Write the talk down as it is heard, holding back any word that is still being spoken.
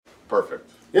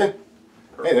Perfect. Yeah.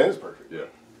 Hey, that is perfect. Yeah.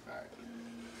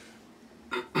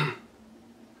 All right.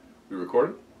 We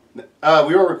recording? We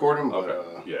are recording, but...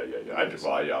 Okay. Yeah. I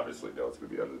obviously know it's going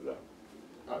to be edited out.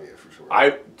 Oh, yeah, for sure.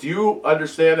 Do you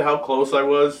understand how close I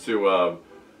was to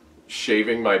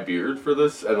shaving my beard for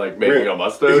this and like making a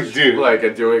mustache? Dude.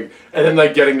 And then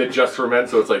like getting the just for men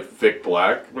so it's like thick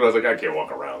black. But I was like, I can't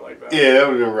walk around like that. Yeah, that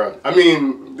would have been rough. I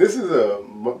mean, this is a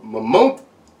momentous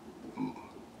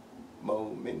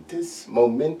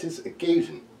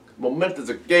occasion. Momentous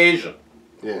occasion.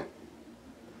 Yeah.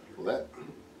 Well,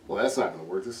 that's not going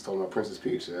to work. This is talking about Princess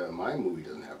Peach. My movie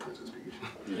doesn't have Princess Peach.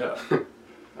 Yeah.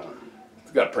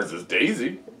 It's got Princess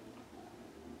Daisy.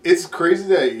 It's crazy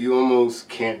that you almost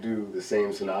can't do the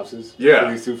same synopsis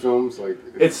for these two films.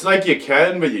 It's like you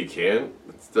can, but you can't.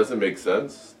 It doesn't make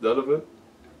sense, none of it.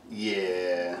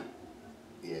 Yeah.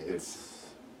 Yeah,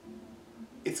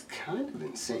 it's kind of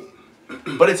insane.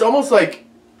 But it's almost like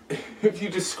if you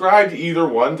described either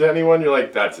one to anyone, you're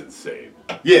like, that's insane.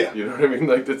 Yeah. You know what I mean?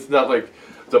 Like, it's not like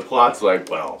the plot's like,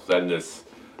 well, then this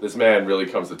man really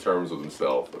comes to terms with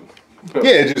himself. And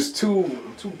yeah, just two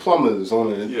plumbers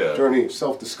on a journey of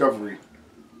self-discovery.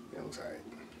 Yeah, it looks alright.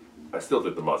 I still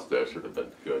think the mustache would have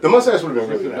been good. The mustache would have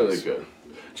been really really nice. good.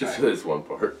 Just for this one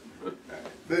part.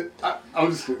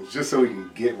 I'm just so we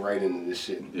can get right into this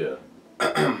shit. Yeah.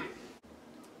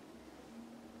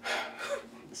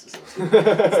 This is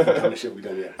the dumbest shit we've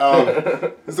done yet.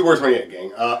 This is the worst one yet,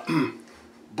 gang.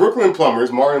 Brooklyn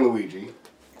plumbers, Mario and Luigi,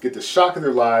 get the shock of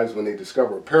their lives when they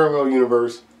discover a parallel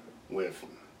universe with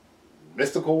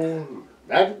mystical,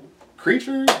 magic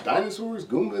creatures, dinosaurs,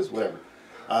 Goombas, whatever.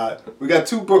 We got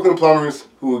two Brooklyn plumbers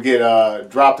who will get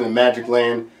dropped in magic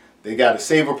land. They got to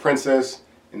save a princess,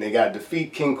 and they got to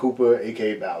defeat King Koopa,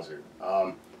 a.k.a. Bowser.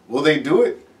 Will they do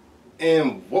it?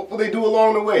 And what will they do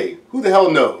along the way? Who the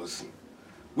hell knows?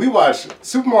 We watched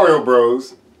Super Mario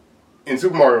Bros. And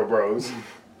Super Mario Bros.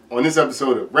 On this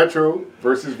episode of Retro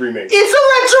versus Remake. It's a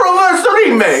Retro versus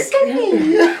Remake!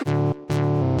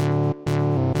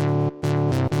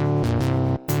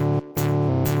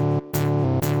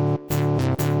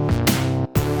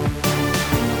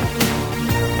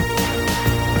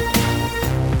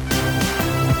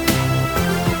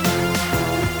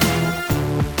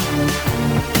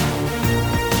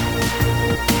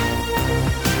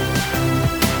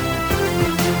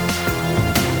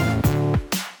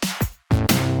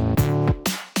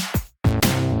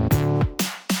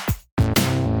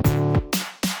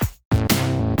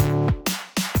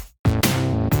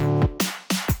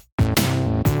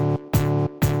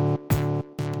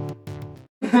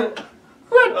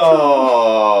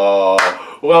 Oh,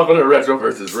 welcome to Retro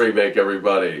versus Remake,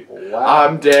 everybody. Wow.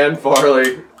 I'm Dan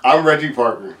Farley. I'm Reggie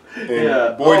Parker.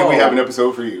 And boy, do we have an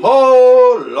episode for you.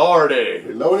 Oh, lordy.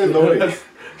 Lordy.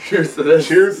 Cheers to this.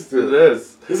 Cheers to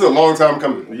this. This is a long time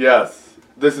coming. Yes.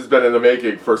 This has been in the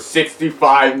making for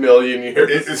 65 million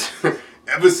years. It's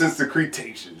ever since the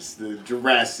Cretaceous, the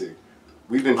Jurassic.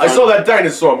 I saw that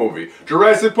dinosaur movie.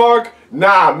 Jurassic Park?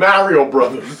 Nah, Mario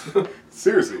Brothers.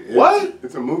 Seriously. What?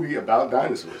 It's a movie about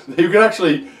dinosaurs. You can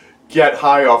actually get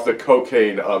high off the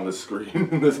cocaine on the screen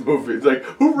in this movie. It's like,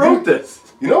 who wrote this?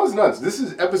 You know what's nuts? This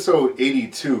is episode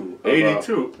 82.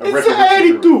 82. It's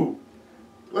 82.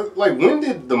 Like, when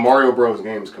did the Mario Bros.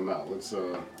 Games come out? I think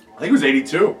it was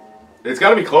 82. It's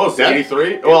got to be close.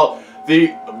 83. Well,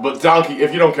 Donkey.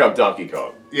 If you don't count Donkey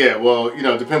Kong. Yeah. Well,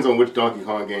 it depends on which Donkey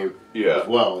Kong game. Yeah. As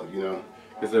well,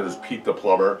 Because there's Pete the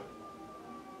Plumber,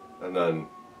 and then.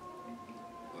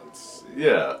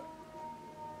 Yeah.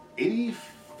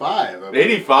 85.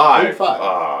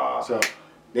 85. So,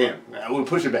 damn. I would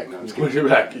push it back now. Push it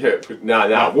back. Yeah.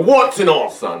 Nah. What's in all,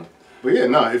 son? But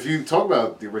yeah, if you talk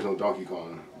about the original Donkey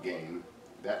Kong game,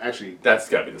 that's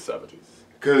got to be the 70s.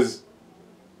 Because,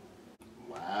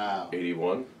 wow.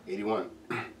 81? 81.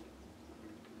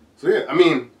 So yeah, I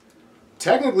mean,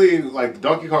 technically, like, the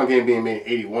Donkey Kong game being made in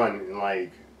 81, and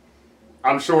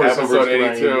I'm sure episode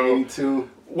 82.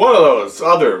 One of those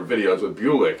other videos with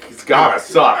Bulick, it's gotta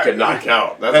suck and not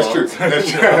count. That's true.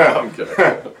 That's true. I'm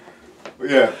kidding.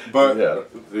 Yeah, but no,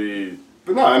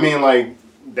 I mean,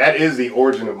 that is the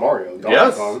origin of Mario.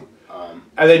 Donkey Kong.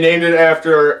 And they named it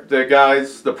after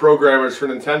the programmers for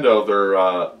Nintendo.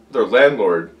 Their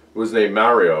landlord was named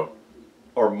Mario,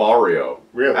 or Mario.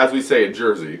 Really? As we say in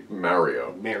Jersey,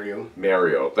 Mario. Mario.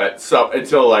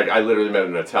 Until I literally met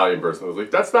an Italian person who was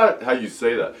like, that's not how you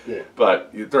say that. Yeah.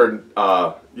 But their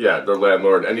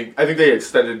landlord, and I think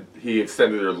he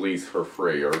extended their lease for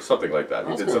free or something like that.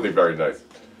 He did something very nice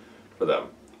for them.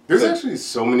 There's actually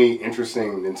so many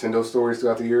interesting Nintendo stories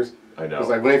throughout the years. I know. Because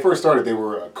when they first started, they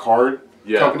were a card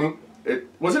company. It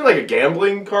wasn't like a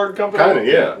gambling card company. Kind of,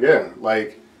 yeah.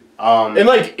 Like, in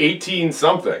like 18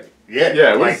 something. Yeah,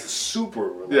 yeah, it like was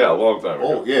super. Yeah, a long time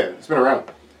ago. Oh yeah, it's been around.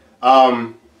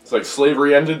 It's like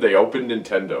slavery ended. They opened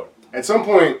Nintendo. At some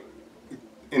point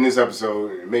in this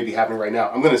episode, it may be happening right now.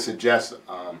 I'm going to suggest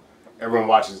everyone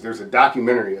watches. There's a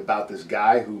documentary about this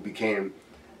guy who became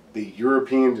the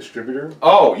European distributor.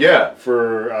 Oh yeah,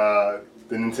 for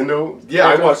the Nintendo. Yeah,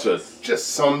 I watched this. Just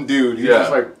some dude. He's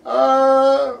just like,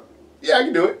 yeah, I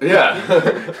can do it.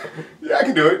 Yeah, yeah, I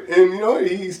can do it. And you know,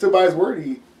 he stood by his word.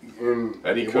 He could.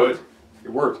 Worked.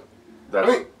 It worked. I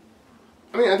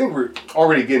mean, I think we're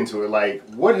already getting to it. Like,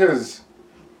 what has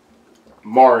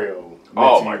Mario?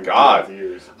 Oh my God!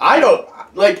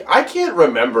 I can't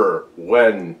remember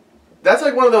when. That's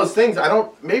like one of those things.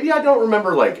 Maybe I don't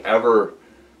remember like ever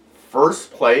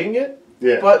first playing it.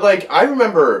 Yeah. But like I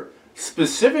remember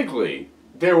specifically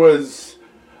there was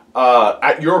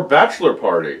at your bachelor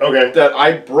party. Okay. That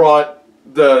I brought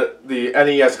the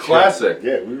NES Classic.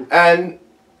 Yeah. And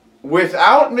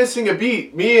without missing a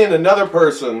beat, me and another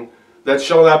person that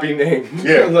shall not be named.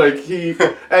 Yeah. Like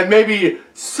and maybe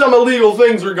some illegal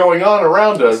things were going on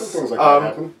around us. Some things like that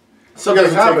happen.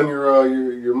 Something happened.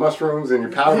 Your mushrooms and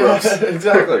your power-ups. Yeah,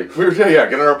 exactly. We were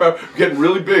getting our power, getting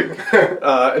really big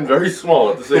and very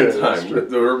small at the same time.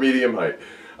 We were medium height,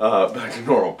 back to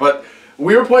normal. But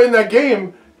we were playing that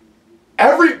game.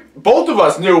 Both of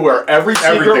us knew where every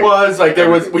secret was. Like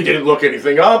we didn't look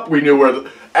anything up. We knew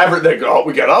where they go.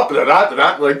 We get up,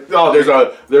 like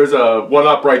there's a one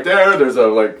up right there. There's a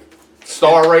like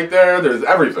star right there. There's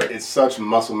everything. It's such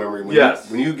muscle memory.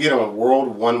 When you get on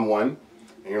World 1-1.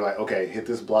 And you're like, okay, hit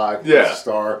this block, hit this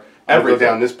star, go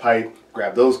down this pipe,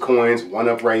 grab those coins, one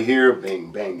up right here,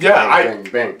 bang, bang, bang,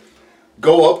 bang.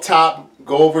 Go up top,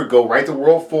 go over, go right to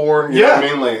World 4. You know what I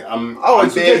mean? Like, I'm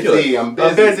busy, I'm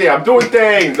busy. I'm doing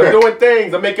things,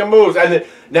 I'm making moves. And then,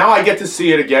 now I get to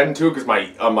see it again, too, because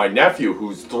my nephew,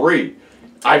 who's 3,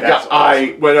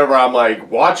 whenever I'm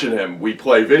like watching him, we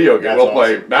play video games, we'll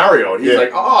play Mario, and he's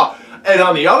like, And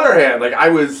on the other hand, like I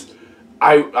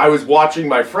was watching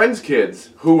my friends' kids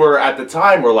who were at the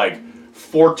time were like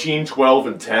 14, 12,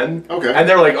 and 10. Okay. And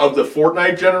they're like of the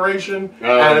Fortnite generation.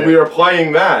 We were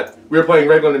playing that. We were playing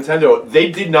regular Nintendo.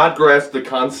 They did not grasp the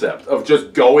concept of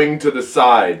just going to the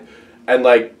side and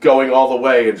like going all the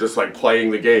way and just like playing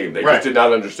the game. They just did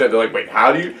not understand. They're like, wait,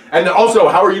 how do you? And also,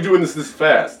 how are you doing this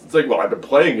fast? It's like, well, I've been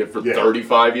playing it for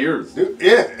 35 years. Dude,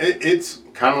 yeah, it's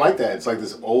kind of like that. It's like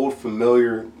this old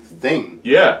familiar thing.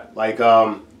 Yeah. Like,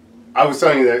 I was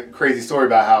telling you that crazy story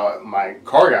about how my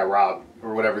car got robbed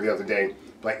or whatever the other day.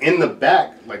 Like in the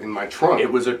back, like in my trunk.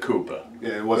 It was a Koopa.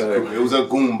 Yeah, it was a Koopa. It was a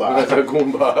Goomba. It was a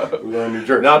Goomba. We were in New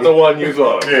Jersey. Not the one you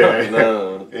thought. Yeah.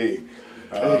 No. Hey.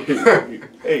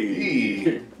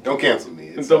 Hey. Don't cancel me.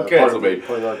 It's, Don't cancel me.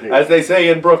 As they say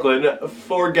in Brooklyn,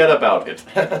 forget about it.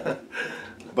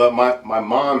 But my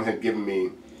mom had given me,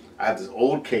 I had this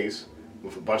old case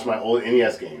with a bunch of my old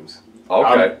NES games.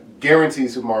 Okay. Guarantee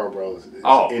Super Mario Bros. is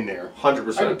in there.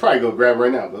 100%. I could probably go grab it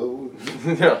right now, but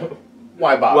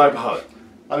why bother? Why bother?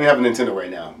 I don't have a Nintendo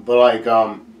right now, but like,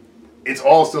 it's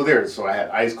all still there. So I had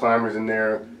Ice Climbers in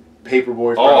there,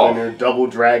 Paperboy's probably in there, Double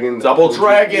Dragon. Double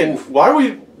Dragon. Why are we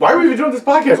even doing this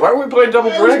podcast? Why are we playing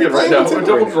Double Dragon right now?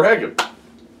 Double Dragon.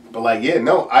 But like,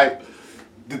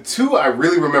 the two I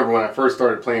really remember when I first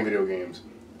started playing video games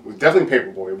was definitely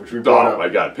Paperboy, which we brought up. Oh my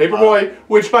God, Paperboy,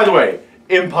 which by the way,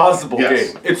 impossible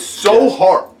game. It's so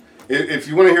hard. If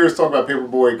you want to hear us talk about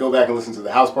Paperboy, go back and listen to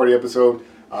the House Party episode.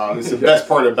 It's the best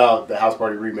part about the House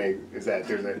Party remake is that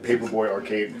there's that Paperboy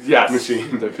arcade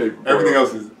machine. Everything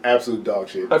else is absolute dog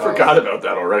shit. I forgot about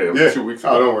that already. It was 2 weeks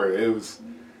ago. Oh, don't worry. It was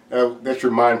that's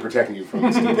your mind protecting you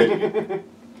from stupidity.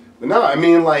 But no, I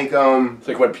mean like it's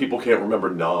like when people can't remember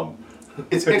Nom.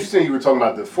 It's interesting you were talking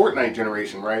about the Fortnite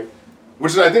generation, right?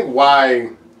 Which is I think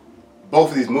why both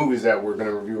of these movies that we're going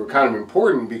to review are kind of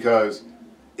important because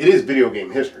it is video game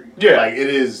history. Yeah. Like, it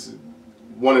is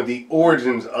one of the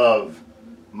origins of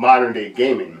modern day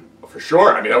gaming. For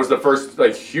sure. I mean, that was the first,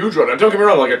 like, huge one. Don't get me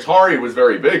wrong, like, Atari was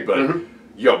very big, but,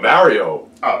 Mario.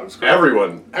 Oh, it was great.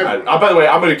 Everyone. By the way,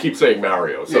 I'm going to keep saying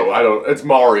Mario, so it's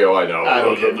Mario, I know.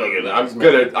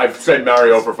 I've said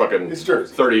Mario for fucking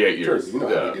 38 years. Jersey, you know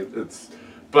how we do.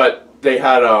 But they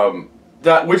had,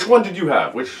 which one did you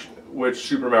have? Which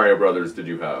Super Mario Brothers did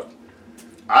you have?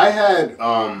 I had,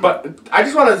 But I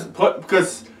just want to put,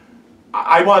 because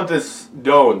I want this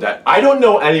known that I don't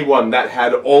know anyone that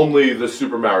had only the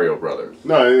Super Mario Brothers.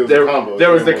 No, it was a combo.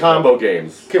 There was the combo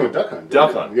games. Came with Duck Hunt.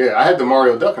 Duck Hunt. Yeah, I had the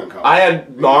Mario Duck Hunt combo. I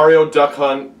had Mario Duck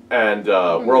Hunt and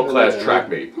World Class Track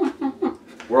Meet.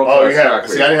 World Oh, Class yeah. Track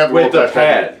Meet. See, I didn't have the with World the Class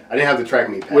Track pad. Meet. I didn't have the track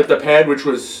meet pad. With the pad, which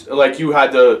was like you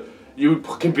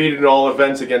competed in all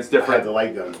events against I different. had the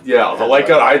light gun. Yeah, the light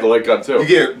gun. I had the light gun too. You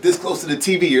get this close to the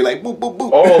TV, you're like, boop, boop, boop.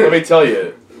 Oh, let me tell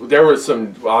you, there was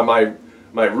some my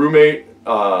roommate.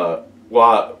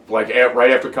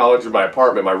 Right after college in my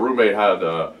apartment, my roommate had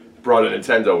brought a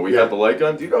Nintendo. We had the light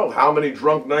gun. Do you know how many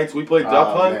drunk nights we played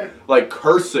Duck Hunt? Man. Like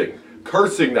cursing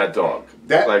that dog.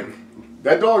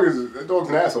 That dog's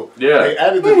an asshole. Yeah. They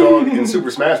added the dog in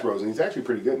Super Smash Bros. And he's actually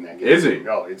pretty good in that game. Is he?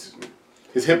 No, his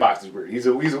hitbox is weird. He's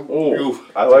a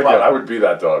I like it. I would be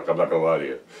that dog. I'm not gonna lie to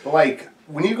you. But like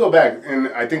when you go back, and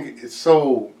I think it's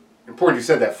so important you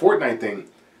said that Fortnite thing.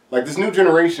 Like this new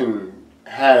generation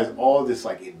has all this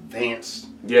like advanced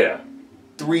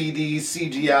 3D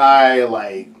CGI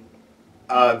like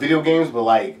video games, but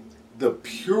like the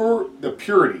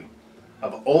purity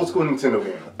of old school Nintendo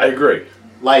games. I agree.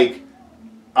 Like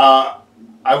I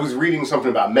was reading something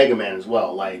about Mega Man as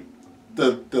well. Like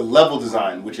the level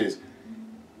design, which is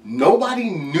nobody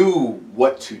knew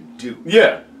what to do.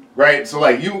 Yeah. Right? So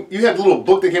like you had the little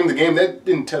book that came with the game that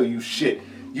didn't tell you shit.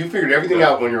 You figured everything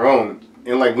out on your own.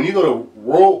 And like when you go to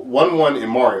World 1-1 in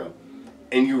Mario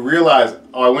and you realize,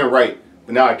 oh, I went right,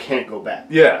 but now I can't go back.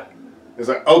 Yeah. It's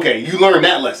like, okay, you learned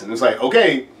that lesson. It's like,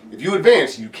 okay, if you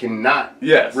advance, you cannot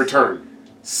return.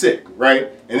 Sick,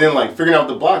 right? And then like figuring out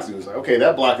what the blocks do. It's like, okay,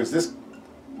 that block is this,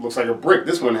 looks like a brick.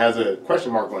 This one has a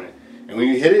question mark on it. And when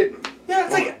you hit it, yeah,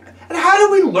 it's like, and how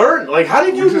did we learn? Like, how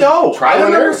did you know? I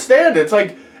don't understand. It's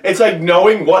like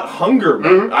knowing what hunger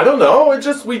meant. Mm-hmm. I don't know.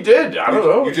 We did. I don't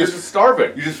know. You're just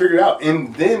starving. You just figured it out.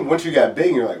 And then once you got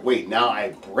big, you're like, wait, now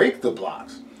I break the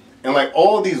blocks. And like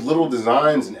all these little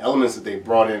designs and elements that they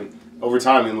brought in over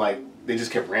time, and like they just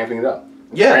kept ramping it up.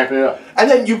 Yeah. Ramping it up. And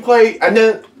then you play,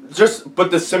 but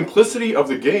the simplicity of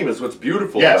the game is what's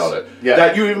beautiful about it. Yeah.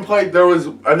 That you even played,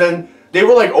 and then they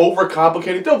were like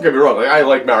overcomplicated. Don't get me wrong. Like I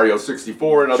like Mario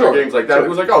 64 and other games like that. Sure. It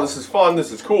was like, oh, this is fun.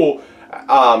 This is cool.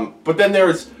 But then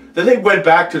they went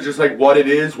back to just like what it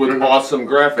is with awesome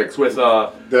graphics with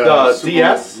the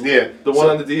DS. Yeah. The one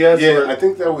on the DS. Yeah, I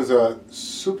think that was a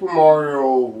Super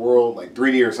Mario World like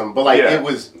 3D or something. But like it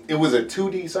was a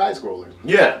 2D side scroller.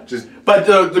 Yeah. But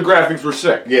the graphics were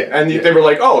sick. Yeah. And they were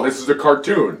like, oh, this is a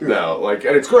cartoon now. Like,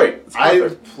 and it's great.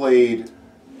 I've played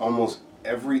almost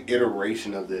every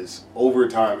iteration of this over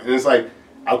time, and it's like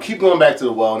I'll keep going back to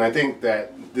the well, and I think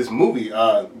that this movie,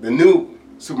 the new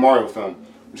Super Mario film,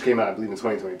 which came out I believe in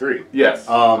 2023. Yes.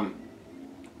 We're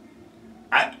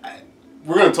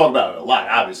going to talk about it a lot.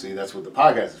 Obviously, that's what the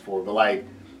podcast is for. But like,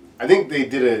 I think they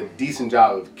did a decent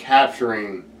job of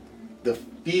capturing the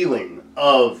feeling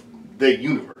of the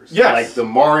universe. Yes. Like the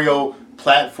Mario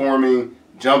platforming,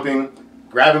 jumping,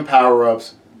 grabbing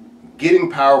power-ups, getting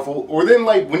powerful, or then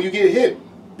like when you get hit,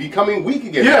 becoming weak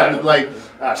again. Yeah. Like,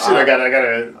 I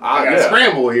gotta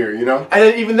scramble here, you know? And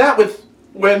then even that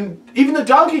even the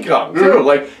Donkey Kong, too. Mm-hmm.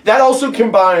 Like, that also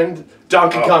combined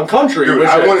Donkey Kong Country. Dude,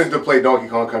 I wanted to play Donkey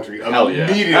Kong Country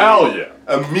immediately. Hell yeah.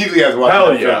 Immediately as well.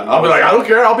 Hell yeah. I'll be like, I don't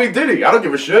care. I'll be Diddy. I don't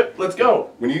give a shit. Let's go.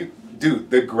 Dude,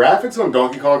 the graphics on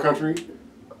Donkey Kong Country.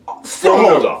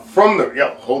 Hold up. From the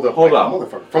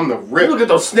rip. Look at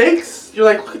those snakes. You're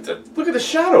like, look at the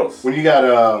shadows. When you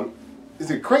got is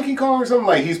it Cranky Kong or something?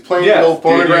 Like he's playing the old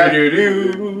phonograph.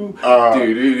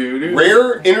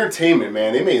 Rare Entertainment,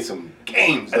 man. They made some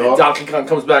games, and then Donkey Kong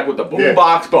comes back with the boom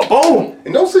box, but boom!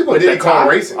 And don't sleep on Diddy Kong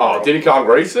Racing. Oh, Diddy Kong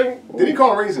Racing? Diddy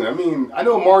Kong Racing. I mean, I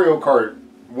know Mario Kart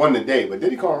won the day, but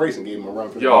Diddy Kong Racing gave him a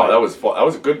run for the money. That was fun. That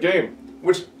was a good game.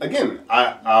 Which, again,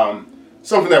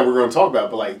 something that we're going to talk about,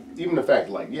 but like, even the fact,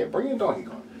 like, bring in Donkey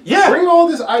Kong. Yeah. Bring all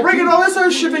this IP. Bring in all this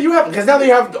other shit that you have, because now they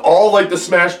have all, like, the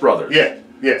Smash Brothers. Yeah.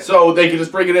 Yeah. So they can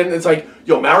just bring it in. It's like,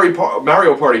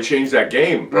 Mario Party changed that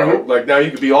game, bro. Mm-hmm. Like, now you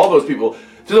could be all those people.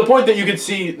 To the point that you could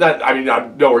see that, I mean, I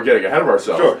know we're getting ahead of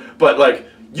ourselves. Sure. But, like,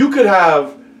 you could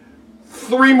have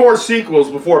 3 more sequels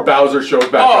before Bowser shows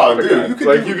back up again. You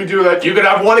could do that. You could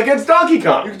have one against Donkey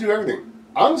Kong. You could do everything.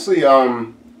 Honestly,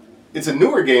 it's a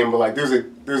newer game, but, like, there's a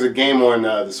game on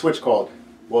the Switch called,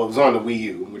 it was on the Wii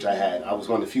U, which I had. I was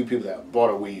one of the few people that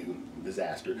bought a Wii U.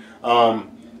 Disaster.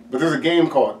 But there's a game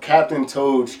called Captain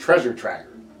Toad's Treasure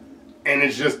Tracker, and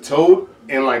it's just Toad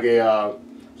in like a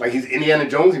like he's Indiana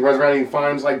Jones. He runs around and he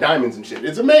finds like diamonds and shit.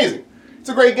 It's amazing. It's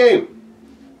a great game.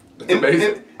 It's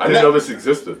amazing. I didn't know this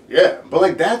existed. Yeah, but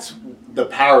like that's the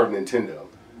power of Nintendo,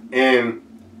 and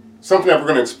something that we're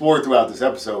going to explore throughout this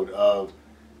episode. Of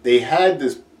they had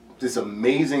this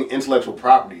amazing intellectual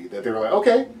property that they were like,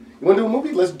 okay, you want to do a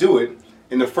movie? Let's do it.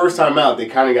 And the first time out, they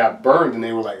kind of got burned, and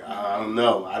they were like, I don't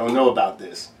know about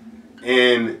this.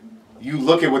 And you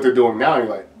look at what they're doing now, and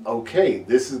you're like, okay,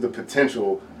 this is the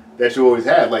potential that you always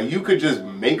had. Like, you could just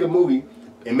make a movie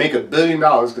and make $1 billion,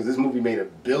 because this movie made $1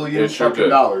 billion fucking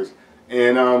dollars.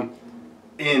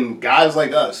 And guys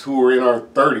like us who are in our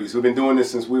 30s, who've been doing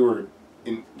this since we were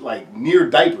in like near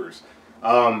diapers,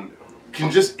 can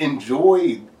just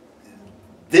enjoy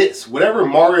this. Whatever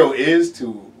Mario is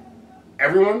to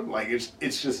everyone, like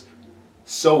it's just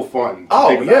so fun. Oh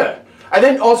yeah, and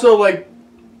then also like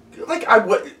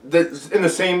in the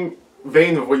same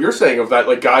vein of what you're saying of that,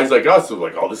 like guys like us who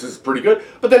are like, oh, this is pretty good.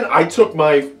 But then I took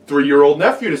my 3-year-old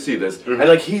nephew to see this, and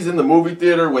like he's in the movie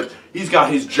theater he's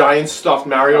got his giant stuffed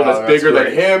Mario that's bigger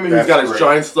than him, and he's got his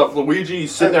giant stuffed Luigi.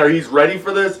 He's sitting there, he's ready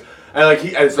for this, and like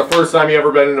and it's the first time he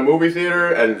ever been in a movie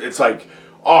theater, and it's like,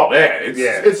 oh man,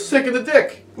 it's sick in the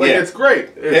dick. Like it's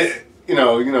great. You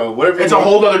know, whatever. It's a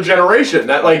whole other generation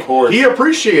that like he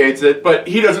appreciates it, but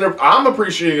he doesn't. I'm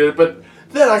appreciating it, but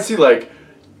then I see like,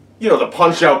 you know, the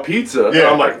Punch Out Pizza, and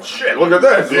I'm like, shit, look at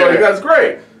this. Like, that's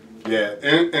great. Yeah,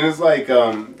 and it's like,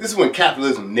 this is when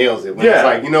capitalism nails it. When it's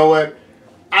like, you know what?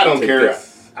 I don't care.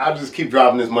 This. I'll just keep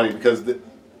dropping this money because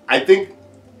I think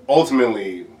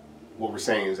ultimately what we're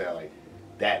saying is that like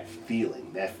that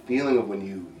feeling of when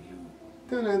you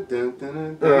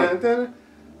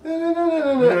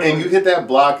and you hit that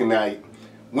block, and now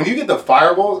when you get the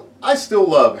fireballs, I still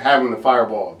love having the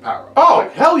fireball power. Oh,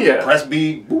 like, hell yeah. Press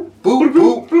B, boop, boop,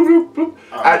 boop, boop, boop.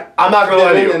 I'm not gonna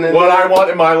lie to you. What I want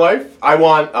in my life, I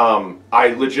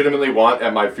legitimately want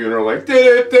at my funeral, like,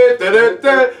 at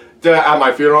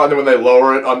my funeral, and then when they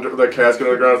lower it under the casket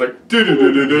on the ground, it's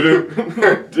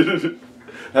like,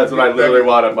 that's what I literally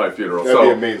want at my funeral. That'd be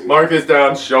amazing. Mark this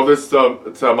down, show this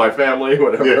to my family,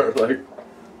 whatever.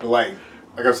 Like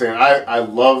I'm saying, I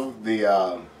love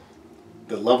the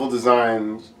level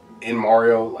designs in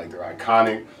Mario, like they're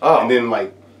iconic. And then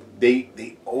like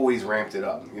they always ramped it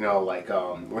up. You know, like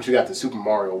once you got the Super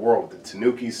Mario World, the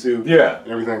Tanuki suit, and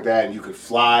everything like that, and you could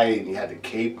fly, and you had the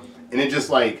cape, and it just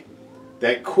like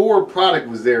that core product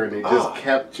was there, and they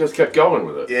just kept going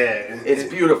with it. Yeah, it's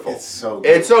beautiful. It's so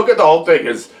good. It's so good. The whole thing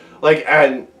is like,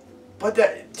 but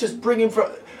that just bringing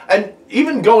from. And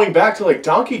even going back to like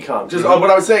Donkey Kong, just what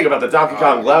I was saying about the Donkey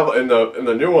Kong level in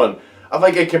the new one, I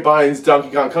like it combines Donkey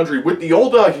Kong Country with the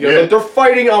old Donkey Kong. Like they're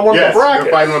fighting on one of the brackets.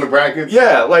 They're fighting on the brackets.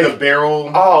 Yeah, like the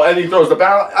barrel. Oh, and he throws the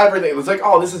barrel. Everything. It's like,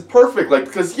 oh, this is perfect. Like,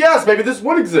 because yes, maybe this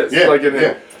would exist. Yeah, like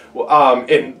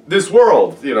in this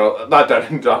world, you know, not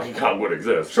that Donkey Kong would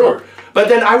exist. Sure. But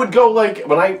then I would go like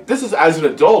this is as an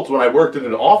adult when I worked in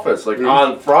an office. Like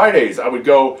on Fridays, I would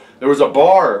go. There was a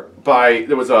bar. They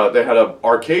had an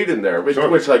arcade in there, which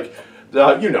like,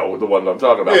 you know the one I'm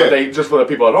talking about. But they, just for the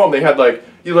people at home, they had like,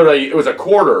 it was a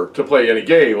quarter to play any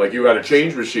game. Like you had a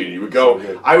change machine. You would go.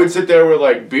 I would sit there with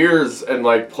like beers and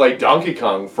like play Donkey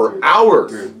Kong for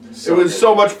hours. It was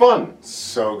so much fun.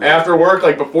 So good. After work,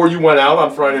 like before you went out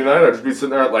on Friday night, I'd just be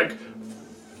sitting there at like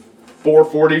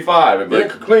 4:45 and be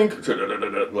like clink,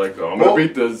 like I'm gonna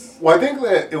beat this. Well, I think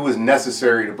that it was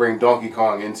necessary to bring Donkey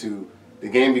Kong into the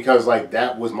game because like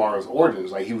that was Mario's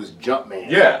origins. Like he was Jumpman.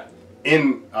 Yeah.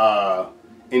 In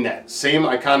that same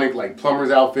iconic like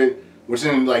plumber's outfit, which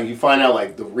then like you find out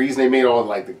like the reason they made all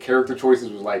like the character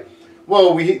choices was like,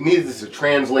 well, we needed this to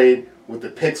translate with the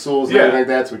pixels and everything like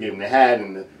that, so we gave him the hat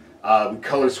and we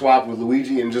color swapped with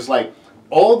Luigi, and just like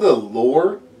all the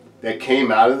lore that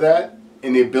came out of that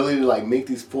and the ability to like make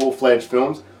these full-fledged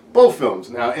films, both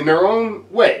films now in their own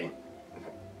way,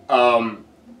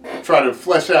 try to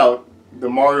flesh out the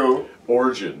Mario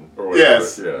origin or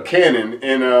whatever. Canon,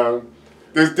 and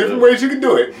there's different ways you can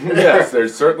do it. Yes, there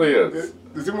certainly is.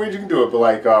 There's different ways you can do it, but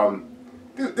like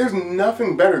there's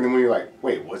nothing better than when you're like,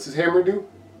 wait, what's his hammer do?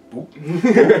 Boop,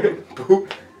 boop, boop,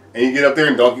 and you get up there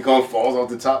and Donkey Kong falls off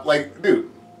the top. Like, dude.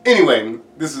 Anyway,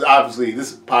 this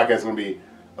podcast is gonna be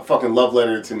a fucking love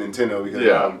letter to Nintendo because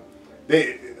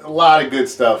a lot of good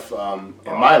stuff in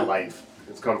my life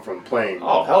has come from playing.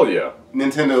 Oh hell yeah!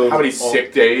 Nintendo. How many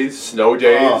sick days, snow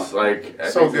days, like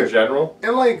so in general?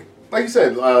 And like you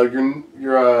said,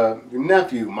 your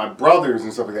nephew, my brothers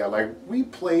and stuff like that. Like we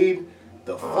played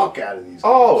the fuck out of these games.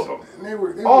 All of them. And they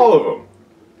were all of them.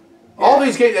 Yeah. All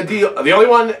these games. The only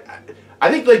one. I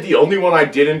think like the only one I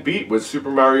didn't beat was Super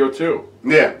Mario 2.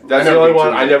 Yeah. That's the only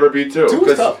one I never beat 2. 2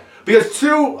 was tough. Because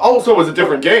 2 also was a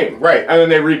different game. Right. And then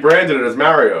they rebranded it as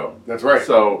Mario. That's right.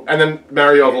 So, and then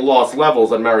Mario the Lost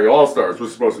Levels and Mario All-Stars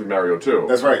was supposed to be Mario 2.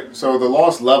 That's right. So the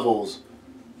Lost Levels,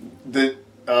 in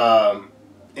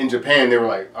Japan, they were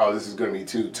like, oh, this is going to be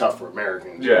too tough for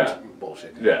Americans. Yeah.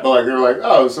 Bullshit. Yeah. But like, they were like,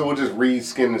 oh, so we'll just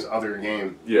reskin this other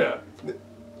game. Yeah. I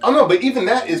don't know, but even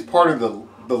that is part of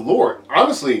the lore.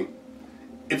 Honestly,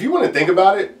 if you want to think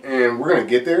about it, and we're going to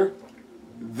get there,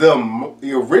 the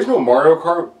original Mario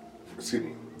Kart,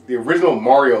 the the original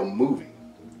Mario movie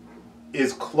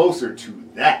is closer to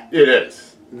that. It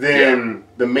is. Than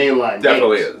the mainline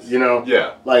Definitely games, is. you know?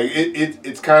 Yeah. Like,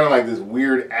 it's kind of like this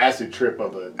weird acid trip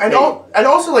of a and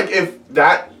also, like, if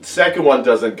that second one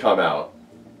doesn't come out,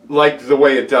 like, the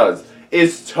way it does,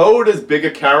 is Toad as big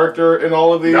a character in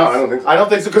all of these? No, I don't think so. I don't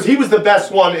think so, because he was the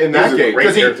best one in that game.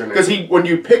 Because he, when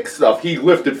you pick stuff, he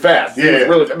lifted fast. Yeah. He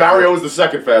was really, Mario was the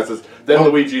second fastest, then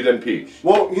Luigi, then Peach.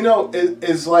 Well, you know,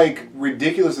 it's like,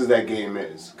 ridiculous as that game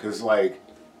is, because, like,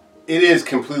 it is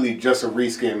completely just a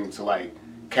reskin to, like,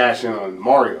 cash in on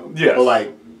Mario. Yes. But,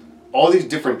 like, all these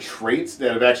different traits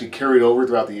that have actually carried over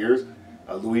throughout the years.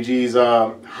 Luigi's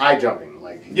high jumping.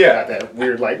 Like, he's got that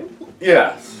weird, like,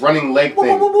 running leg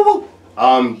thing.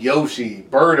 Yoshi,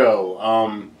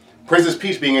 Birdo, Princess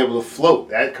Peach being able to float.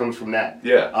 That comes from that.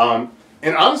 Yeah.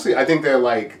 And honestly, I think that,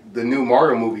 like, the new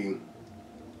Mario movie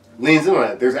leans in on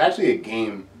that. There's actually a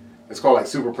game that's called, like,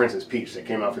 Super Princess Peach that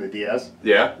came out for the DS.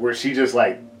 Yeah. Where she just,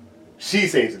 like, she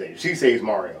saves the day. She saves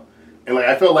Mario. And, like,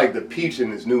 I felt like the Peach in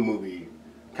this new movie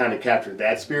kind of captured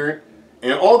that spirit.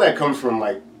 And all that comes from,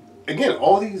 like, again,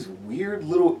 all these weird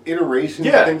little iterations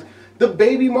of things. The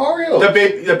baby Mario. The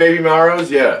baby Marios,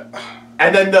 yeah.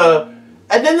 And then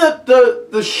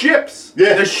the ships.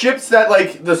 Yeah. The ships that,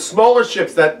 like, the smaller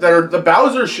ships that are the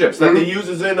Bowser ships that they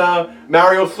uses in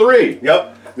Mario 3.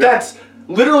 Yep. That's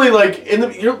literally, like, then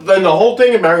the whole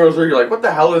thing in Mario 3, you're like, what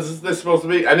the hell is this supposed to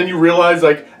be? And then you realize,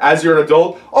 like, as you're an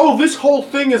adult, oh, this whole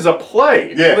thing is a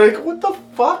play. Yeah. You're like, what the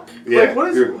fuck? Yeah. Like, what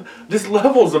is this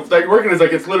levels of, like, working? It's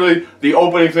like, it's literally, the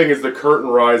opening thing is the curtain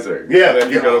rising. Yeah.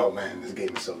 And then Oh, man, this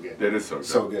game is so good. It is so good.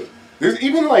 So good. There's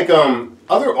even, like,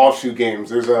 other offshoot games.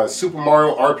 There's a Super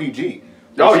Mario RPG.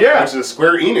 Which is a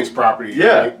Square Enix property.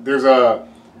 Yeah. Like, there's a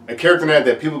character in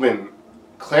that people have been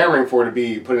clamoring for to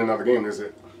be put in another game. There's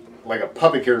a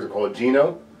puppet character called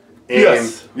Gino.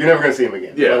 And you're never going to see him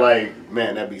again. Yeah. But, like,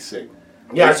 man, that'd be sick.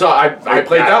 Yeah, so I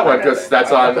played that one because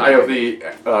that's on. I have the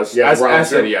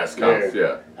SNES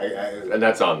comes, and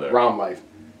that's on there. ROM Life.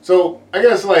 So I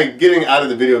guess like getting out of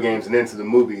the video games and into the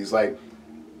movies. Like,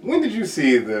 when did you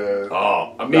see the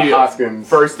immediately Hoskins?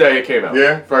 First day it came out.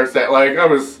 Yeah, first day. Like I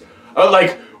was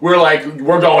we're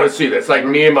going to see this. Like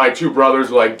me and my two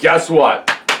brothers were like, guess what?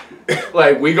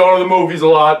 Like we go to the movies a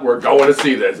lot. We're going to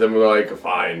see this, and we're like,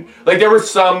 fine. Like there were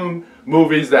some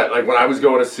movies that, like, when I was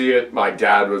going to see it, my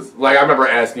dad was, like, I remember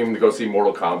asking him to go see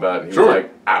Mortal Kombat, and he was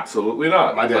like, absolutely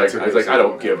not. My dad I was like, I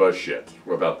don't give a shit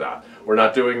about that. We're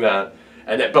not doing that.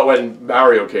 But when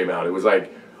Mario came out, it was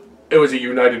like, it was a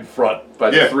united front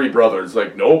by the three brothers.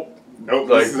 Like, nope.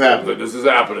 Like, this is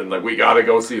happening. Like, we gotta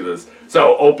go see this.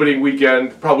 So, opening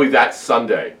weekend, probably that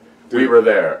Sunday, we were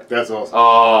there. That's awesome.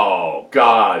 Oh,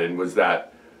 God, and was that...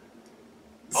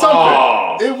 Something.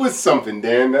 Oh. It was something,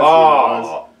 Dan. That's what it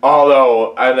was.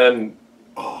 Although, and then,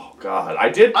 oh God, I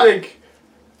did think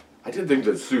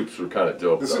the suits were kind of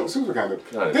dope. The suits were kind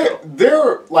of dope.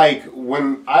 They're like,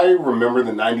 when I remember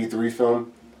the '93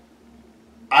 film,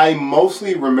 I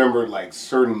mostly remembered like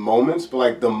certain moments, but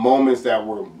like the moments that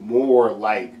were more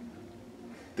like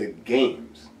the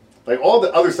games. Like all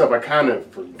the other stuff I kind of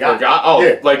forgot. Oh,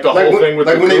 yeah. Like the whole thing with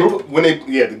the goop?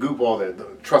 The goop, all that, the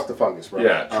trust the fungus, bro.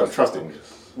 Yeah, trust the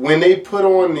fungus. When they put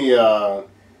on the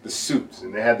suits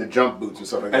and they had the jump boots and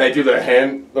stuff like that. And they do the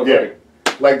hand.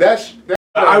 Like that's. Do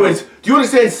you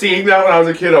understand seeing that when I was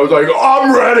a kid? I was like,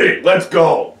 I'm ready. Let's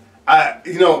go.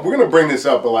 We're gonna bring this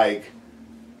up, but like,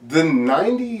 the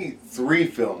 '93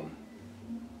 film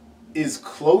is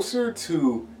closer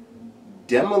to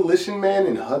Demolition Man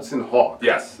and Hudson Hawk.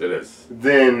 Yes, it is.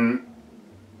 Than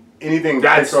anything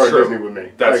That's Pixar or true. Disney would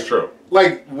make. That's true.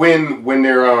 Like when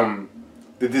they're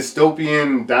the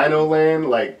dystopian Dino Land,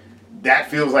 like that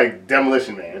feels like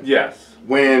Demolition Man. Yes.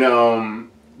 When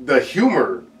the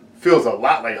humor feels a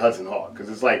lot like Hudson Hawk because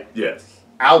it's like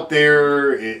out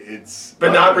there. It's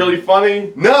but not really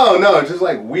funny. No, it's just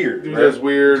like weird. Right? Just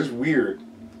weird. Just weird.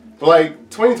 But like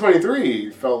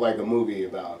 2023 felt like a movie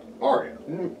about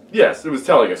Mario. Yes, it was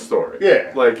telling a story.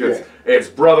 Yeah. Like it's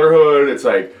brotherhood. It's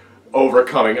like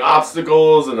overcoming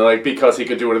obstacles, and like because he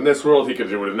could do it in this world, he could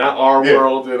do it in that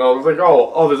world. You know, it's like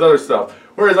all this other stuff.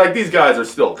 Whereas like these guys are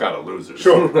still kind of losers.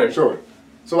 Sure, sure.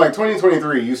 So like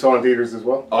 2023, you saw in theaters as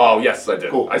well? Oh yes, I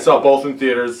did. Cool. I saw both in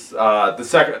theaters.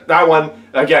 That one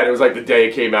again, it was like the day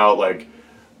it came out. Like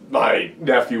my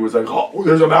nephew was like, "Oh,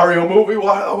 there's a Mario movie!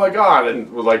 What? Oh my god!"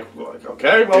 And we're like,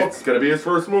 okay, well, it's gonna be his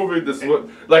first movie. This is what,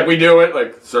 like, we do it.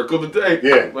 Like, circle the date.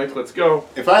 Yeah. Like, let's go.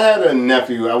 If I had a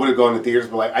nephew, I would have gone to theaters,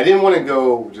 but like, I didn't want to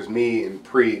go just me and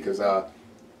Pre because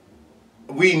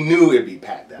we knew it'd be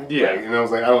packed out. Yeah. Right? And I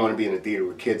was like, I don't want to be in a theater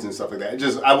with kids and stuff like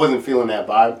that. I wasn't feeling that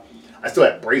vibe. I still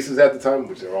had braces at the time,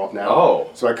 which they're off now. Oh.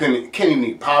 So I can't even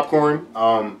eat popcorn.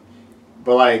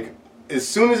 But like, as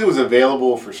soon as it was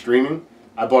available for streaming,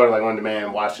 I bought it like on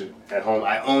demand, watched it at home.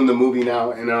 I own the movie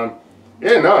now, and I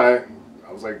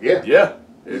was like, Yeah.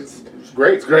 It's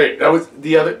great. It's great. That was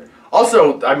the other.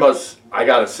 Also, I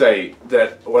gotta say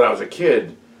that when I was a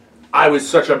kid, I was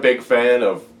such a big fan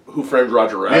of Who Framed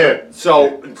Roger Rabbit. Yeah.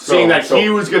 So seeing that he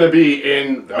was gonna be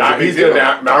in, he's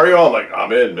gonna Mario. I'm like,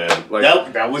 I'm in, man. Like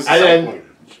that was. And then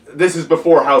this is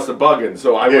before House of Buggin',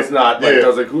 so I was not like I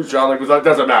was like, who's John Leguizamo? It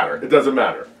doesn't matter. It doesn't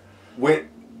matter. We'll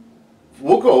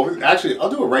go over. Actually, I'll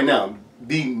do it right now.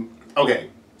 Okay.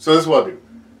 So this is what I'll do.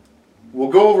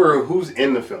 We'll go over who's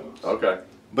in the films. Okay.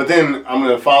 But then I'm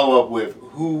gonna follow up with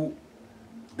who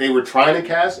they were trying to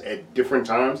cast at different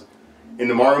times in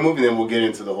the Mario movie, and then we'll get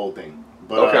into the whole thing.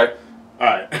 But, okay. All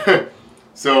right.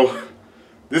 So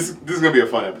this is gonna be a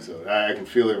fun episode. I can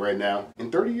feel it right now. And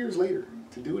 30 years later,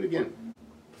 to do it again.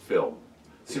 Film.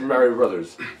 Super Mario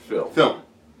Brothers film.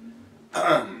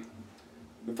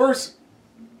 The first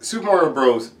Super Mario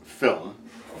Bros. Film,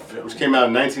 which came out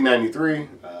in 1993,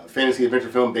 fantasy adventure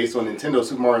film based on Nintendo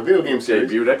Super Mario video game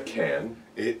series. Debuted at Cannes.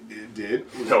 It did.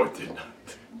 No, it did not.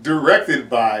 Directed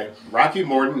by Rocky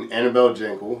Morton and Annabelle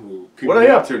Jankel, who what are they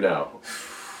up to now?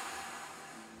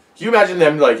 Can you imagine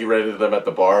them, like, you ran into them at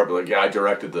the bar, but like, yeah, I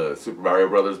directed the Super Mario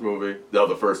Brothers movie. No,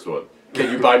 the first one.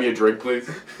 Can you buy me a drink, please?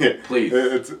 Yeah, please.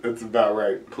 It's about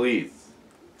right. Please.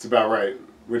 It's about right.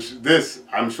 Which this,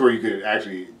 I'm sure you could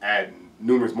actually add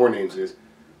numerous more names to this.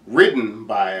 Written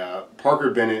by Parker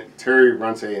Bennett, Terry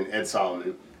Runte, and Ed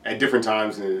Solomon at different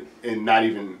times and not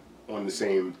even on the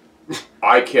same...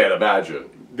 I can't imagine.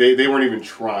 They weren't even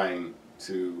trying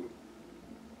to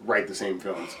write the same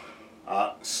films.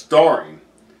 Starring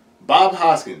Bob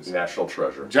Hoskins. National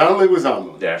treasure. John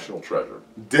Leguizamo. National treasure.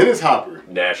 Dennis Hopper.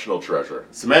 National treasure.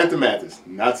 Samantha Mathis.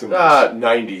 Not so much.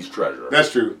 90s treasure.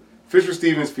 That's true. Fisher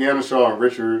Stevens, Fiona Shaw, and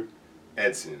Richard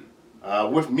Edson.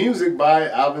 With music by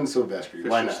Alvin Silvestri.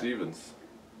 Why not? Fisher Stevens.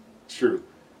 It's true.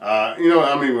 I'm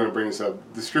even going to bring this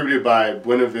up. Distributed by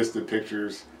Buena Vista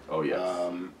Pictures. Oh, yes.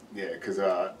 Yeah, because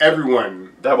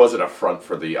everyone... That wasn't a front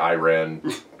for the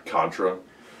Iran-Contra.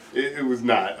 It was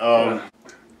not.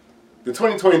 The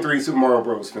 2023 Super Mario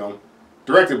Bros. Film,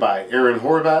 directed by Aaron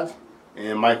Horvath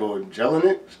and Michael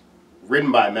Jelenic,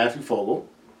 written by Matthew Fogel,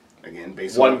 again,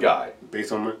 based on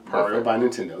Mario by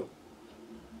Nintendo.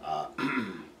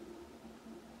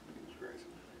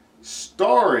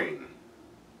 Starring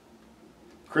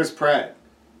Chris Pratt,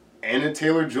 Anna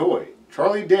Taylor-Joy,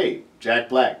 Charlie Day, Jack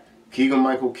Black,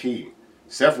 Keegan-Michael Key,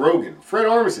 Seth Rogen, Fred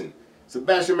Armisen,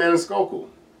 Sebastian Maniscalco,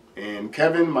 and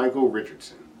Kevin Michael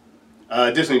Richardson.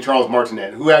 Additionally, Charles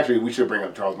Martinet, who actually, we should bring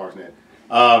up Charles Martinet,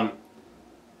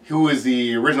 who is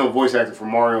the original voice actor for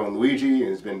Mario and Luigi and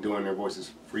has been doing their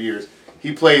voices for years.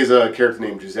 He plays a character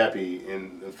named Giuseppe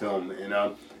in the film, and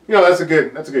that's a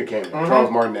good cameo. Mm-hmm. Charles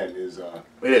Martinet is.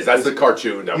 It is. That's the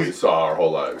cartoon that we saw our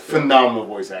whole lives. Phenomenal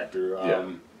voice actor.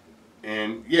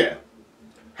 And yeah.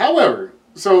 However,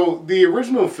 so the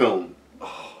original film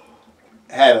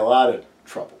had a lot of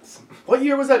troubles. What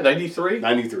year was that? 93?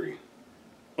 93.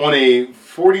 On a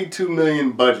 $42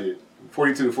 million budget,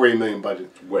 $42 to $48 million budget.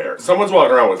 Where? Someone's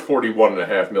walking around with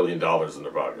 $41.5 million in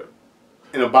their pocket.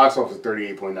 In a box office of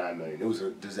 $38.9 million. It was a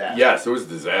disaster. Yes, it was a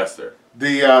disaster.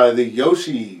 The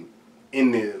Yoshi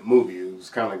in the movie, it was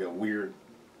kind of like a weird,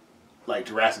 like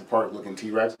Jurassic Park looking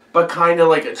T-Rex. But kind of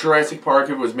like Jurassic Park,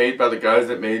 it was made by the guys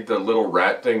that made the little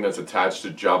rat thing that's attached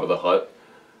to Jabba the Hutt.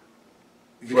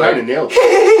 You kind of nailed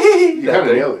it. You kind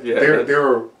of nailed it. Yeah, there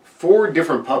were 4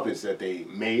 different puppets that they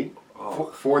made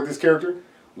for this character.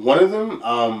 One of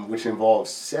them, which involved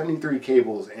 73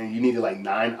 cables, and you needed like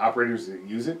 9 operators to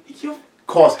use it,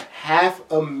 cost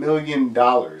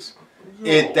 $500,000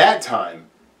 at that time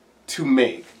to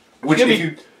make. Which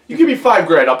you give me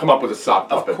 $5,000, I'll come up with a sock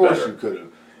puppet. Of course you could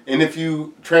have. And if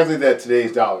you translate that to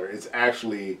today's dollar, it's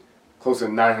actually close to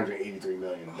 $983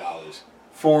 million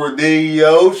for the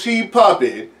Yoshi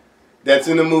puppet that's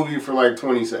in the movie for like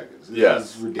 20 seconds.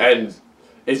 Yes, and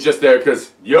it's just there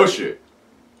because Yoshi.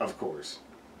 Of course.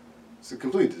 It's a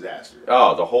complete disaster.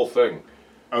 Oh, the whole thing.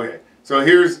 Okay, so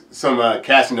here's some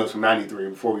casting notes from 93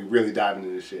 before we really dive into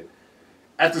this shit.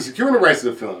 After securing the rights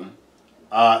to the film,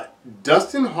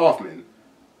 Dustin Hoffman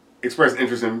expressed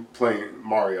interest in playing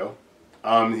Mario.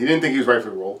 He didn't think he was right for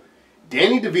the role.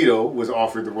 Danny DeVito was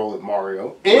offered the role of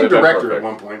Mario and director at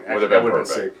one point. Actually, that would have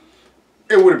been sick.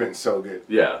 It would have been so good.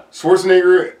 Yeah.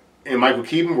 Schwarzenegger and Michael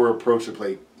Keaton were approached to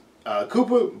play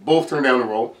Koopa. Both turned down the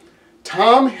role.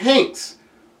 Tom Hanks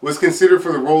was considered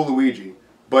for the role of Luigi,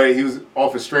 but he was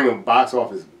off a string of box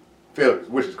office failures,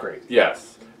 which is crazy.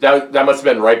 Yes. That must have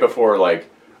been right before, like,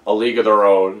 A League of Their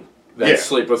Own, then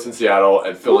Sleepless in Seattle,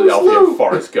 and Philadelphia and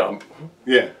Forrest Gump.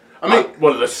 Yeah. I mean,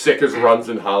 one of the sickest runs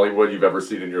in Hollywood you've ever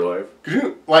seen in your life.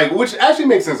 Which actually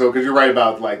makes sense, though, because you're right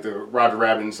about, like, the Roger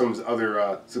Rabbit and some of his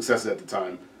other successes at the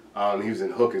time. He was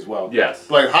in Hook as well. Yes.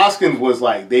 But, like, Hoskins was,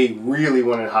 like, they really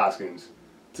wanted Hoskins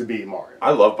to be Mario. I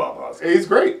love Bob Hoskins. He's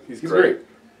great. He's great.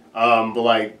 But,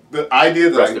 like, the idea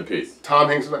that, Rest in peace. Tom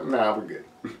Hanks was like, nah, we're good.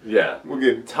 Yeah. We're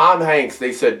good. Tom Hanks,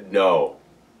 they said no.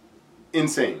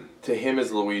 Insane. To him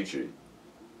as Luigi.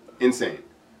 Insane.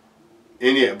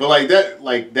 And yeah, but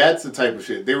that's the type of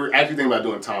shit. They were actually thinking about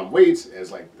doing Tom Waits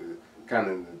as like the kind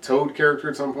of the Toad character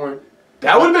at some point.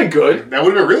 That would have been good. That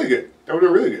would have been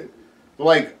really good. But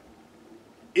like,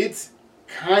 it's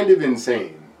kind of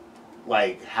insane,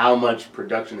 like how much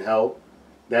production hell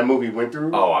that movie went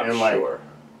through. Oh, I'm sure.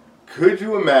 Could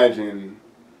you imagine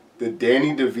the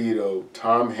Danny DeVito,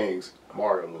 Tom Hanks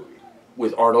Mario movie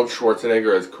with Arnold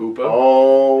Schwarzenegger as Koopa?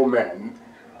 Oh man.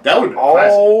 That would have been a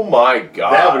classic. Oh my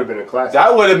god. That would have been a classic.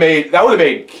 That would have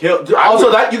made kill.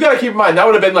 Also, that you got to keep in mind that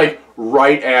would have been like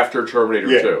right after Terminator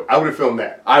 2. I would have filmed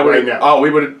that. Right now. Oh, we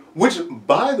would have. Which,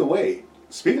 by the way,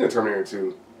 speaking of Terminator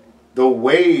 2, the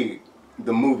way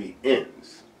the movie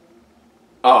ends.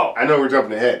 Oh, I know we're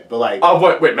jumping ahead, but like.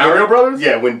 Oh, wait, Mario Brothers?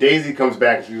 Yeah, when Daisy comes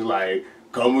back, and she's like,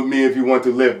 "Come with me if you want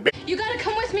to live." You gotta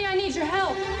come with me. I need your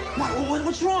help.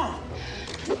 What's wrong?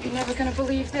 You're never gonna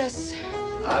believe this.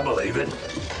 I believe it.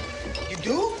 You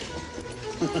do?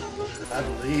 I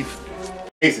believe.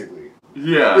 Basically.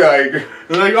 Yeah.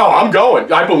 Like, oh, I'm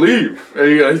going. I believe. And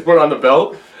he's put on the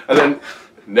belt, and then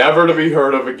never to be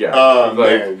heard of again. Oh,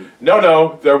 man.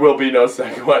 No, there will be no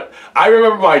second one. I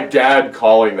remember my dad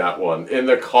calling that one in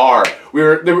the car. They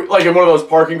were like in one of those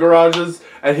parking garages,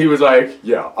 and he was like,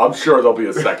 yeah, I'm sure there'll be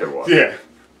a second one. Yeah.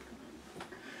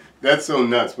 That's so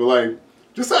nuts. But like,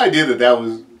 just the idea that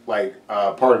was like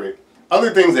part of it.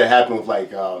 Other things that happened with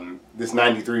like this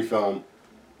 '93 film,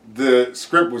 the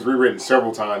script was rewritten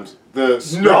several times. That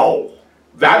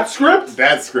script?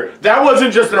 That script. That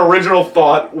wasn't just an original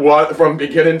thought from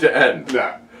beginning to end.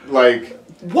 Nah, like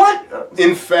what?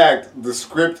 In fact, the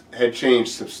script had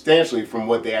changed substantially from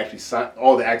what they actually signed.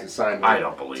 All the actors signed. I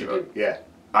don't believe it. Yeah,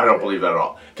 I don't believe that at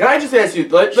all. Can I just ask you?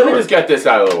 Let me just get this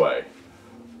out of the way.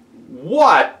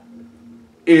 What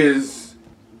is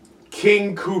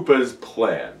King Koopa's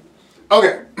plan?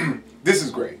 Okay, this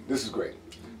is great.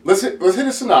 Let's hit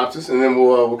a synopsis, and then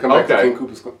we'll come back to King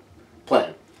Koopa's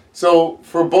plan. So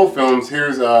for both films,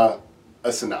 here's a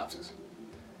synopsis.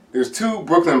 There's two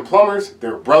Brooklyn plumbers.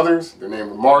 They're brothers. Their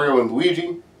names are Mario and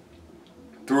Luigi.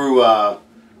 Through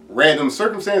random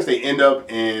circumstance, they end up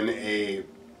in a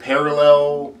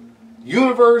parallel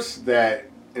universe that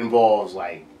involves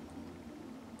like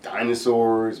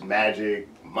dinosaurs, magic,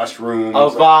 mushrooms.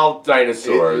 Evolved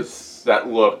dinosaurs that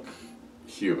look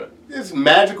human. It's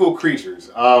magical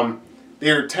creatures. They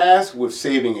are tasked with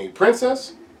saving a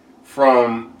princess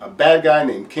from a bad guy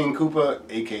named King Koopa,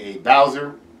 aka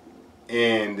Bowser.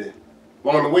 And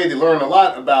along the way, they learn a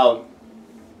lot about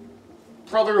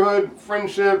brotherhood,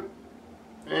 friendship,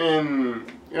 and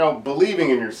believing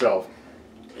in yourself.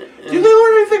 Do they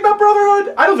learn anything about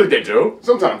brotherhood? I don't think they do.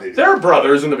 Sometimes they do. They're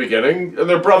brothers in the beginning, and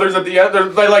they're brothers at the end.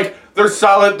 They're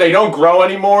solid. They don't grow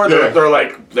anymore. They're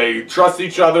like, they trust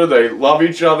each other. They love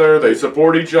each other. They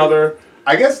support each other.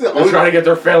 I guess they're trying to get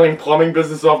their failing plumbing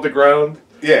business off the ground.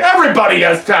 Yeah. Everybody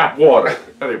has tap water.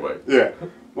 Anyway. Yeah.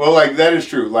 Well, like, that is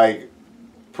true. Like,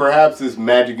 perhaps this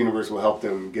magic universe will help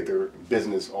them get their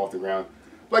business off the ground.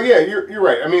 But yeah, you're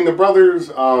right. I mean, the brothers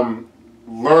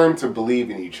learn to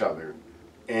believe in each other.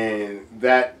 And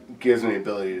that gives them the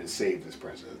ability to save this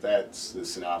princess. That's the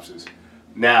synopsis.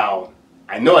 Now,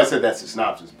 I know I said that's the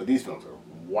synopsis, but these films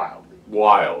are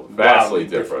vastly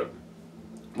different.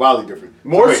 Wildly different.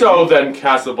 More so than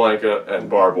Casablanca and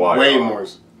Barbed Wire. Way more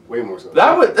so.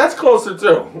 That's closer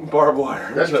too. Barbed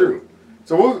Wire. That's true.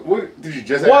 So what did you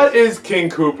just ask? What is King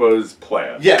Koopa's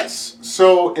plan? Yes.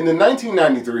 So in the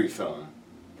 1993 film,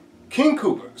 King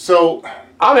Koopa. So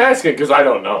I'm asking because I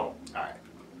don't know.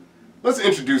 Let's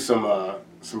introduce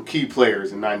some key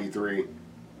players in '93,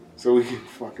 so we can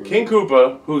fucking. King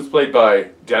Koopa, who's played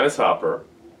by Dennis Hopper.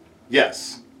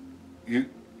 Yes.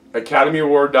 Academy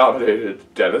Award nominated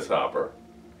Dennis Hopper.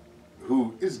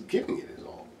 Who is giving it his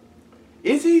all.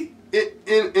 Is he?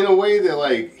 In a way that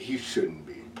like he shouldn't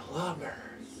be. Plumbers.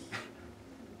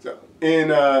 So in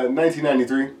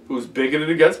 1993, who's bigoted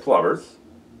against plumbers?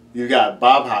 You got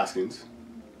Bob Hoskins.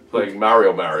 Playing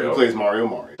Mario. Who plays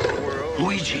Mario.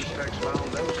 Luigi,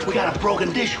 we got a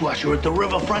broken dishwasher at the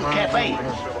Riverfront Cafe.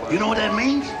 You know what that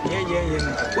means?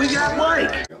 Yeah. We got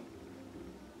Mike.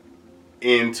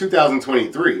 In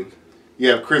 2023, you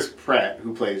have Chris Pratt,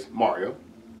 who plays Mario.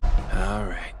 All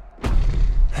right.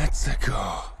 Let's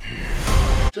go.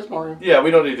 Just Mario. Yeah,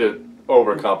 we don't need to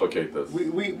overcomplicate this.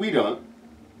 We don't.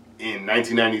 In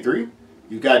 1993,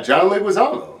 you've got John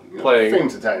Leguizamo, Playing-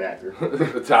 famous Italian actor.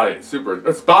 Italian, super.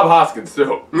 It's Bob Hoskins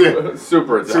too. Yeah.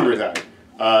 Super Italian. Super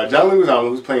Italian. John Leguizamo,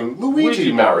 who's playing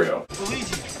Luigi Mario.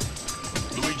 Luigi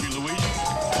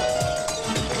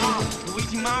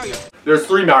Mario. There's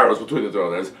 3 Marios between the two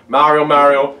of them. There's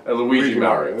Mario, and Luigi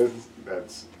Mario.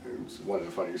 It's one of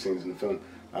the funnier scenes in the film,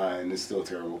 and it's still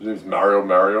terrible. His name's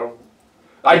Mario.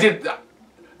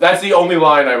 That's the only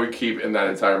line I would keep in that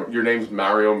entire. Your name's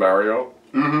Mario.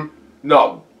 Mm-hmm.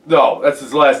 No, that's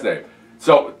his last name.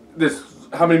 So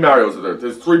how many Marios are there?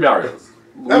 There's 3 Marios.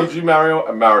 Luigi Mario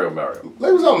and Mario.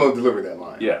 Leguizamo delivered that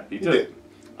line. Yeah, he did.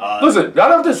 Listen,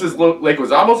 none of this is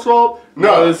Leguizamo's fault.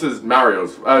 No, this is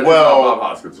Mario's. Well, Bob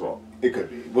Hoskins' fault. It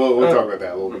could be. We'll talk about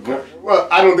that a little bit more. Well,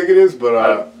 I don't think it is,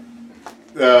 but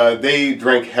they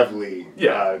drank heavily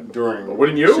during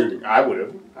Wouldn't you? shooting. I would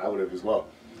have as well.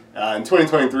 In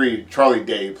 2023, Charlie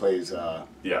Day plays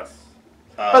Yes.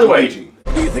 By the way, Luigi.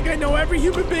 Do you think I know every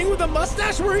human being with a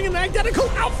mustache wearing an identical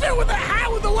outfit with a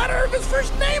hat with the letter of his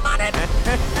first name on it?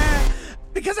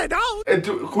 Because I don't. and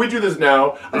can we do this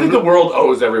now? I think the world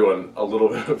owes everyone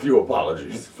a few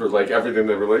apologies for everything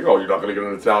they were like. Oh, you're not going to get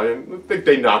an Italian. I think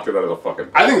they knocked it out of the fucking.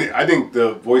 I think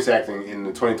the voice acting in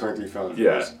the 2023 film.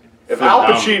 Yeah. Was If Al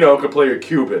phenomenal. Pacino could play a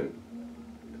Cuban.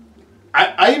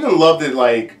 I even loved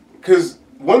it, because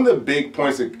one of the big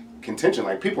points of contention,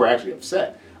 people were actually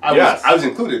upset. I was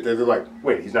included. They're like,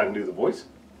 wait, he's not gonna do the voice.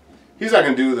 He's not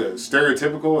gonna do the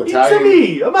stereotypical Italian. It's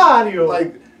me, a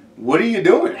Mario. What are you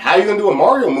doing? How are you gonna do a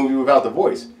Mario movie without the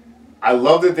voice? I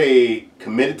love that they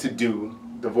committed to do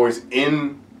the voice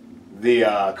in the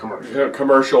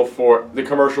commercial. The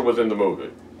commercial within the movie.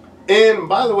 And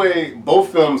by the way,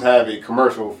 both films have a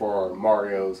commercial for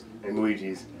Mario's and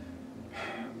Luigi's.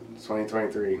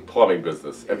 2023. Plumbing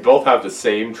business, and both have the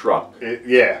same truck.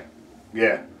 Yeah.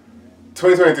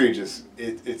 2023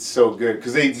 it's so good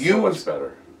because they So much use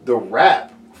better. the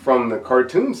rap from the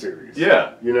cartoon series.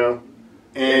 Yeah.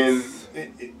 And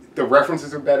the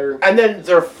references are better. And then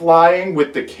they're flying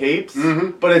with the capes,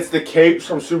 Mhm. but it's the capes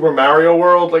from Super Mario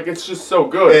World. It's just so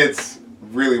good. It's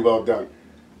really well done.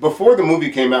 Before the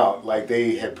movie came out,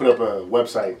 they had put up a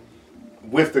website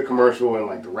with the commercial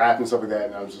and the rap and stuff like that,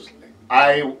 and I was just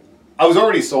I was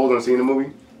already sold on seeing the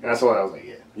movie, and I saw it. I was like,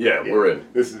 yeah, we're in.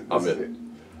 This is I'm in.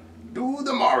 it. Do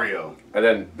the Mario, And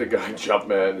then the guy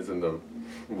Jumpman is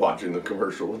watching the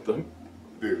commercial with them.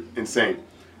 dude, insane.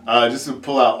 Just to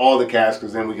pull out all the cast,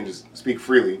 because then we can just speak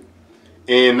freely.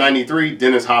 In '93,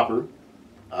 Dennis Hopper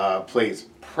plays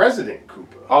President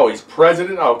Koopa. Oh, he's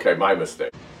president? Okay, my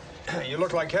mistake. You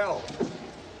look like hell.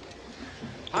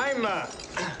 I'm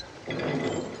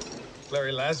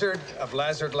Larry Lazard of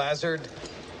Lazard,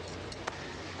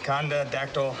 Conda,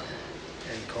 Dactyl,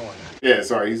 and Cohen. Yeah,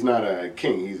 sorry, he's not a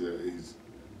king. He's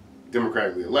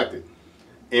democratically elected.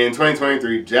 In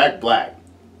 2023, Jack Black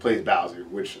plays Bowser,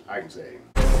 which I can say.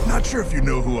 Not sure if you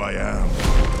know who I am,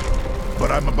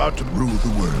 but I'm about to rule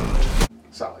the world.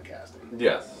 Solid casting.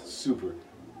 Yes.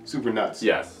 Super nuts.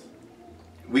 Yes.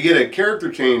 We get a character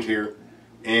change here.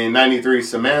 In '93,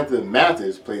 Samantha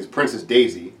Mathis plays Princess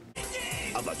Daisy.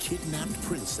 Of a kidnapped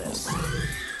princess.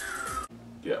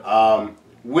 Yeah.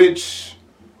 Which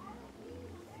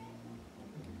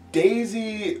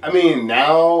Daisy,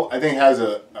 now I think has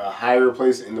a higher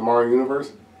place in the Mario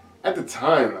universe. At the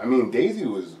time, Daisy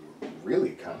was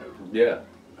really kind of. Yeah.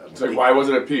 It's why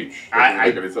wasn't it Peach? That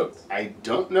doesn't make any sense. I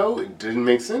don't know. It didn't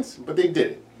make sense, but they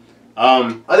did it.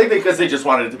 I think because they just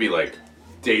wanted it to be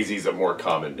Daisy's a more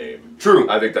common name. True.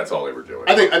 I think that's all they were doing.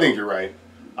 I think you're right.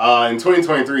 In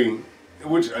 2023,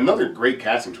 which another great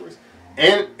casting choice,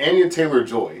 Anya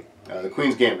Taylor-Joy, the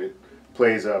Queen's Gambit,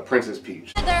 plays Princess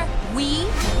Peach. Together, we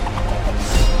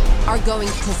are going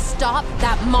to stop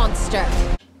that monster.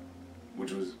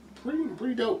 Which was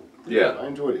pretty dope. Yeah. I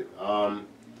enjoyed it.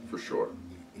 For sure.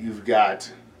 You've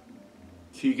got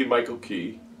Keegan-Michael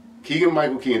Key.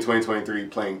 Keegan-Michael Key in 2023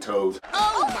 playing Toad.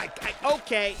 Oh my God.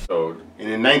 Okay. Toad. And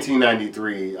in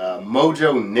 1993,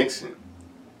 Mojo Nixon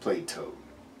played Toad.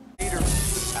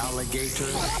 Alligator.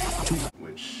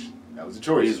 Which, that was a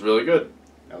choice. He's really good.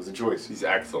 That was a choice. He's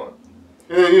excellent.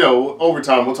 And then, over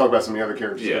time, we'll talk about some of the other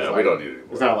characters. Yeah, we don't need it.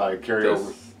 There's not a lot of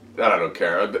carryover. I don't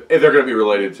care. If they're going to be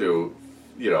related to,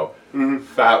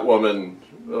 fat woman,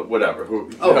 whatever.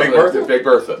 Big Bertha? Big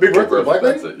Bertha. Big Bertha, the black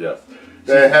lady? That's it, yes.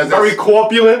 That has Very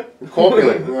corpulent.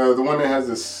 corpulent. The one that has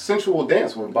the sensual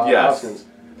dance with Bob Yes. Hoskins.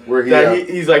 Where he,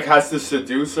 he's like has to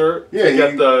seduce her. Yeah,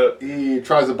 to get he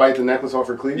tries to bite the necklace off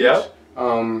her cleavage. Yeah.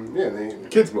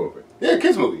 Kids movie. Yeah,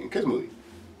 kids movie.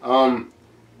 I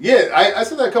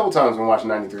said that a couple times when watching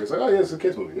 93. It's like, oh yeah, it's a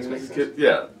kids movie. This makes sense.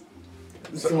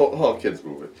 It's a whole kids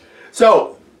movie.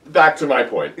 So back to my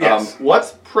point. Yes.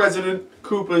 What's President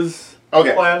Koopa's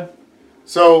plan?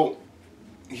 So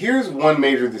here's one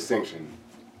major distinction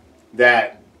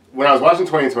that when I was watching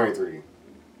 2023,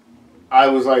 I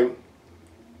was like,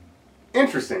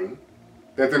 interesting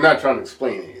that they're not trying to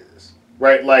explain any of this,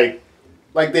 right? Like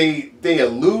they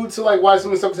allude to like why some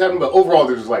of the stuff is happening, but overall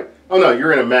they're just like, oh no,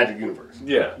 you're in a magic universe.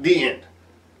 Yeah. The end.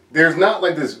 There's not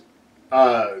like this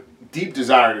deep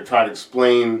desire to try to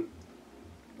explain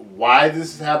why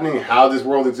this is happening, how this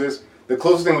world exists. The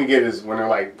closest thing we get is when they're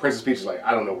like, Princess Peach is like,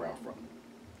 I don't know where I'm from.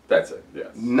 That's it,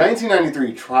 yes.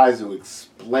 1993 tries to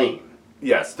explain.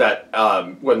 Yes, that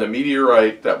when the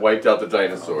meteorite that wiped out the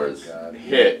dinosaurs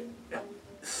hit,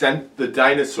 sent the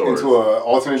dinosaurs into an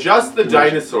alternate just the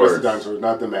dimension. dinosaurs. Just the dinosaurs,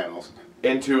 not the mammals.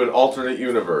 Into an alternate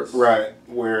universe. Right,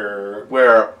 where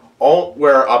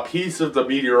a piece of the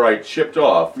meteorite chipped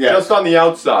off, just on the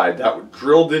outside, that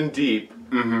drilled in deep.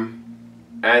 Mm-hmm.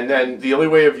 And then the only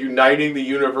way of uniting the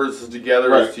universes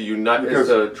together is to unite, is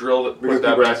to put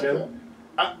that back in.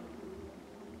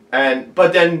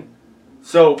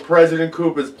 So President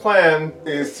Koopa's plan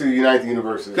is to unite the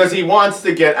universes because he wants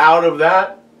to get out of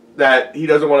that he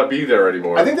doesn't want to be there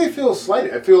anymore. I think they feel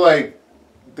slighted. I feel like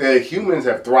the humans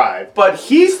have thrived, but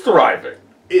he's thriving.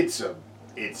 It's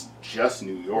just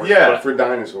New York, but for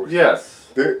dinosaurs. Yes,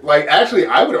 actually,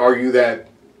 I would argue that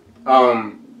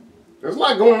there's a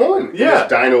lot going on in this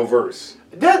Dino-verse.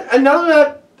 And none of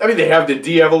that. I mean, they have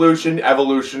the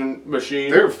evolution machine.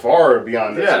 They're far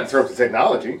beyond this in terms of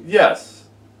technology. Yes.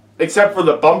 Except for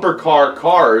the bumper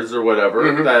cars or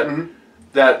whatever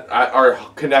that are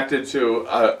connected to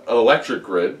an electric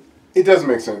grid. It doesn't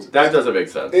make sense. That doesn't make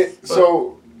sense.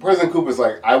 So President Koopa's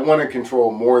like, I want to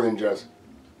control more than just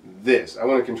this. I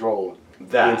want to control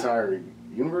the entire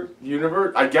universe.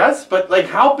 I guess, but like,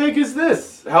 how big is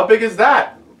this? How big is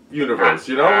that universe?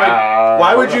 You know,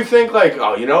 why would you think like,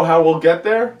 oh, you know how we'll get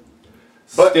there?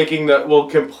 We'll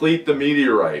complete the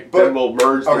meteorite, then we'll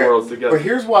merge the worlds together. But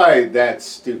here's why that's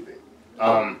stupid.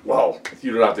 Well,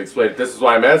 you don't have to explain it. This is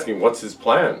why I'm asking, what's his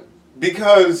plan?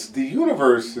 Because the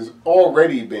universe has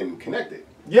already been connected.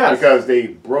 Yes. Because they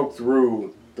broke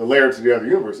through the layer to the other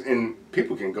universe, and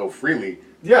people can go freely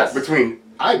between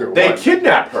either one. They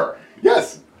kidnap her.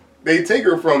 Yes. They take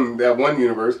her from that one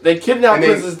universe. They kidnap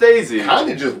Princess Daisy. Kind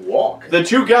of just walk. The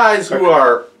two guys who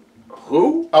are...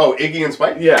 Who? Oh, Iggy and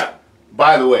Spike? Yeah.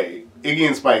 By the way, Iggy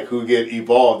and Spike, who get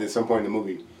evolved at some point in the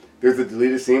movie, there's a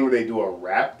deleted scene where they do a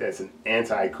rap that's an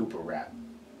anti-Koopa rap.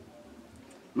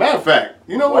 Matter of fact,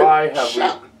 you know what?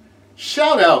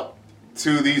 Shout out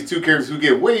to these two characters who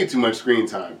get way too much screen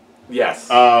time. Yes.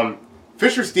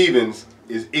 Fisher Stevens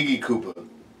is Iggy Koopa.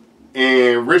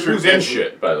 And Richard Who's in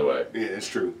shit, by the way. Yeah, it's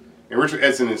true. And Richard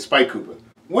Edson is Spike Koopa.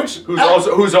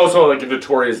 Who's also like a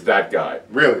notorious that guy.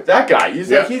 Really? That guy.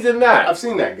 He's in that. I've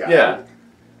seen that guy. Yeah.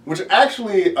 Which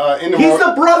actually he's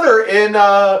the brother in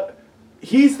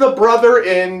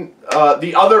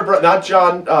the other not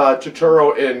John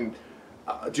Turturro in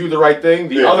Do the Right Thing,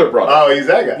 the other brother. Oh, he's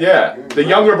that guy. Yeah. The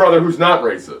younger brother who's not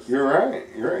racist. You're right.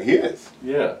 He is.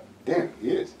 Yeah. Damn, he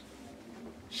is.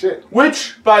 Shit.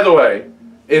 Which, by the way,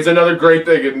 is another great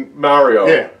thing in Mario.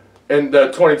 Yeah. In the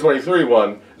 2023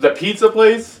 one, the pizza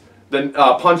place, the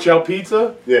Punch-Out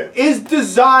Pizza, is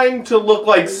designed to look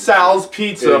like Sal's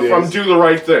Pizza from Do the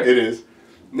Right Thing. It is.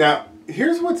 Now,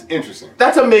 here's what's interesting.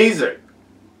 That's amazing.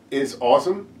 It's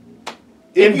awesome.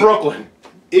 In Brooklyn.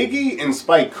 Iggy and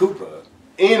Spike Koopa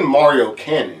in Mario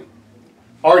canon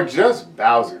are just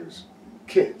Bowser's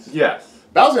kids. Yes.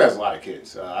 Bowser has a lot of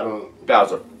kids.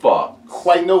 Bowser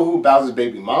quite know who Bowser's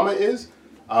baby mama is.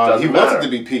 He wants it to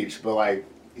be Peach, but like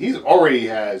he's already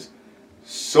has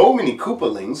so many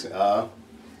Koopalings.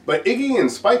 But Iggy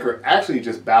and Spike are actually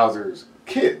just Bowser's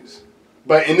kids.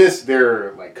 But in this,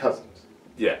 they're like cousins.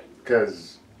 Yeah.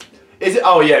 Because is it?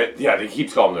 Oh yeah. He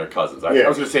keeps calling them their cousins. I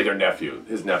was gonna say their nephew,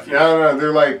 his nephew. No,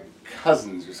 they're like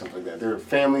cousins or something like that. They're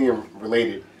family and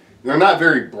related. They're not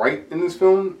very bright in this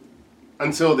film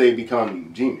until they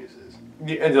become geniuses.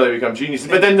 Until they become geniuses,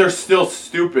 but then they're still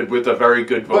stupid with a very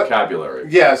good vocabulary.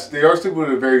 Yes, they are stupid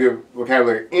with a very good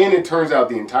vocabulary, and it turns out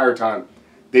the entire time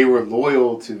they were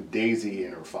loyal to Daisy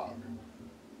and her father.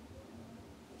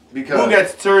 Because who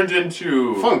gets turned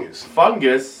into fungus?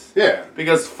 Fungus. Yeah.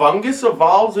 Because fungus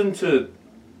evolves into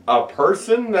a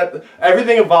person. That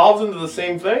everything evolves into the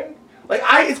same thing. Like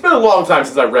it's been a long time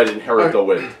since I read Inherit the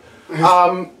Wind.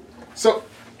 So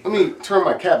let me turn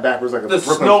my cap backwards like a The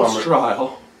Brooklyn Snopes plumber.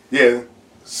 trial. Yeah.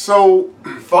 So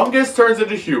Fungus turns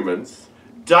into humans.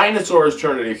 Dinosaurs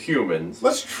turn into humans.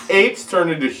 Apes turn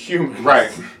into humans.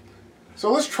 Right.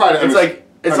 So let's try to.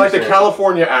 It's like the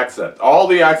California accent. All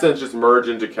the accents just merge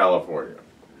into California.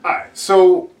 All right.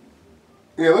 So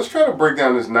yeah, let's try to break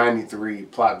down this 93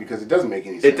 plot because it doesn't make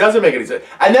any sense. It doesn't make any sense.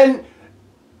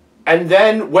 And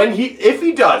then when if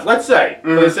he does, let's say,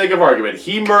 for the sake of argument,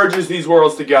 he merges these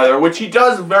worlds together, which he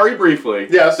does very briefly.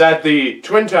 Yes. That the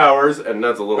Twin Towers, and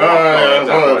that's a little.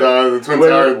 The Twin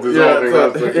Towers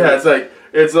dissolving. It's like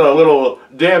it's a little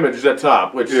damaged at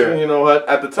top, which you know what?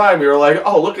 At the time we were like,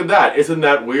 oh, look at that! Isn't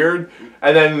that weird?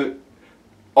 And then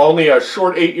only a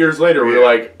short 8 years later, we were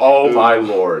like, oh my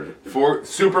lord! For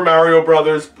Super Mario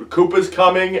Brothers, Koopa's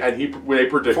coming, and they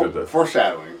predicted this.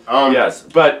 Foreshadowing. Yes,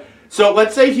 but. So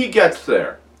let's say he gets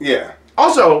there. Yeah.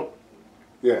 Also,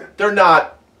 yeah, they're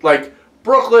not like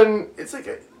Brooklyn. It's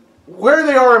like where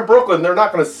they are in Brooklyn, they're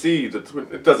not going to see the.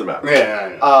 It doesn't matter.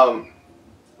 Yeah. I know.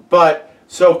 But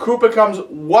so Koopa comes.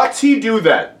 What's he do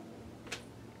then?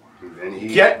 And he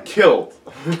get killed.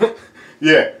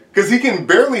 Yeah, because he can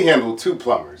barely handle two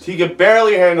plumbers. He can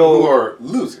barely handle who are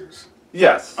losers.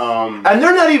 Yes. And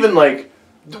they're not even like.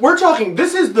 We're talking.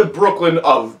 This is the Brooklyn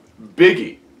of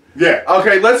Biggie. Yeah.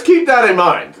 Okay, let's keep that in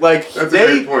mind. Like, that's a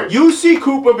great point. You see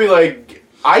Koopa be like,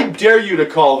 I dare you to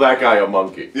call that guy a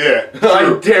monkey. Yeah.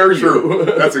 I dare you.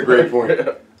 That's a great point.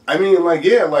 I mean, like,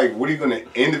 yeah, like, what are you going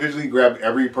to individually grab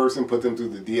every person, put them through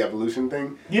the de-evolution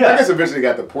thing? Yeah. I guess eventually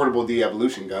got the portable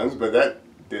de-evolution guns, but that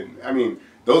didn't, I mean,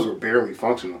 those were barely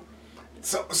functional.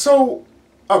 So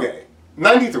okay,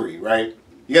 93, right?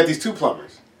 You got these two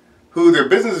plumbers who their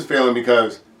business is failing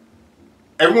because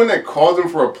everyone that calls them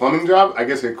for a plumbing job, I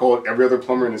guess they call it every other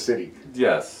plumber in the city.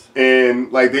 Yes.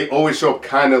 And, like, they always show up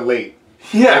kind of late.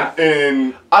 Yeah.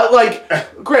 And I,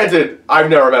 like, granted,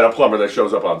 I've never met a plumber that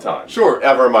shows up on time. Sure.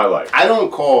 Ever in my life. I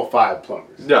don't call 5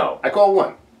 plumbers. No. I call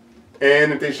 1.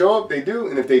 And if they show up, they do.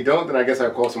 And if they don't, then I guess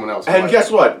I call someone else. And guess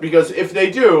what? Because if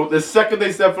they do, the second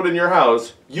they step foot in your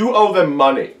house, you owe them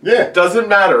money. Yeah. Doesn't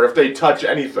matter if they touch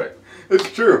anything.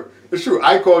 It's true. It's true.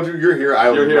 I called you. You're here.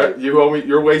 You're here. You owe me.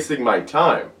 You're wasting my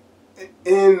time.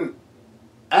 And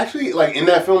actually, like, in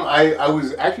that film, I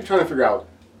was actually trying to figure out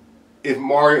if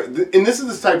Mario, and this is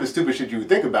the type of stupid shit you would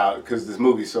think about because this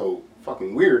movie's so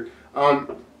fucking weird. I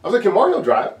was like, can Mario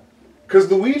drive?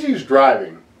 Because Luigi's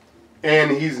driving,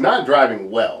 and he's not driving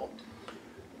well.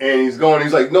 And he's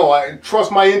like, no, I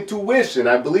trust my intuition.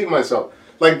 I believe myself.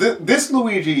 Like, this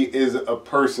Luigi is a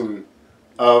person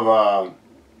of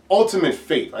ultimate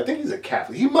faith. I think he's a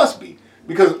Catholic. He must be.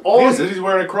 Because he's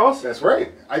wearing a cross? That's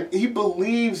right. He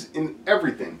believes in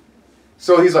everything.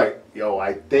 So he's like, yo,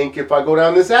 I think if I go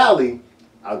down this alley,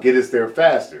 I'll get us there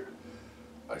faster.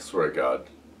 I swear to God.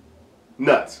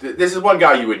 Nuts. This is one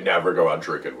guy you would never go out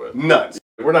drinking with. Nuts.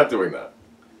 We're not doing that.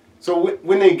 So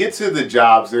when they get to the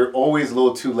jobs, they're always a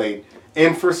little too late.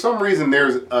 And for some reason,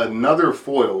 there's another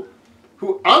foil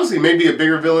who honestly may be a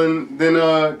bigger villain than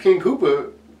King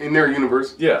Koopa in their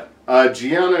universe. Yeah.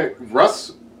 Gianni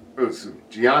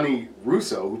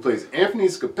Russo, who plays Anthony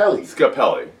Scapelli.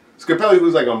 Scapelli,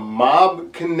 who's like a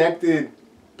mob-connected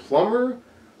plumber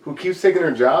who keeps taking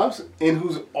their jobs and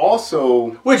who's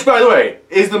also... Which, by the way,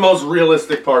 is the most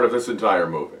realistic part of this entire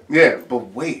movie. Yeah,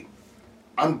 but wait.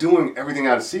 I'm doing everything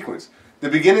out of sequence. The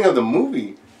beginning of the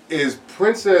movie is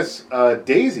Princess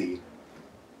Daisy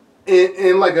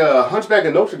in like a Hunchback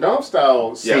of Notre Dame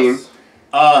style scene. Yes.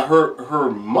 Her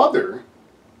mother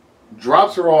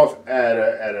drops her off at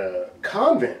a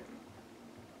convent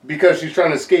because she's trying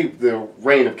to escape the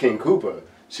reign of King Koopa.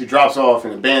 She drops off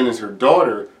and abandons her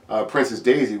daughter, Princess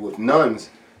Daisy, with nuns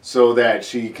so that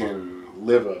she can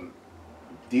live a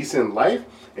decent life.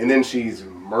 And then she's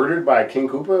murdered by King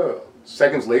Koopa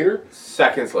seconds later.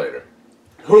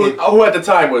 Who at the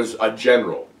time was a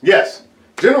general. Yes,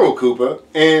 General Koopa.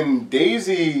 And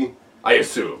Daisy... I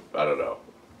assume. I don't know.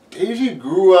 Daisy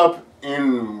grew up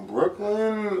in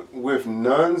Brooklyn with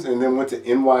nuns and then went to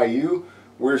NYU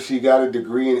where she got a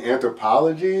degree in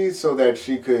anthropology so that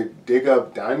she could dig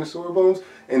up dinosaur bones.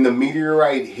 And the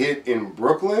meteorite hit in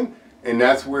Brooklyn, and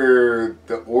that's where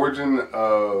the origin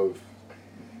of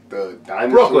the dinosaur...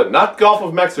 Brooklyn, not Gulf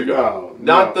of Mexico.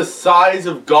 Not the size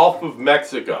of Gulf of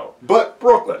Mexico. But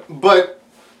Brooklyn. But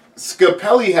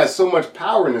Scapelli has so much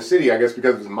power in the city, I guess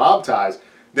because of his mob ties,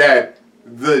 that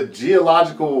the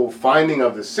geological finding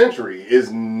of the century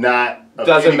is not of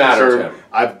Doesn't any matter concern. to him.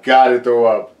 I've got to throw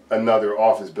up another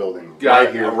office building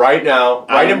right here, right now,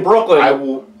 in Brooklyn. I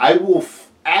will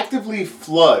actively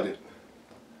flood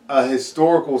a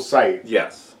historical site.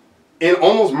 Yes. And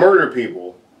almost murder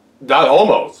people Not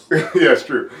almost. Yeah, it's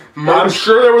true. I'm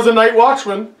sure there was a night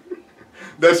watchman.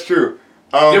 That's true.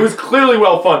 It was clearly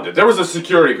well funded. There was a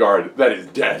security guard that is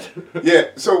dead. Yeah,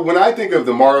 so when I think of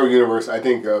the Mario universe, I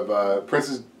think of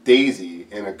Princess Daisy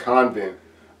in a convent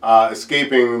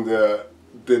escaping the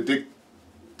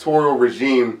dictatorial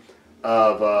regime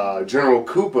of General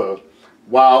Koopa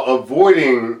while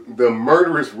avoiding the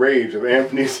murderous rage of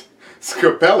Anthony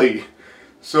Scapelli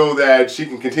so that she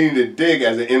can continue to dig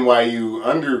as an NYU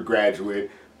undergraduate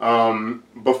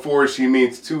before she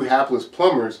meets two hapless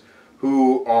plumbers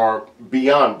who are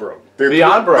beyond broke. They're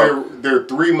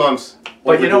 3 months.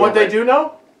 But you know what they do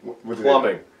know? What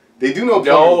Plumbing. They do know plumbing.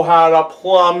 Know how to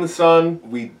plumb, son.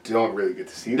 We don't really get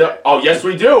to see that. Oh, yes,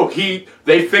 we do.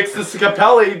 They fixed the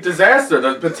Scapelli disaster.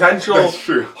 The potential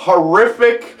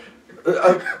horrific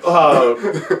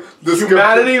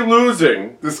humanity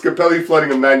losing. The Scapelli flooding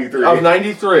of 93. Of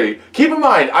 93. Keep in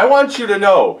mind, I want you to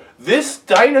know, this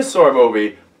dinosaur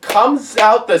movie comes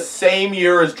out the same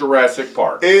year as Jurassic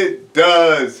Park. It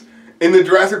does. And the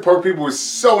Jurassic Park people were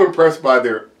so impressed by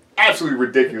their absolutely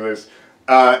ridiculous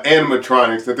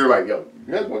animatronics that they're like, yo,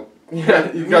 you guys want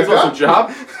you guys want a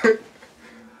job?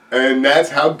 And that's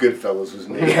how Goodfellas was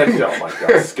made. Oh my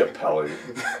god, Scapelli.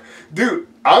 Dude,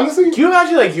 honestly, can you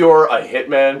imagine like you're a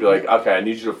hitman, be like, okay, I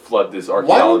need you to flood this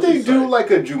archaeology Why don't they site. do like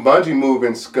a Jumanji move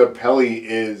and Scapelli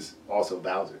is also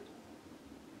Bowser?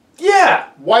 Yeah.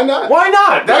 Why not? Why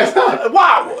not? That's not.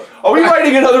 Wow. Are we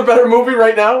writing another better movie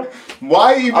right now?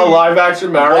 Why even a live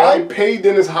action Mario? Why pay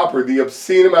Dennis Hopper the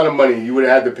obscene amount of money you would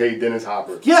have had to pay Dennis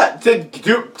Hopper? Yeah, to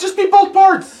do just be both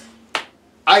parts.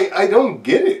 I don't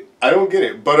get it. I don't get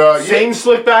it. But same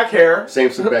slick back hair.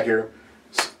 Same slick back hair.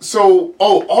 So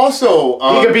also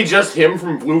he could be just him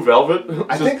from Blue Velvet.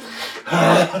 I think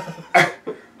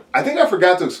I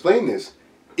forgot to explain this.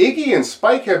 Iggy and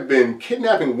Spike have been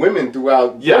kidnapping women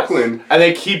throughout Brooklyn, and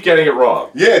they keep getting it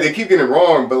wrong. Yeah, they keep getting it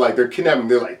wrong, but like they're kidnapping.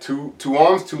 They're like two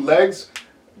arms, 2 legs,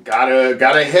 got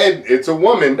a head. It's a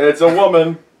woman. It's a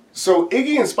woman. So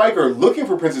Iggy and Spike are looking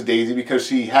for Princess Daisy because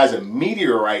she has a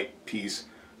meteorite piece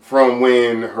from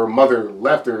when her mother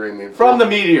left her. From the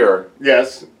meteor.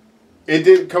 Yes, it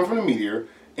did come from the meteor.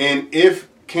 And if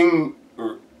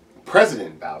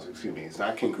President Bowser, excuse me, it's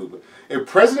not King Koopa. If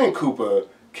President Koopa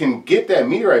can get that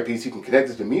meteorite piece, he can connect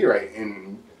it to meteorite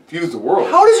and fuse the world.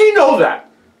 How does he know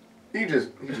that? He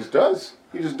just does.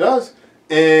 He just does.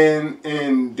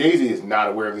 And Daisy is not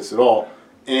aware of this at all.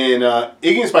 And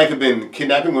Iggy and Spike have been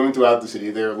kidnapping women throughout the city.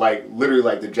 They're like literally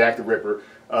like the Jack the Ripper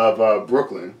of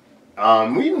Brooklyn.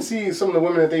 We even see some of the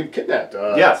women that they've kidnapped.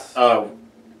 Yes.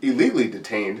 Illegally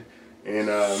detained. And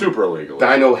super illegal.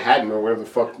 Dino Hatton or whatever the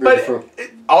fuck they're from.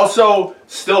 Also,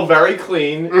 still very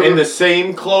clean, in the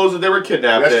same clothes that they were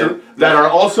kidnapped in, true. that are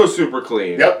also super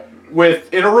clean. Yep.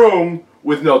 In a room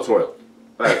with no toilet.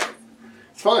 Right.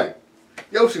 It's fine.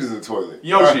 Yoshi's in the toilet.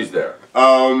 Yoshi's there.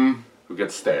 Who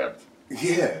gets stabbed.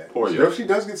 Yeah. Poor Yoshi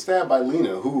does get stabbed by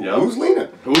Lena. Who's Lena?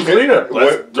 Who's Lena?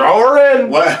 Let's throw her in.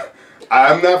 What?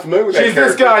 I'm not familiar with that She's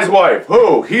this guy's wife.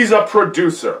 Who? He's a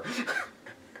producer.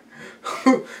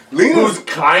 Who's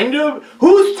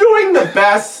doing the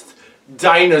best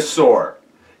dinosaur?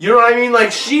 You know what I mean?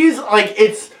 Like she's like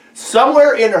it's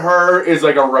somewhere in her is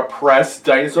like a repressed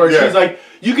dinosaur. Yeah. She's like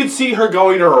you could see her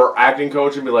going to her acting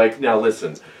coach and be like, now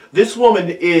listen, this woman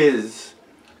is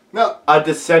a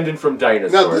descendant from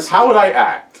dinosaurs. How would I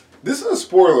act? This is a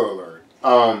spoiler alert.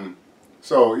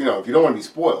 So you know if you don't want to be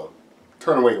spoiled,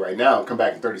 turn away right now and come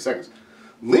back in 30 seconds.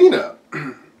 Lena,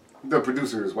 the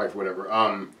producer's wife,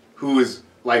 whatever, who is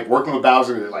like working with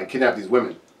Bowser to like kidnap these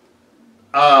women.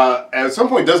 At some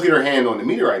point does get her hand on the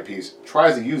meteorite piece,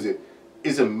 tries to use it,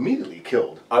 is immediately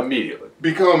killed. Immediately.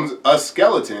 Becomes a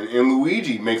skeleton, and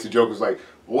Luigi makes a joke, was like,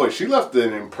 boy, she left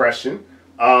an impression,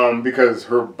 because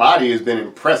her body has been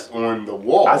impressed on the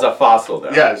wall. As a fossil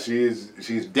now. Yeah,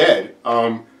 she's dead.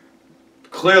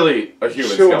 Clearly a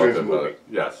human skeleton. Movie.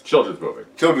 Yes, children's movie.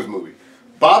 Children's movie.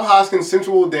 Bob Hoskins'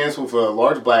 sensual dance with a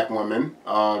large black woman.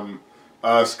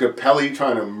 Scapelli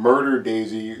trying to murder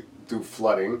Daisy through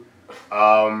flooding.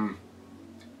 A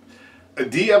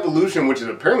de-evolution, which is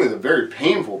apparently a very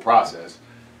painful process.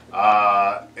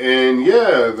 And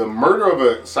yeah, the murder of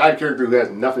a side character who has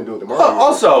nothing to do with the murder.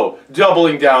 Also,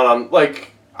 doubling down on,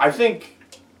 like, I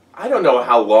don't know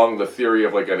how long the theory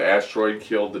of, like, an asteroid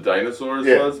killed the dinosaurs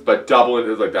was, but doubling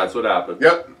is like, that's what happened.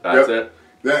 Yep. That's it.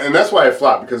 And that's why it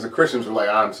flopped, because the Christians were like,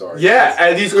 I'm sorry. Yeah,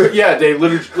 and they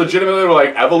legitimately were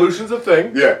like, evolution's a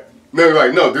thing. Yeah. They're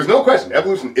like, no, there's no question.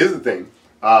 Evolution is a thing.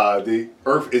 The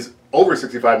Earth is over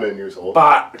 65 million years old.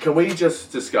 But can we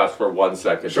just discuss for 1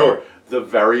 second? Sure. The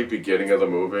very beginning of the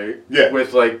movie. Yeah.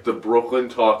 With like the Brooklyn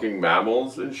talking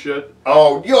mammals and shit.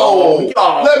 Oh, yo!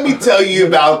 Let me tell you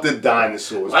about the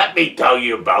dinosaurs. Let me tell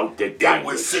you about the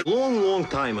dinosaurs. Long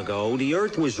time ago, the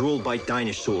Earth was ruled by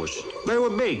dinosaurs. They were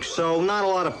big, so not a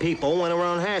lot of people went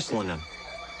around hassling them.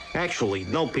 Actually,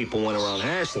 no people went around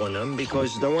hassling them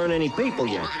because there weren't any people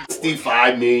yet.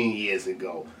 65 million years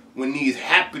ago, when these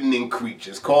happening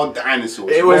creatures called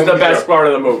dinosaurs. It was the best part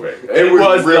of the movie. It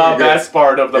was really the good. best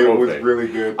part of the movie. It was really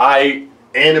good. I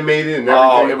animated and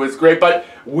everything. Oh, it was great, but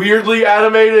weirdly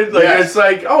animated. Like Yes. it's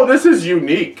like, oh, this is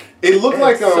unique. It looked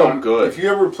like so good. If you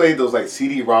ever played those like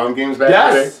CD-ROM games back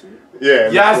Yes. in the day.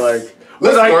 Yeah. Yes. Like,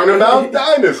 let's learn about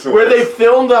dinosaurs. Where they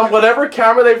filmed on whatever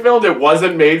camera they filmed, it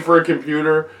wasn't made for a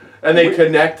computer, and they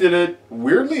connected it.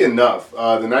 Weirdly enough,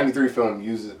 the '93 film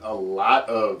uses a lot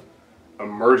of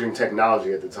emerging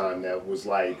technology at the time that was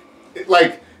like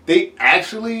they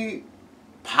actually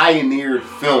pioneered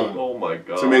film. Oh my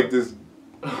god! To make this.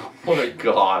 Oh my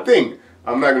god! Thing.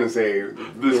 I'm not gonna say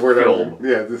this the word film.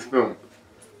 Yeah, this film.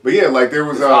 But yeah, like there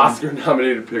was this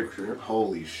Oscar-nominated picture.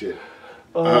 Holy shit!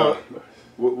 What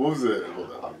was it?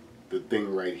 Hold on, the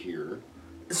thing right here.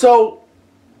 So,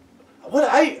 what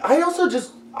I also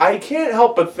just I can't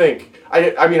help but think.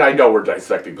 I mean I know we're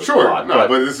dissecting the plot, but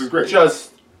this is great.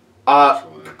 Just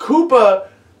Koopa.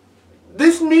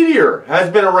 This meteor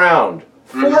has been around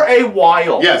for a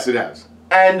while. Yes, it has.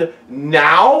 And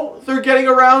now they're getting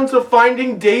around to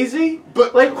finding Daisy?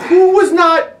 But like, who was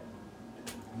not...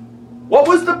 What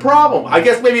was the problem? I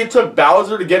guess maybe it took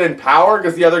Bowser to get in power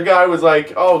because the other guy was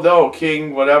like, oh no,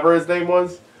 King whatever his name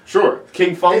was. Sure.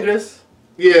 King Fungus?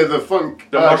 Yeah, the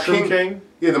Mushroom King?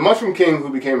 Yeah, the Mushroom King who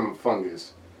became a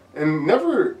fungus. And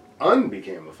never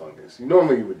unbecame a fungus.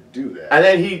 Normally you would do that. And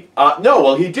then he...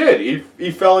 he did.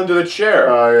 He fell into the chair.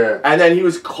 Oh, yeah. And then he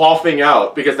was coughing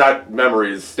out, because that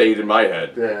memory has stayed in my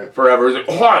head forever. He was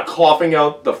like, coughing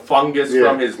out the fungus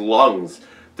from his lungs.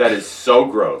 That is so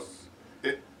gross.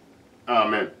 Oh,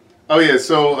 man. Oh, yeah,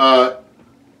 so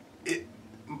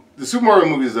the Super Mario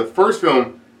movie is the first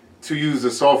film to use a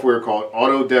software called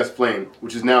Autodesk Plane,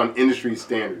 which is now an industry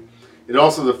standard. It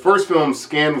also the first film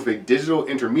scanned with a digital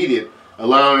intermediate,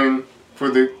 allowing for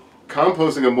the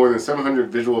composting of more than 700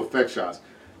 visual effect shots.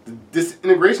 This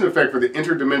integration effect for the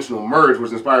interdimensional merge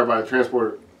was inspired by the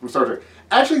transporter from Star Trek.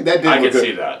 Actually, that did look good. I can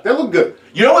see that. That looked good.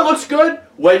 You know what looks good?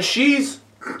 When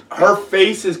her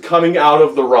face is coming out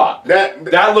of the rock.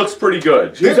 That looks pretty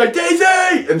good. She's like,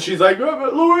 Daisy! And she's like, oh,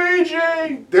 but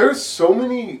Luigi! There's so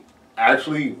many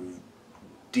actually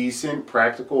decent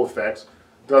practical effects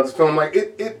throughout this film. Like,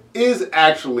 it is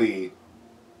actually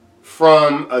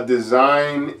from a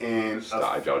design and...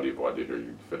 I don't even want to hear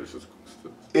you finish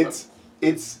this.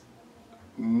 It's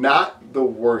not the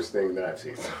worst thing that I've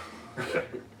seen.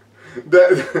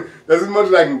 That's as much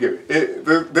as I can give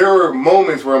it. There are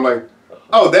moments where I'm like,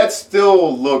 oh, that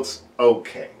still looks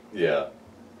okay. Yeah.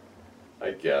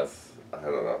 I guess. I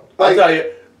don't know.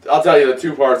 I'll tell you the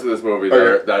two parts of this movie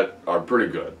that are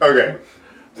pretty good. Okay.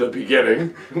 The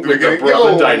beginning with the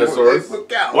Brooklyn dinosaurs.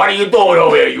 What are you doing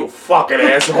over here, you fucking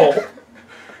asshole?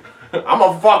 I'm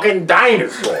a fucking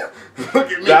dinosaur.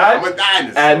 Look at me, I'm a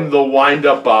dinosaur. And the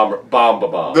wind-up bomb.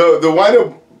 The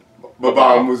wind-up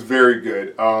bomb was very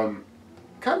good.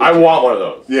 I want one of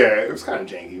those. Yeah, it was kind of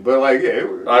janky, but like, yeah.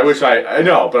 I wish I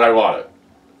know, but I want it.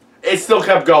 It still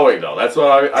kept going though. That's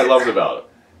what I loved about it.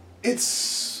 It's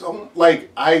so like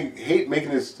I hate making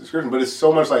this description, but it's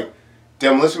so much like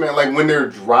Demolition Man. Like when they're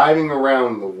driving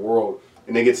around the world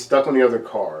and they get stuck on the other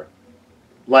car,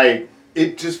 like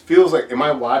it just feels like, am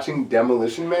I watching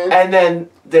Demolition Man? And then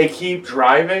they keep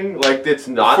driving like it's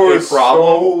not for a problem.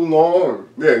 So long.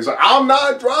 Yeah, it's like I'm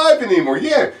not driving anymore.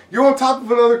 Yeah, you're on top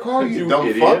of another car, you dumb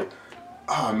idiot. fuck.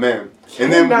 Oh man.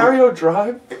 And then Mario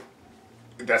drive?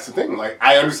 That's the thing. Like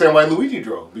I understand why Luigi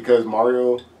drove because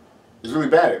Mario is really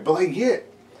bad at it. But like, yeah,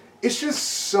 it's just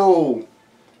so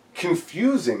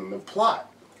confusing, the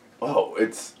plot. Oh,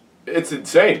 it's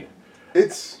insane.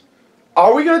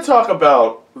 Are we gonna talk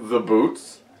about the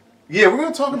boots? Yeah, we're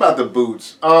gonna talk about the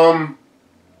boots.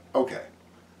 Okay.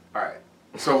 Alright.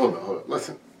 So hold on.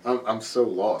 Listen. I'm so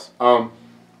lost.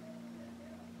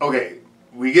 Okay.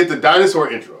 We get the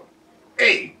dinosaur intro.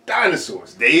 Hey,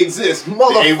 dinosaurs. They exist.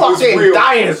 Motherfucking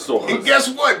dinosaurs. And guess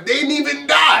what? They didn't even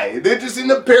die. They're just in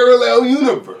the parallel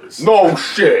universe. No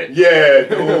shit. Yeah,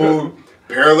 dude.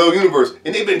 Parallel universe.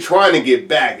 And they've been trying to get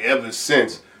back ever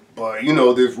since. But, you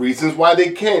know, there's reasons why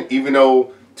they can't. Even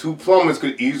though two plumbers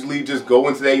could easily just go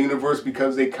into that universe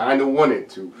because they kind of wanted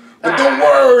to. But don't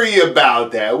worry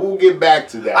about that. We'll get back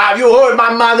to that. Have you heard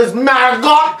my mother's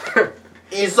maggot?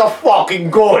 It's a fucking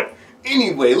good.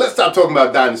 Anyway, let's stop talking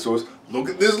about dinosaurs. Look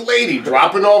at this lady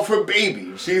dropping off her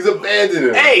baby. She's abandoning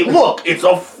her. Hey, look, it's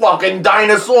a fucking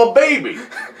dinosaur baby.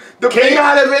 Came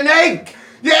out of an egg.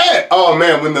 Yeah. Oh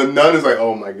man, when the nun is like,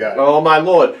 oh my god. Oh my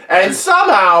lord. And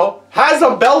somehow has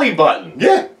a belly button.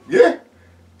 Yeah. Yeah.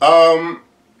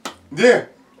 Yeah.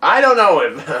 I don't know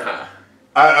if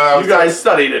you guys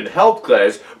studied in health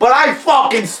class, but I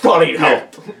fucking studied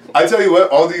health. I tell you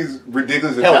what, all these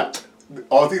ridiculous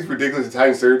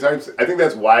Italian stereotypes, I think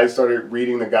that's why I started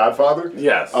reading The Godfather.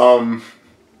 Yes.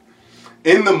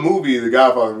 In the movie The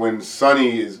Godfather, when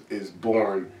Sonny is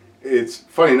born, it's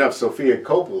funny enough, Sofia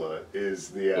Coppola is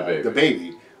the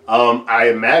baby. I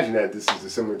imagine that this is a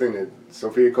similar thing, that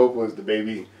Sofia Coppola is the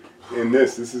baby in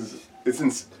this. It's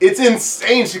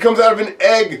insane. She comes out of an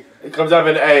egg. It comes out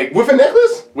of an egg. With a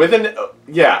necklace? With an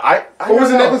yeah. Or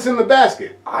was the necklace in the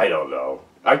basket? I don't know.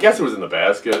 I guess it was in the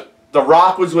basket. The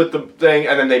rock was with the thing,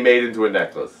 and then they made it into a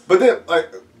necklace. But then,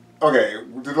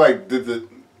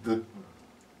 did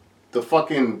the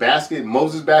fucking basket,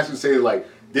 Moses' basket, say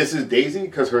this is Daisy?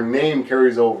 Because her name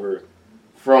carries over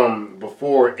from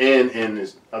before and in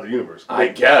this other universe. I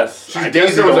guess. She's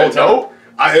Daisy the whole time.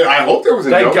 I hope there was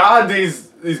a note. Thank God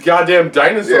these goddamn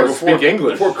dinosaurs speak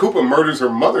English. Before Koopa murders her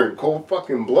mother in cold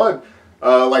fucking blood,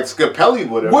 like Scapelli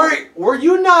would have. Were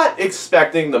you not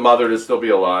expecting the mother to still be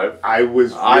alive? I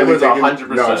was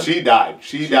 100%. No, she died.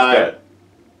 She's died dead.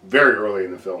 Very early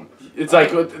in the film. It's like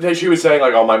she was saying,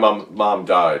 like, oh, my mom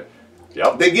died.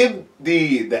 Yep. They give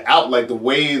the the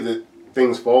way that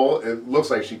things fall, it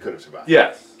looks like she could have survived.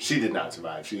 Yes. She did not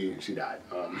survive. She died.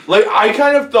 I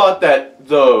kind of thought that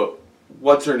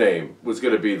what's her name was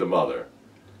going to be the mother.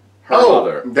 Her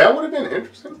mother. That would have been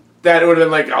interesting. That would have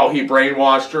been like, oh, he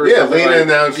brainwashed her. Yeah, leaning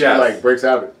down, she breaks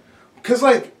out of it. Because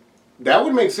that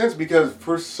would make sense because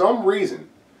for some reason,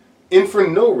 and for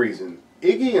no reason,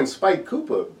 Iggy and Spike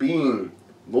Koopa being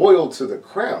loyal to the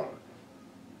crown,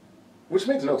 which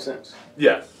makes no sense.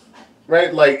 Yes.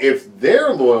 Right? Like, if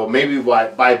they're loyal, maybe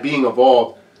by being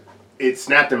evolved, it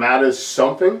snapped them out of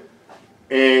something.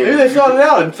 And maybe they found it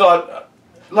out and thought,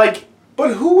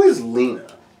 But who is Lena?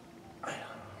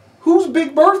 Who's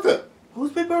Big Bertha?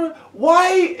 Who's Big Bertha?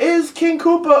 Why is King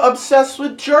Koopa obsessed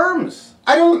with germs?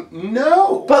 I don't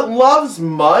know. But loves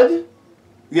mud?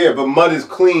 Yeah, but mud is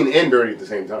clean and dirty at the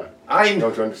same time.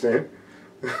 Don't you understand?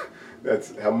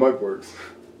 That's how mud works.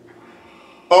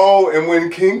 Oh, and when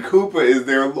King Koopa is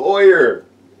their lawyer.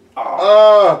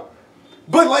 But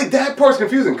that part's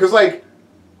confusing because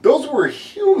those were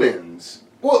humans.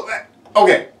 Well,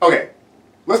 okay.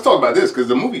 Let's talk about this because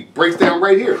the movie breaks down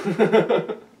right here.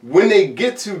 When they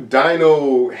get to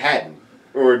Dino Hatton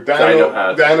or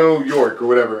Dino York or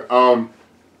whatever,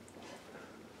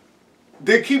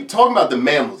 they keep talking about the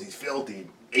mammals, these filthy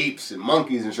apes and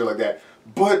monkeys and shit like that.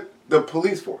 But the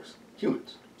police force,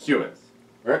 humans,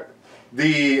 right?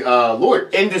 The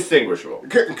lawyers, indistinguishable,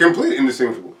 completely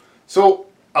indistinguishable. So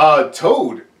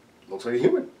Toad looks like a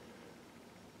human.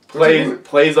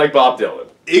 Plays like Bob Dylan.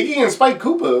 Iggy and Spike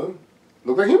Koopa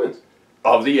look like humans.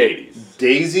 Of the 80s.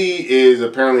 Daisy is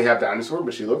apparently half dinosaur,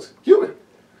 but she looks human.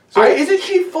 So isn't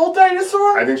she full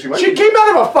dinosaur? I think she might be. She came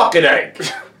out of a fucking egg.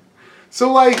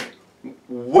 So,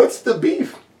 what's the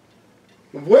beef?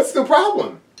 What's the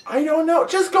problem? I don't know.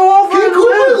 Just go over King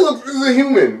Koopa looks as a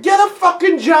human. Get a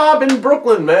fucking job in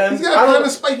Brooklyn, man. He's got kind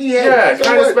of spiky hair. Yeah,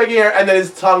 kind of spiky hair, and then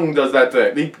his tongue does that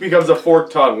thing. He becomes a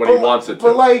forked tongue when he wants it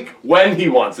to. But when he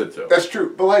wants it to. That's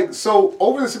true. But so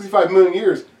over the 65 million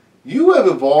years, you have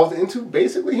evolved into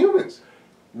basically humans.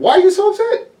 Why are you so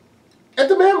upset at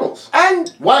the mammals?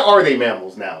 And why are they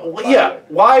mammals now? Yeah,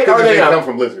 why are they? They come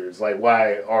from lizards.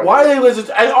 Why are they lizards?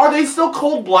 And are they still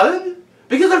cold-blooded?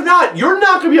 Because if not, you're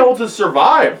not going to be able to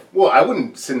survive. Well, I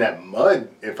wouldn't sit in that mud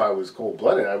if I was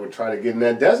cold-blooded. I would try to get in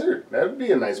that desert. That would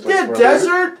be a nice place. Yeah,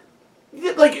 desert.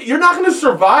 You're not going to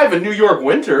survive a New York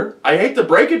winter. I hate to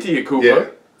break it to you,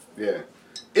 Koopa. Yeah.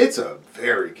 It's a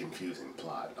very confusing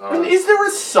plot. And is there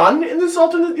a sun in this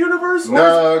alternate universe?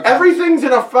 No. Everything's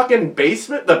in a fucking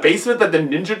basement? The basement that the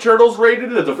Ninja Turtles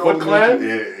raided at the Foot Clan? It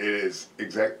is.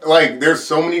 Exactly. There's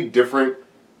so many different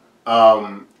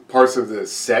parts of the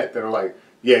set that are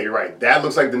yeah, you're right. That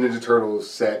looks like the Ninja Turtles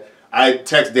set. I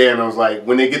text Dan and I was like,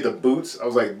 when they get the boots, I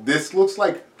was like, this looks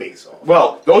like Face Off.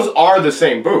 Well, those are the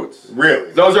same boots.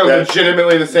 Really? Those are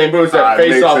legitimately the same boots that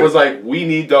Face Off was like, we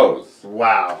need those.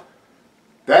 Wow.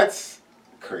 That's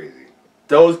crazy.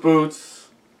 Those boots,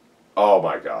 oh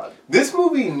my god. This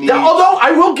movie needs... Although,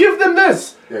 I will give them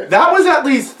this. Yeah. That was at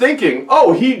least thinking,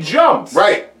 oh, he jumps.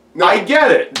 Right. No, I get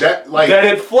it. Then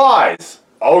it flies.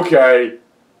 Okay.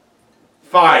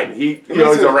 Fine. He's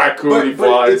a raccoon, he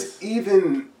flies. It's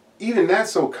even even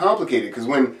that's so complicated because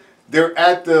when they're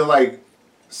at the like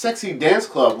sexy dance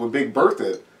club with Big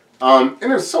Bertha, and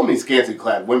there's so many scantily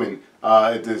clad women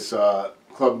at this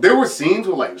club. There were scenes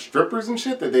with like strippers and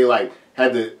shit that they like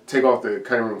had to take off the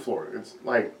cutting room floor. It's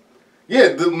like, yeah,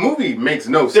 the movie makes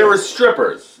no sense. There were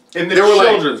strippers in the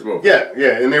children's movie. Yeah,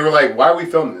 and they were like, "Why are we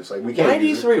filming this? Like, we can't."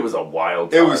 93 was a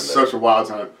wild time. It was such a wild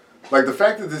time. Like the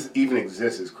fact that this even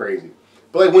exists is crazy.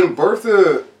 But like when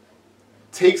Bertha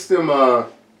takes them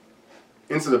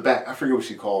into the back, I forget what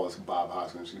she calls Bob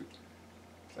Hoskins. She's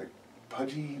like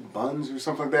Pudgy Buns or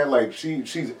something like that. Like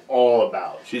she's all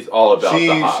about. She's all about the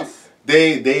Haas.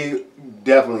 They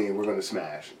definitely were gonna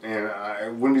smash, and I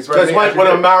wouldn't be surprised. Because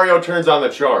when Mario turns on the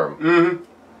charm. Mm-hmm.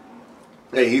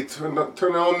 Hey, he turned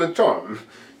on the charm.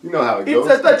 You know how it goes.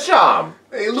 It's the charm.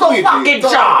 Hey, Luigi, fucking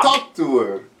charm. Talk to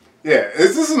her. Yeah,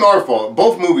 this isn't our fault.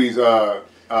 Both movies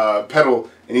peddle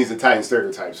and he's Italian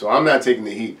stereotype, so I'm not taking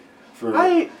the heat for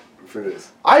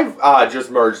this. I've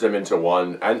just merged them into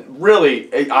one, and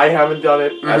really, I haven't done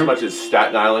it as much as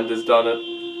Staten Island has done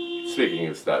it. Speaking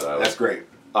of Staten Island. That's great.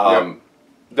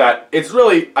 That it's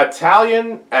really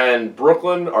Italian and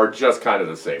Brooklyn are just kind of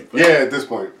the same thing. Yeah, at this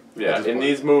point. Yeah,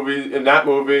 these movies, in that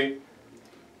movie,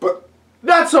 but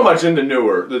not so much in the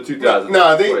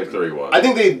 2023 one. I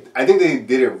think they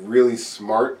did it really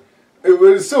smart. It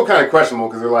was still kind of questionable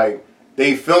because they're like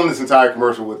they filmed this entire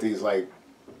commercial with these like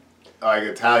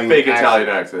Italian fake Italian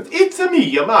accents. It's a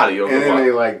me, Mario. And then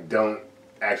they like don't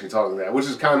actually talk like that, which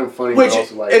is kind of funny. Which but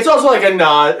also, like, it's also like a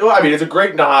nod. Well, I mean, it's a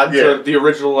great nod to the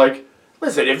original. Like,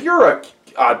 listen, if you're a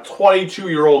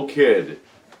 22-year-old kid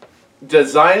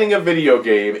designing a video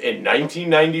game in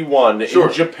 1991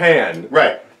 in Japan,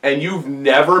 right, and you've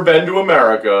never been to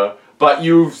America, but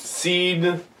you've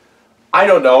seen, I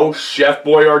don't know, Chef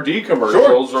Boyardee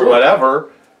commercials or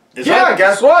whatever.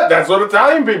 Guess what? That's what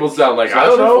Italian people sound like. I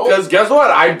don't know, because guess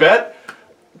what? I bet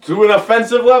to an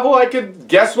offensive level, I could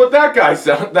guess what that guy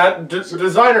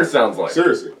designer sounds like.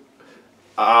 Seriously.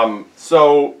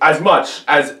 So as much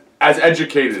as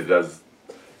educated as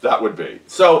that would be.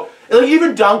 So like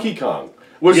even Donkey Kong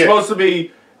was supposed to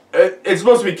be. It's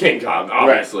supposed to be King Kong,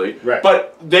 obviously. Right.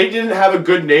 But they didn't have a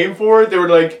good name for it. They were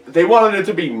like, they wanted it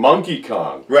to be Monkey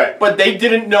Kong. Right. But they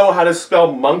didn't know how to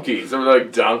spell monkeys. They were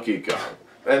like Donkey Kong.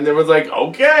 And it was like,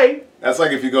 okay. That's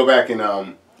like if you go back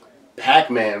and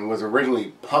Pac-Man was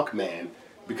originally Puck-Man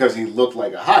because he looked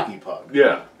like a hockey puck.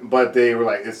 Yeah. But they were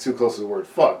like, it's too close to the word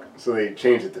fuck. So they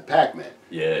changed it to Pac-Man.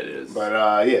 Yeah, it is.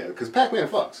 But yeah, because Pac-Man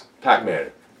fucks.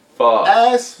 Pac-Man. Fuck.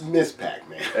 As Miss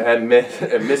Pac-Man. And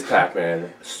Miss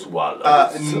Pac-Man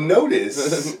swallows.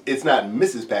 Notice it's not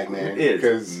Mrs. Pac-Man. It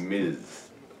is. Ms.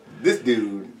 This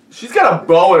dude. She's got a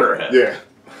bow in her head. Yeah.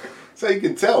 So you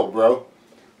can tell, bro.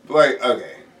 Like,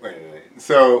 okay. Wait a minute.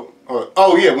 So,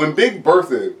 oh yeah, when Big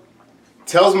Bertha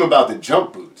tells him about the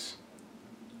jump boots,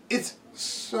 it's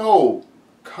so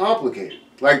complicated.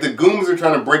 Like, the Goombas are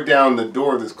trying to break down the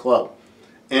door of this club.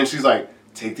 And she's like,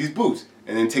 take these boots,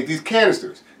 and then take these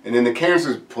canisters. And then the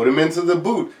canisters, put them into the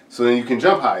boot, so then you can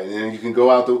jump high. And then you can go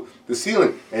out the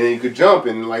ceiling, and then you could jump.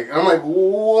 And like, I'm like,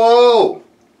 whoa!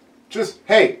 Just,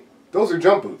 hey, those are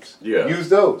jump boots. Yeah. Use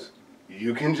those.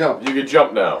 You can jump. You can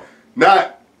jump now.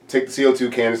 Not take the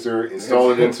CO2 canister,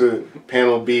 install it into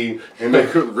panel B, and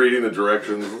then reading the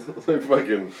directions. Like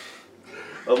fucking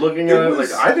looking at it,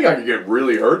 like I think I could get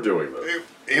really hurt doing this.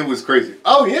 It was crazy.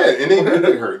 Oh yeah, and they did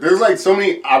get hurt. There's like so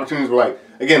many opportunities where like,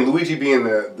 again, Luigi being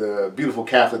the beautiful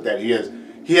Catholic that he is,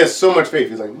 he has so much faith.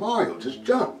 He's like, Mario, just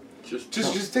jump.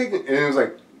 Just take it. And it was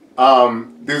like,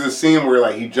 there's a scene where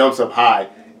like he jumps up high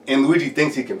and Luigi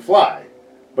thinks he can fly,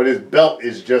 but his belt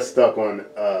is just stuck on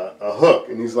a hook.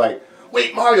 And he's like,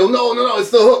 wait, Mario, no,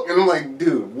 it's the hook. And I'm like,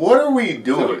 dude, what are we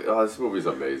doing? Oh, this movie's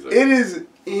amazing. It is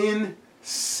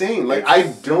insane. Like, I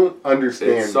don't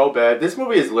understand. It's so bad. This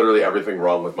movie is literally everything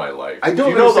wrong with my life. I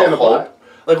don't understand the plot.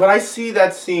 Like, when I see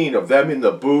that scene of them in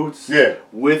the boots,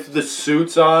 with the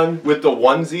suits on, with the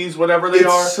onesies, whatever they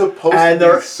are, supposed and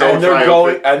to be so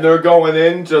triumphant. they're going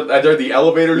in, and they're the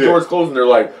elevator doors closed, and they're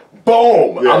like,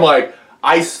 boom! Yeah. I'm like,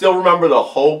 I still remember the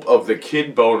hope of the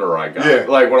kid boner I got. Yeah.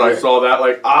 Like, when I saw that,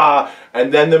 like,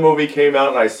 and then the movie came out,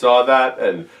 and I saw that,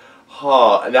 and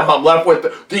now I'm left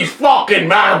with these fucking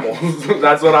mammals.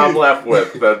 That's what I'm left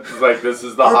with. That's like, this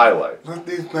is the highlight. Let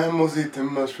these mammals eat the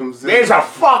mushrooms. There's a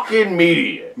fucking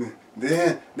meat in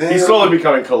it. He's slowly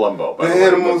becoming Columbo. The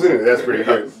animals in it. That's pretty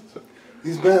good.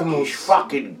 These mammals. These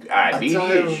fucking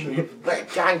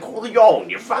meat. John Corleone,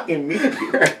 you fucking meat.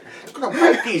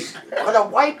 Gonna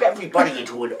wipe everybody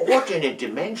into an alternate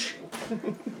dimension.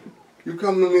 You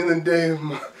come to me in the day of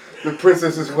the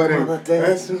princess's wedding,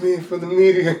 asking me for the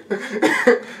meteor.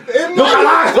 Look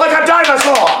alive like a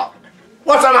dinosaur!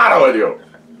 What's the matter with you?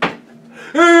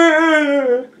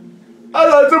 I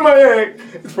lost my egg.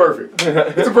 It's perfect.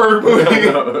 It's a perfect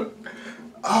movie.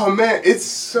 Oh man, it's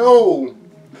so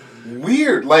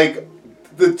weird. Like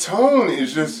the tone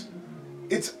is just,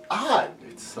 it's odd.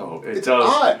 It's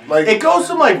odd. Like it goes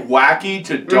from like wacky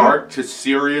to dark to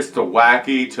serious to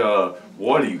wacky to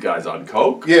what are you guys on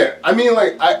coke? Yeah, I mean,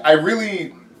 like I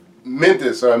really meant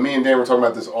this. Me and Dan were talking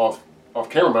about this off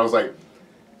camera, but I was like,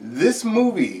 this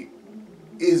movie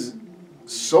is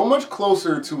so much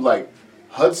closer to like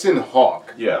Hudson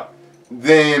Hawk. Yeah.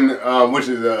 Than which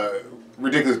is a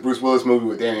ridiculous Bruce Willis movie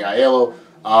with Danny Aiello.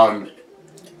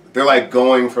 They're like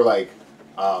going for like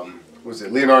was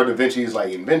it Leonardo da Vinci's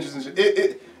like inventions and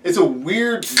shit. It's a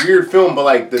weird film, but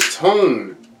like the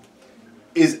tone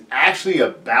is actually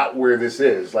about where this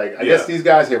is. Like I guess these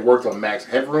guys had worked on Max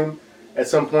Headroom at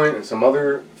some point and some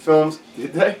other films.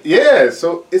 Did they? Yeah,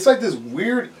 so it's like this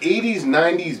weird 80s,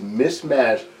 90s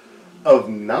mismatch of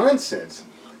nonsense.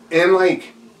 And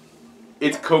like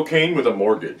it's cocaine with a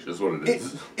mortgage is what it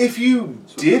is. If you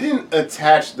didn't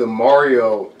attach the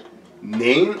Mario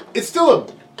name, it's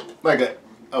still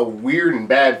a weird and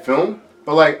bad film.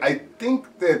 But like I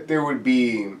think that there would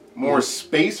be more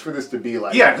space for this to be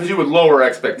like. Yeah, because you would lower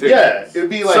expectations. Yeah, it'd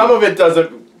be like some of it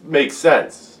doesn't make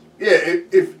sense. Yeah,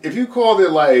 if you called it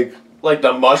like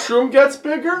the mushroom gets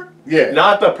bigger. Yeah,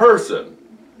 not the person.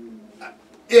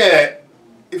 Yeah,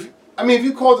 if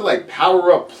you called it like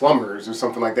Power Up Plumbers or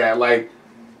something like that, like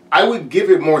I would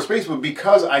give it more space, but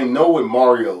because I know what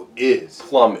Mario is,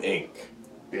 Plum Inc.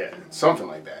 Yeah, something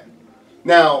like that.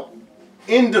 Now,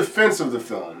 in defense of the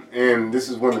film, and this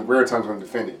is one of the rare times when I'm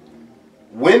defending,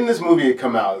 when this movie had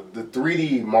come out, the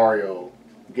 3D Mario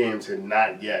games had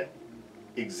not yet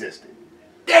existed.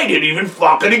 They didn't even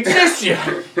fucking exist yet.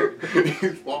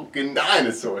 These fucking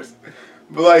dinosaurs.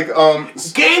 But like,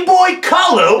 Game Boy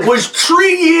Color was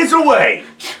 3 years away.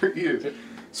 3 years.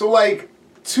 So like,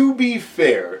 to be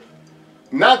fair,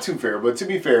 not too fair, but to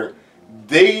be fair,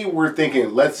 they were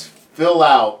thinking, let's fill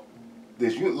out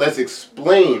this, let's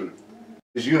explain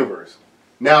this universe.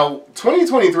 Now,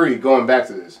 2023, going back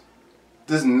to this,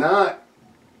 does not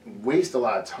waste a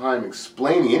lot of time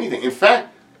explaining anything. In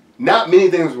fact, not many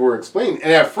things were explained.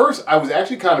 And at first, I was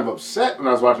actually kind of upset when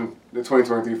I was watching the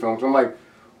 2023 films. I'm like,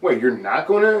 wait, you're not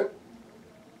going to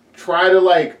try to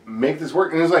like make this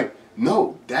work? And it's like,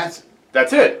 no, that's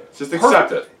it. Just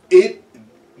accept it.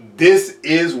 This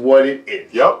is what it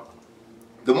is. Yep.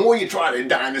 The more you try the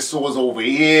dinosaurs over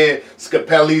here,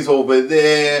 Scapelli's over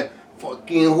there,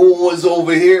 fucking whores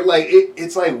over here, like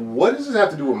it's like, what does this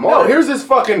have to do with Mario? No, here's this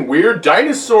fucking weird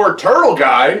dinosaur turtle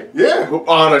guy. Yeah.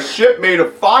 On a ship made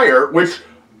of fire, which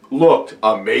looked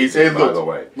amazing, by the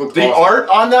way. Looked the awesome. art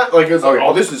on that, like, it's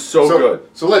oh, this is so good.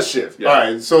 So let's shift. Yeah. All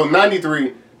right, so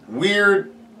 93,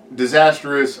 weird,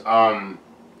 disastrous.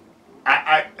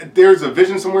 There's a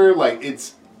vision somewhere, like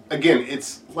it's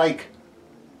like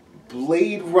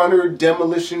Blade Runner,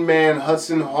 Demolition Man,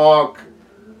 Hudson Hawk.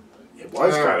 It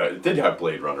was it did have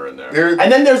Blade Runner in there.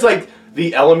 And then there's like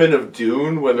the element of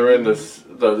Dune when they're in the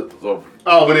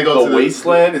when they go to the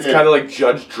wasteland. It's kind of like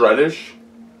Judge Dreddish.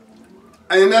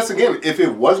 And that's again, if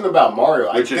it wasn't about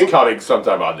Mario, which is coming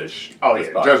sometime on this.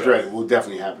 Judge Dredd will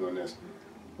definitely happen on this.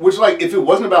 Which, like, if it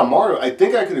wasn't about Mario, I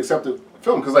think I could accept the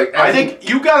film because, like, I think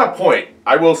you got a point.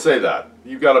 I will say that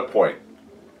you got a point.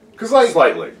 Because, like,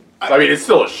 slightly. I mean, it's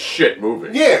still a shit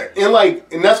movie. Yeah,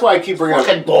 and that's why I keep bringing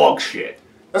fucking dog shit.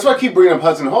 That's why I keep bringing up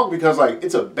Hudson Hawk because, like,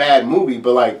 it's a bad movie,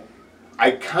 but like,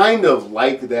 I kind of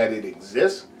like that it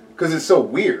exists because it's so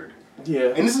weird.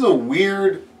 Yeah. And this is a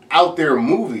weird, out there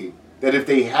movie that if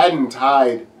they hadn't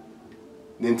tied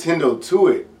Nintendo to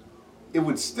it, it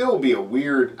would still be a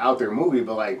weird, out there movie,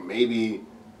 but like maybe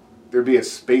there'd be a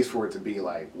space for it to be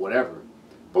like whatever.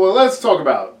 But let's talk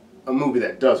about a movie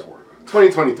that does work.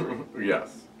 2023.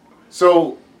 Yes.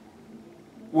 So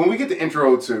when we get the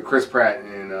intro to Chris Pratt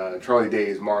and Charlie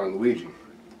Day's Mario and Luigi.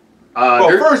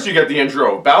 First you get the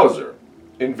intro of Bowser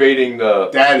invading the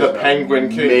Penguin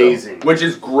Kingdom, which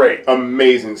is great.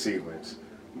 Amazing sequence.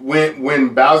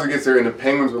 When Bowser gets there and the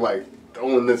penguins were like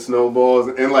throwing the snowballs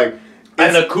and like,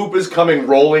 and the Koopa's coming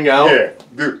rolling out. Yeah,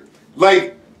 dude.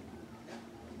 Like,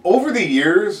 over the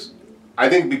years, I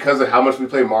think because of how much we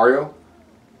play Mario,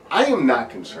 I am not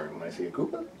concerned when I see a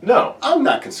Koopa. No. I'm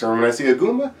not concerned when I see a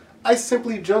Goomba. I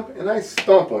simply jump and I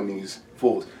stomp on these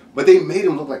fools. But they made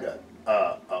him look like a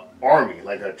army,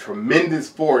 like a tremendous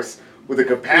force with a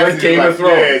capacity. Like Game of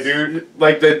Thrones. Yeah, dude.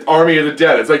 Like the Army of the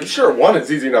Dead. It's like, sure, one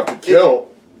is easy enough to kill.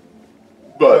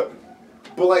 But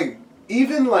like,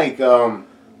 even like,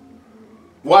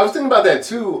 well, I was thinking about that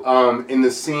too, in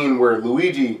the scene where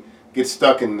Luigi gets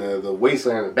stuck in the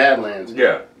wasteland, the Badlands.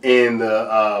 Yeah. And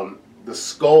the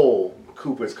skull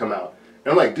Koopas come out.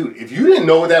 And I'm like, dude, if you didn't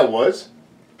know what that was,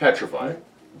 Petrifying.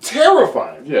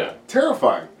 Terrifying. Yeah.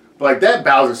 Terrifying. But like that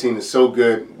Bowser scene is so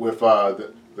good with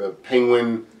the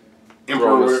penguin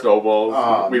Throwing emperor. the snowballs.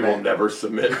 Oh, we man. will never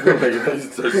submit.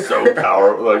 They're so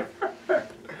powerful. Like,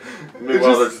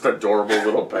 meanwhile, they're just adorable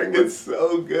little penguins. It's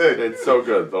so good. It's so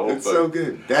good. The whole thing. It's so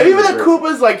good. And even the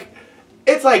Koopas, like,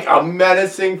 it's like a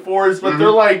menacing force, but they're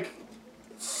like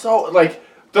so like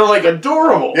they're like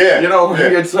adorable. Yeah. You know,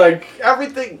 like, it's like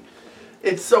everything.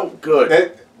 It's so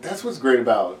good. That's what's great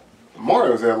about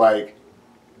Mario is that like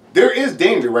there is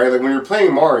danger, right? Like when you're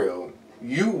playing Mario,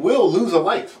 you will lose a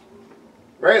life,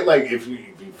 right? Like if you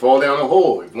fall down a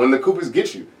hole, if one of the Koopas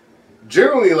gets you,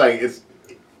 generally like it's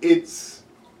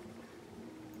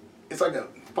like a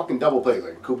fucking double play,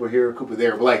 like Koopa here, Koopa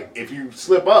there. But like if you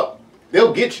slip up,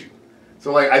 they'll get you.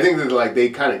 So like I think that like they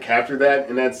kind of captured that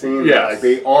in that scene. Yes. Like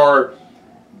they are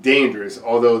dangerous,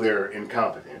 although they're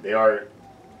incompetent. They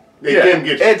can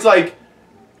get you.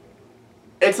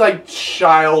 It's like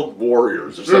child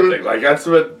warriors or something. Like that's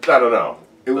what I don't know.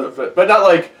 But not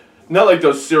like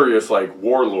those serious like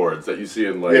warlords that you see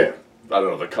in like I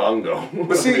don't know, the Congo.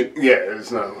 But see,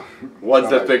 it's not ones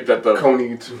that think that the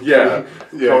Coney. Coney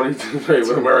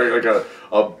with wearing like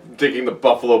a thinking the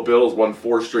Buffalo Bills won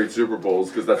 4 straight Super Bowls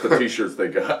because that's the T-shirts they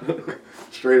got.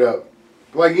 Straight up,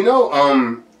 like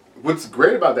what's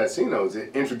great about that scene though is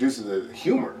it introduces the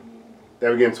humor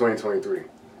that we get in 2023.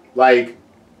 Like,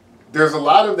 there's a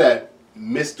lot of that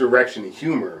misdirection of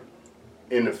humor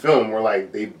in the film where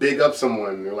like they big up someone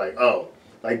and they're like, oh,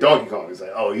 like Donkey Kong is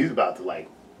like, oh, he's about to like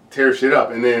tear shit up,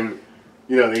 and then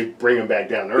they bring him back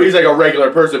down to earth. He's like a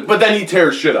regular person, but then he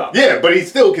tears shit up. Yeah, but he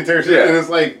still can tear shit up, and it's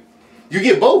like you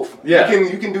get both. Yeah,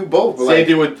 you can do both. Same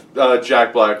thing with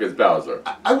Jack Black as Bowser.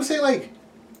 I would say like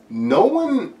no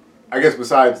one, I guess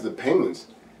besides the Penguins,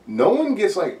 no one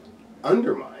gets like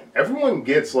undermined. Everyone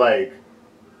gets like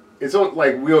it's on,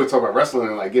 like we always talk about wrestling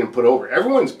and like getting put over.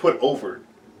 Everyone's put over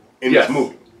in this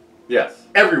movie. Yes.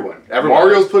 Everyone.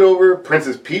 Mario's put over.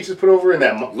 Princess Peach is put over in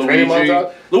that training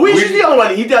montage. Luigi's the only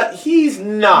one. He's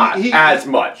not as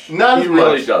much. Not as he much.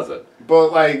 really doesn't.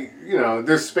 But like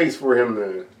there's space for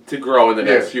him to grow in the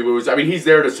next few movies. I mean, he's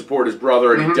there to support his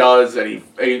brother, and he does, and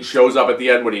he shows up at the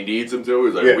end when he needs him to.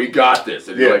 He's like, "We got this,"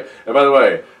 and you're like, and by the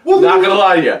way, not gonna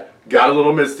lie to you, got a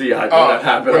little misty-eyed when that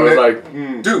happened. I was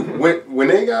like, dude, when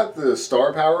they got the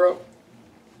star power up,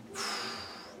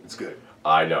 it's good.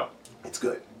 I know. It's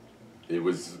good. It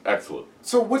was excellent.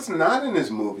 So what's not in this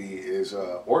movie is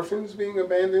orphans being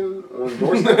abandoned on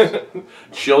doorsteps,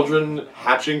 children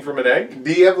hatching from an egg,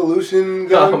 de-evolution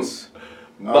guns,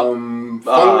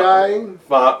 fungi.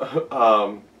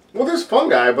 Well, there's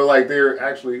fungi, but like they're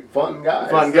actually fun guys.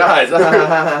 Fun guys.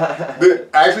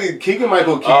 Actually,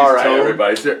 Keegan-Michael Key's all right, Toad,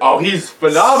 everybody. Oh, he's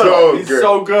phenomenal. He's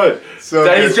so good.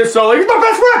 He's just so like, he's my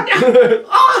best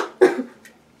friend.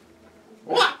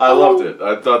 I loved it.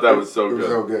 I thought that was so good. It was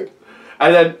so good.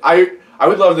 And then I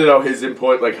would love to know his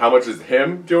input, like how much is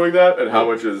him doing that, and how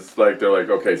much is like they're like,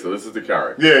 okay, so this is the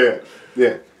character.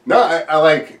 Yeah. No,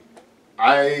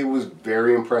 I was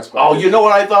very impressed by. Oh, you know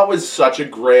what I thought was such a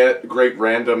great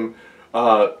random,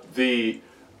 the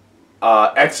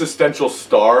existential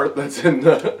star that's in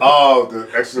the the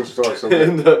existential star so good.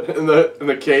 in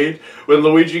the cage when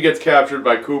Luigi gets captured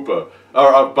by Koopa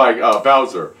or by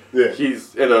Bowser. Yeah,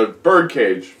 he's in a bird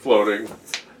cage floating.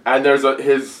 And there's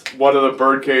one of the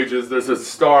bird cages. There's a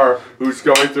star who's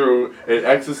going through an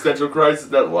existential crisis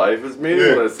that life is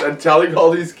meaningless, and telling all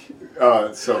these. Oh,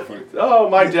 it's so funny. Oh,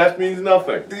 my death means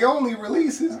nothing. The only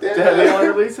release is death. The only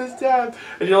release is death.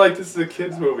 And you're like, this is a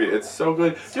kids movie. It's so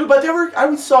good, dude. But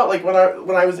I saw it like when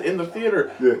I was in the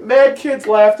theater. Yeah. Mad kids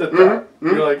laughed at that. Mm-hmm.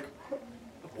 You're like,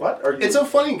 what are you? It's a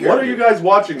funny character. What are you guys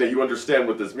watching that you understand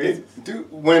what this means?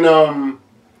 Dude, when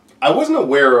I wasn't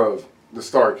aware of the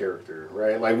star character,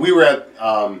 right? Like we were at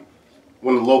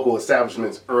one of the local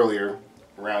establishments earlier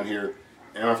around here,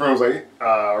 and my friend was like,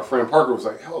 our friend Parker was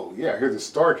like, "Oh yeah, I hear this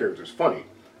star character is funny."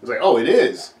 I was like, "Oh, it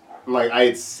is." And, like I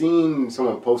had seen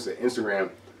someone post to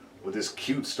Instagram with this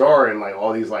cute star and like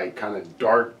all these like kind of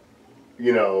dark,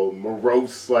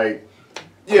 morose like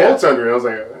quotes under it. I was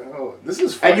like, "Oh, this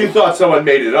is funny." And you thought someone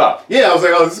made it up? Yeah, I was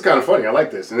like, "Oh, this is kind of funny. I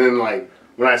like this." And then like.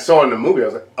 When I saw it in the movie, I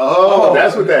was like, "Oh,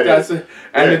 that's what that is."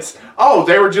 And it's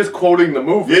they were just quoting the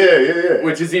movie. Yeah.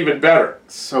 Which is even better.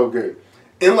 So good,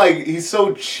 and like he's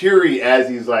so cheery as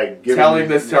he's like telling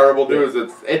this terrible news.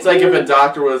 It's like if a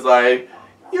doctor was like,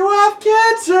 "You have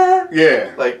cancer."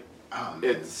 Yeah, like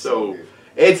it's so.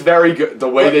 It's very good the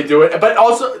way they do it, but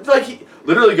also like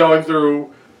literally going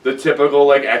through the typical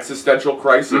like existential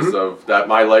crisis of that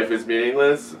my life is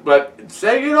meaningless, but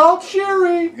saying it all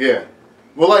cheery. Yeah.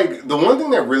 Well, like, the one thing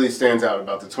that really stands out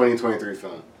about the 2023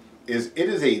 film is it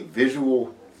is a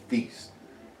visual feast.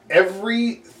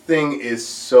 Everything is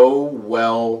so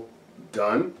well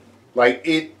done. Like,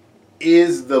 it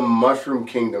is the Mushroom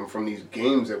Kingdom from these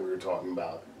games that we were talking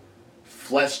about.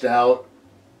 Fleshed out.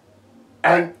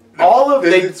 And all of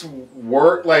it's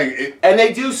work, like... It, and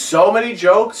they do so many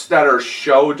jokes that are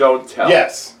show, don't tell.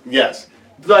 Yes, yes.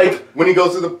 Like... When he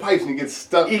goes through the pipes and he gets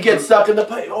stuck... He gets stuck in the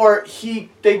pipe. Or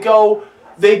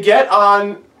they get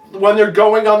on... When they're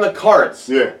going on the carts.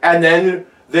 Yeah. And then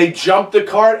they jump the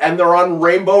cart and they're on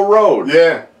Rainbow Road.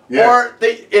 Yeah, yeah. Or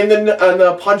they in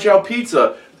the Punch-Out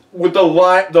Pizza... With the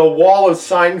wall of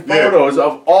signed photos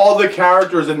of all the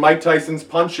characters in Mike Tyson's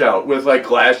Punch-Out with like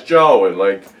Glass Joe and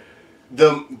like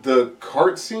the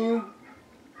cart scene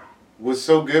was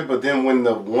so good, but then when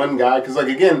the one guy, because like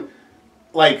again,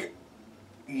 like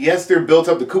yes, they're built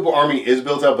up. The Koopa army is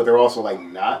built up, but they're also like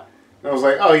not. And I was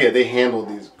like, oh yeah, they handled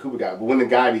these Koopa guys. But when the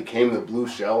guy became the blue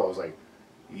shell, I was like,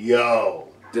 yo.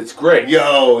 That's great.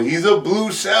 Yo, he's a blue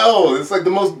shell. It's like the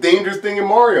most dangerous thing in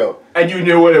Mario. And you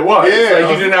knew what it was. Yeah. Like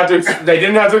you didn't have to. They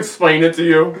didn't have to explain it to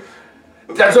you.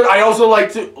 That's what I also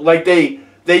like to like. They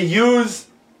use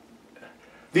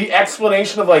the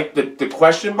explanation of like the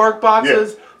question mark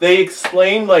boxes. Yeah. They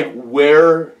explain like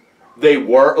where they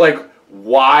were, like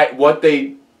why, what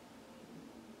they.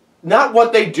 Not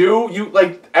what they do. You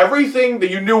like everything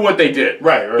that you knew what they did.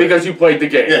 Right. Because you played the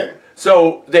game. Yeah.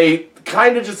 So they.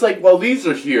 Kind of just like, well, these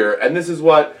are here, and this is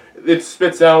what it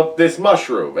spits out this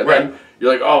mushroom, and then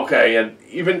you're like, okay, and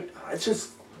even it's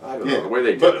just I don't know the way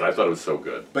they did it. I thought it was so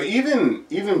good. But even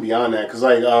beyond that, because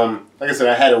like I said,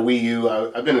 I had a Wii U.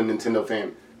 I've been a Nintendo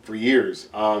fan for years.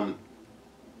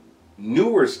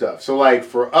 Newer stuff. So like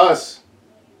for us,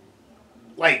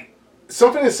 like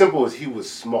something as simple as he was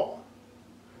small,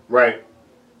 right?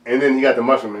 And then he got the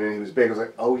mushroom, and then he was big. I was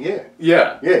like, oh, yeah.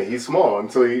 Yeah. Yeah, he's small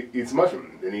until he eats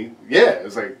mushroom. Then it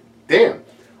was like, damn.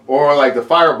 Or like the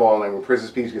fireball, like when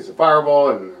Princess Peach gets a fireball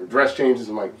and her dress changes.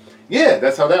 I'm like, yeah,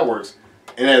 that's how that works.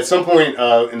 And at some point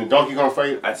in the Donkey Kong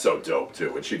fight. That's so dope,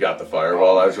 too. When she got the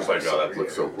fireball, I was just like, oh, that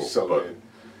looks so cool. So good.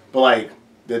 But like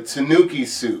the Tanuki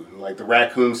suit, like the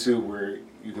raccoon suit where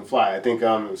you can fly. I think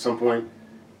at some point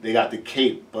they got the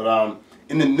cape. But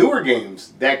in the newer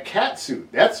games, that cat suit,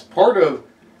 that's part of...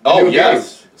 Oh,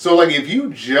 yes. Games. So, like, if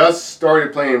you just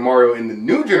started playing Mario in the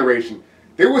new generation,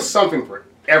 there was something for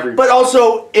everybody. But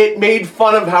also, it made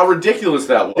fun of how ridiculous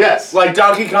that was. Yes. Like,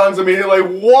 Donkey Kong's immediately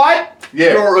like, what?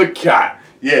 Yeah. You're a cat.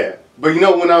 Yeah. But, you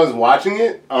know, when I was watching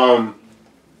it,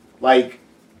 like,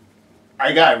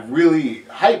 I got really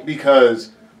hyped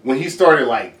because when he started,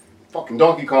 like, fucking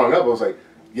Donkey Kong up, I was like,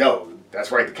 yo, that's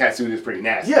right, the cat suit is pretty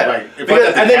nasty. Yeah. Like, if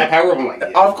I got the cat power up, I'm like,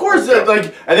 yeah. Of course, like,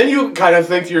 and then you kind of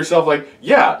think to yourself, like,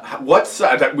 yeah, what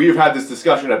size, we've had this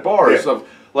discussion at bars of,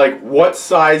 like, what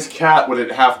size cat would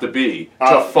it have to be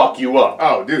to fuck you up?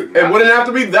 Oh, dude. It wouldn't have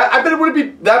to be that, I bet it wouldn't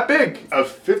be that big. A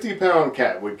 50-pound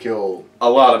cat would kill a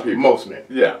lot of people. Most men.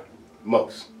 Yeah.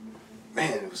 Most.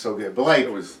 Man, it was so good. But, like,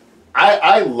 it was.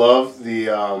 I love the,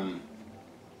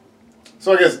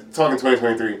 so I guess, talking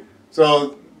 2023,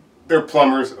 so... They're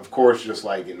plumbers, of course, just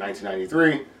like in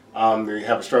 1993. They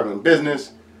have a struggling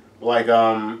business. Like,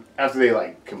 after they,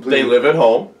 like, completely... They live at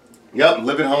home. Yep,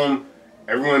 live at home.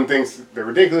 Everyone thinks they're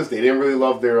ridiculous. They didn't really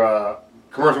love their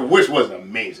commercial, which was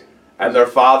amazing. And their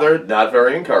father, not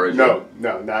very encouraging. No,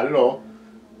 not at all.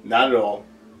 Not at all.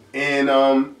 And,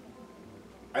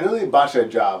 I know they botched that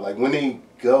job. Like, when they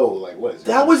go, like, what is it?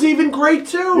 That was even great,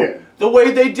 too. Yeah. The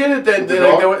way they did it,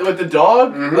 with the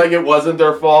dog, like it wasn't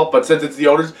their fault, but since it's the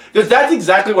owner's, because that's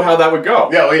exactly how that would go.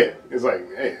 Yeah, yeah. It's like,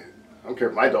 hey, I don't care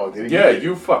if my dog did it. Yeah,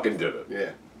 you fucking did it.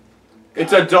 Yeah.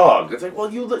 It's a dog. It's like,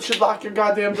 well, you should lock your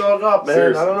goddamn dog up, man.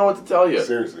 Seriously. I don't know what to tell you.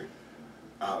 Seriously.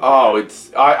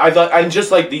 I thought, and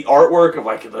just like the artwork of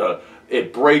like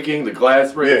it breaking, the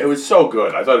glass breaking, it was so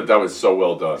good. I thought that was so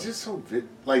well done. It's just so,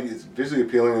 like, it's visually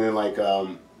appealing, and then like,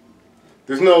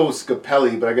 there's no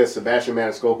Scapelli, but I guess Sebastian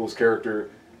Maniscalco's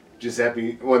character,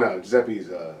 Giuseppe. Well, no, Giuseppe's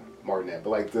Martinet, but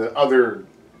like the other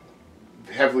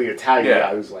heavily Italian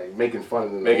guy who's like making fun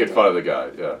of them. Making fun of the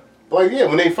guy, yeah. But like, yeah,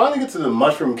 when they finally get to the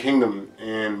Mushroom Kingdom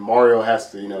and Mario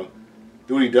has to,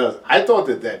 do what he does, I thought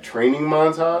that training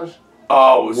montage.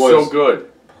 Oh, it was so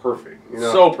good. Perfect.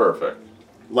 So perfect.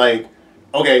 Like,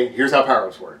 okay, here's how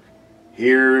power-ups work.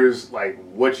 Here's like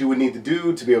what you would need to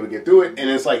do to be able to get through it, and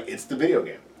it's like it's the video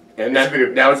game. And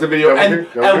now it's the video, and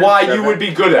why you would be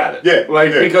good at it. Yeah.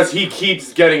 Like, because he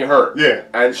keeps getting hurt. Yeah.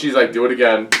 And she's like, do it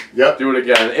again. Yep. Do it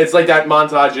again. It's like that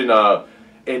montage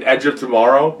in Edge of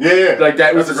Tomorrow. Yeah. Like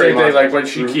that was That's the a same great thing. Like montage. when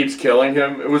she keeps killing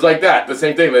him, it was like that. The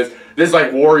same thing. This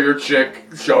like warrior chick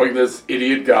showing this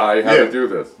idiot guy how to do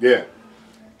this. Yeah.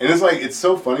 And it's like, it's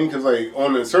so funny because like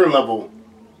on a certain level,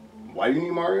 why do you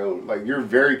need Mario? Like you're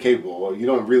very capable. You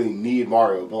don't really need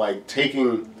Mario, but like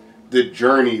taking the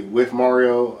journey with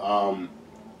Mario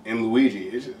and Luigi,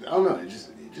 I don't know. It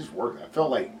just worked. I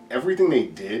felt like everything they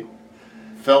did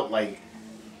felt like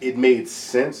it made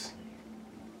sense.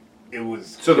 It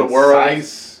was so the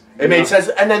concise, world. It made sense,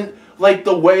 and then like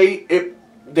the way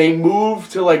they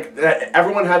moved to like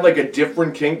everyone had like a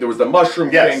different king. There was the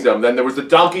Mushroom Kingdom, then there was the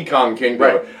Donkey Kong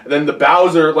Kingdom, and then the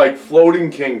Bowser like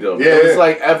floating kingdom. It was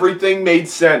like everything made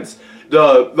sense.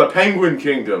 The Penguin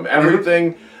Kingdom,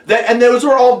 everything. And those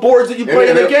were all boards that you play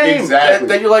in the game. Exactly.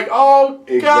 That you're like, oh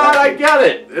God, I get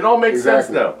it. It all makes sense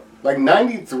now. Like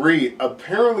 93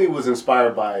 apparently was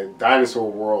inspired by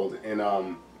Dinosaur World in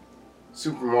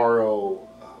Super Mario,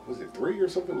 was it 3 or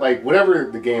something? Like whatever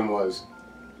the game was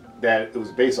that it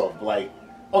was based off. Like,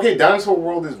 okay, Dinosaur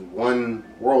World is one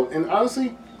world, and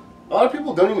honestly, a lot of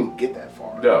people don't even get that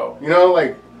far. No. You know,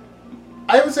 like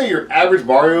I would say your average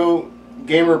Mario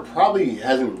gamer probably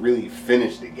hasn't really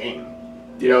finished the game.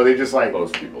 You know, they just like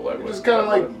most people like just kind of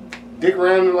like dick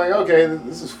around and like, okay,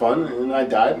 this is fun, and I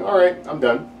died. All right, I'm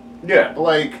done. Yeah. But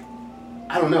like,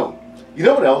 I don't know. You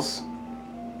know what else?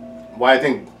 Why I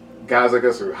think guys like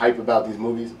us are hype about these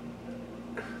movies?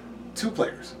 2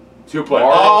 players. 2 players.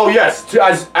 Oh yes,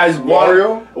 as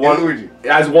Mario one and Luigi.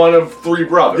 As one of 3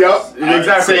 brothers. Yep.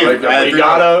 Exactly. Same. Like, we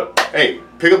gotta. Hey,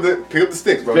 pick up the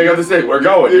sticks, bro. Pick up the stick. We're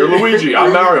going. You're Luigi.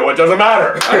 I'm Mario. It doesn't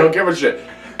matter. I don't give a shit.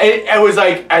 It was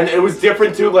like, and it was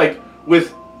different too. Like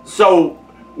with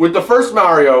the first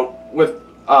Mario, with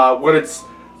when it's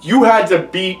you had to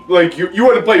beat like you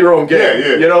had to play your own game.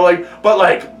 Yeah. You know, like but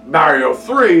like Mario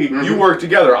 3, you work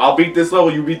together. I'll beat this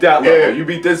level. You beat that level. Yeah. You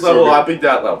beat this level. I'll beat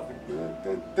that level.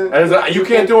 And it's like, you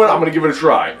can't do it. I'm gonna give it a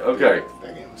try. Okay.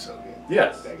 That game was so good.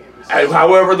 Yes. That game was And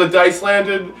however the dice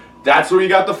landed, that's where you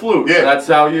got the flute. Yeah. That's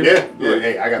how you. Yeah.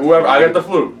 Hey, I got whoever. the flute. I got the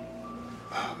flute.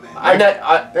 Oh man.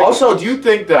 And also, do you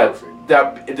think that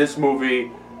this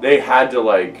movie they had to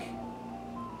like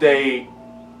they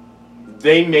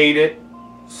made it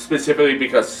specifically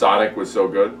because Sonic was so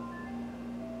good?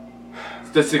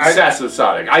 The success of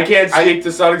Sonic. I can't speak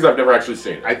to Sonic because I've never actually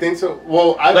seen it. I think so.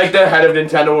 Well, like the head of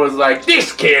Nintendo was like,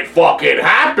 "This can't fucking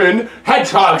happen.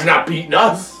 Hedgehog's not beating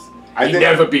us. He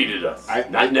never beated us.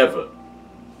 Not never."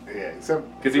 Yeah, except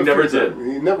because he never did.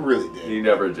 He never really did. He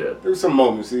never did. There were some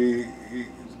moments he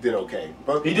did okay,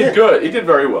 but he did good. He did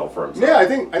very well for himself. Yeah, I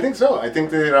think so. I think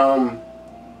that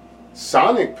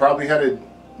Sonic probably had a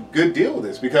good deal with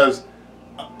this because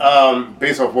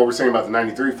based off what we're saying about the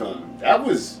 '93 film, that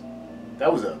was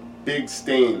a big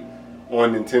stain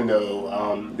on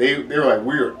Nintendo. They were like,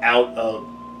 we are out of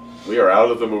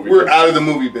the movie. We're out of the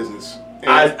movie business.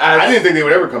 I didn't think they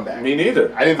would ever come back. Me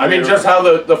neither. I mean, just how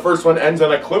the first one ends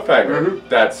on a cliffhanger.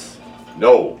 That's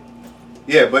no.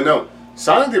 Yeah, but no,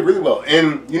 Sonic did really well.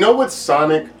 And you know what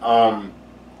Sonic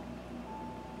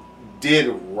did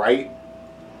right?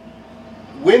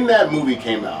 When that movie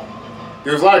came out,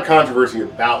 there was a lot of controversy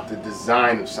about the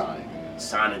design of Sonic and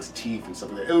Sonic's teeth and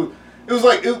stuff like that. It was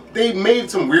like they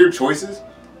made some weird choices.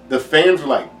 The fans were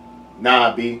like,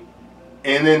 "Nah, B,"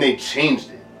 and then they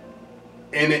changed it,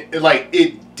 and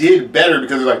it did better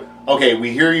because they're like, "Okay,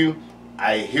 we hear you.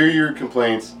 I hear your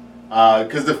complaints."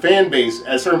 Because the fan base,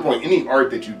 at a certain point, any art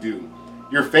that you do,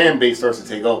 your fan base starts to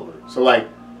take over. So like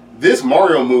this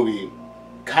Mario movie,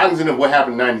 cognizant of what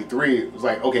happened in '93, it was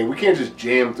like, okay, we can't just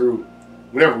jam through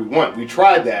whatever we want. We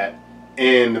tried that.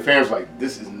 And the fans were like,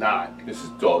 this is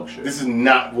dog shit. This is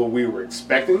not what we were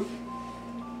expecting.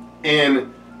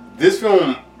 And this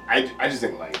film, I just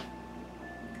think like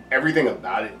everything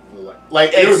about it was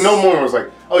like there was no moment where I was like,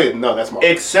 oh yeah, no, that's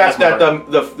Mario. Except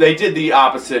that they did the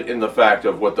opposite in the fact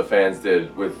of what the fans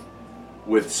did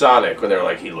with Sonic when they were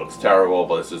like, he looks terrible,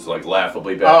 but this is like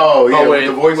laughably bad. Oh yeah,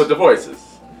 with the voices.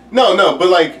 No, but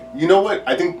like, you know what?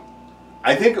 I think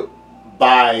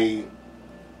by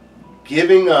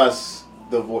giving us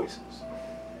the voices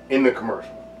in the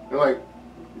commercial, they're like,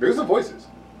 there's the voices.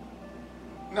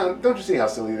 No, don't you see how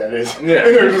silly that is? Yeah,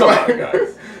 come on,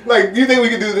 guys. Like, do you think we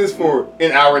could do this for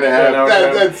an hour and a half?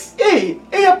 That's hey,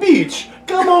 Peach,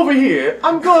 come over here.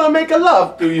 I'm gonna make a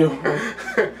love to you.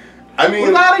 I mean,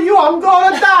 without you, I'm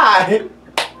gonna die.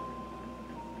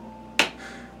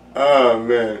 Oh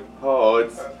man. Oh,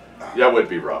 that would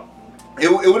be rough. It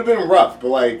would have been rough, but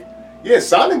like, yeah,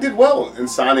 Sonic did well, and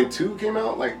Sonic 2 came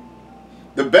out. Like,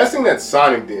 the best thing that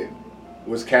Sonic did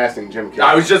was casting Jim Carrey.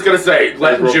 I was just gonna say,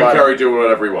 letting Jim Carrey do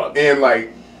whatever he wants. And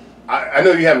like, I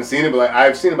know you haven't seen it, but like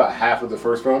I've seen about half of the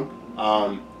first film,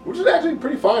 which is actually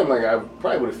pretty fine. Like I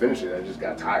probably would have finished it. I just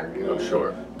got tired, you know.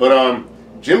 Sure. But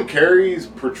Jim Carrey's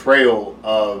portrayal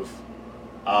of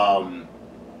Dr.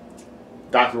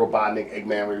 Robotnik,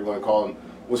 Eggman, whatever you want to call him,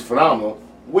 was phenomenal.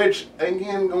 Which,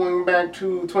 again, going back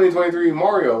to 2023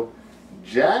 Mario,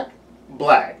 Jack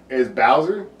Black as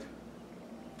Bowser,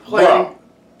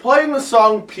 playing the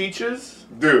song Peaches,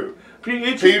 dude.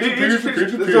 Peaches.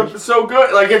 It's so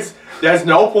good. Like there's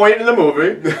no point in the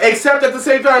movie, except at the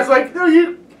same time, it's like no,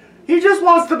 he just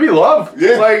wants to be loved.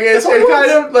 Yeah, like it's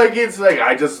kind of like it's like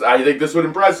I think this would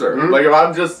impress her. Mm-hmm. Like if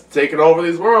I'm just taking over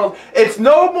these worlds, it's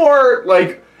no more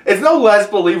like. It's no less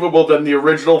believable than the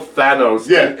original Thanos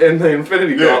in the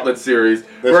Infinity Gauntlet series,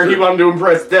 where he wanted to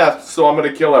impress death, so I'm going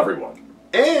to kill everyone.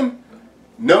 And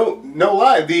no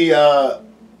lie, the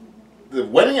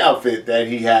wedding outfit that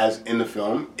he has in the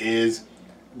film is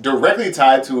directly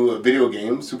tied to a video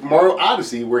game, Super Mario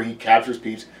Odyssey, where he captures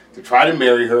Peach to try to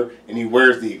marry her, and he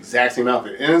wears the exact same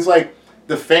outfit. And it's like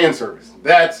the fan service.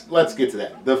 Let's get to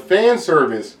that. The fan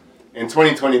service in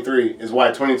 2023 is why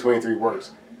 2023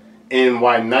 works. And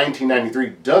why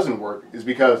 1993 doesn't work is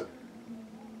because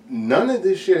none of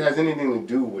this shit has anything to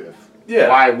do with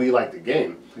why we like the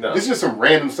game. No. This is just some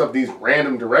random stuff these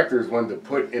random directors wanted to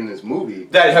put in this movie.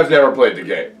 That have never played the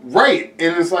game. Right.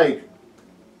 And it's like,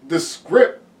 the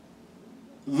script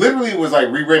literally was like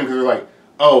rewritten because they're like,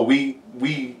 oh, we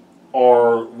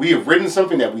have written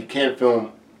something that we can't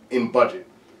film in budget.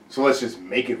 So let's just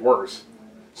make it worse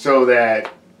so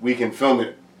that we can film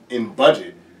it in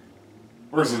budget.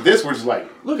 Versus this, which is like,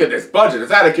 look at this budget,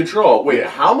 it's out of control. Wait,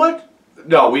 how much?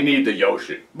 No, we need the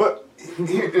Yoshi. But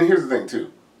here's the thing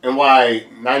too, and why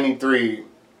 93,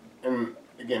 and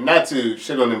again, not to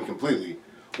shit on them completely,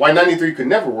 why 93 could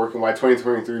never work and why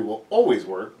 2023 will always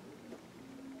work.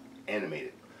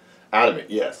 Animated,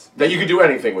 yes. That you could do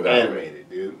anything with animated,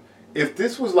 dude. If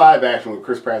this was live action with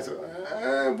Chris Pratt,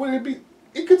 would it be?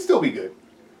 It could still be good,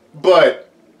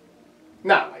 but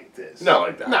not like this. Not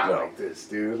like that. Not like this,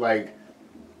 dude. Like.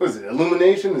 What is it?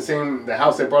 Illumination, the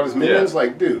house that brought us minions.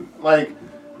 Like, dude, like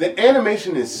the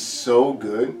animation is so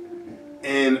good,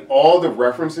 and all the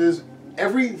references.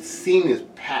 Every scene is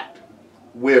packed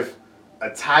with a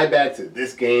tie back to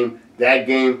this game, that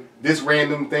game, this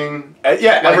random thing.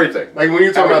 Everything. Like when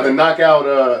you're talking about the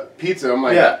knockout pizza, I'm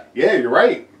like, yeah, you're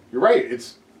right. You're right.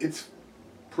 It's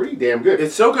pretty damn good.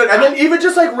 It's so good. And then even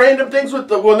just like random things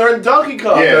with when they're in Donkey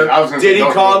Kong. Yeah, I was gonna say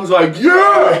Diddy Kong's like,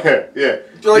 yeah.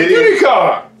 They're like, Diddy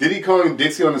Kong. Diddy Kong and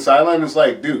Dixie on the sideline is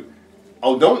like, dude,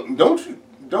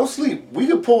 don't sleep. We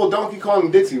could pull Donkey Kong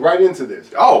and Dixie right into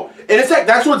this. Oh, and it's like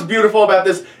that's what's beautiful about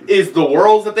this is the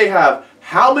worlds that they have.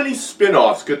 How many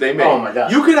spin-offs could they make? Oh my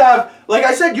god. You could have, like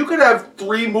I said, you could have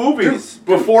 3 movies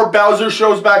before Bowser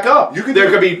shows back up. There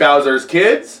could be Bowser's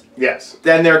Kids. Yes.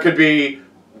 Then there could be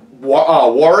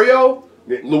Wario,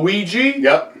 Luigi.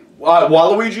 Yep.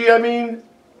 Waluigi, I mean.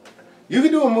 You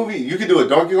could do a movie. You could do a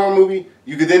Donkey Kong movie.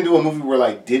 You could then do a movie where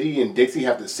like Diddy and Dixie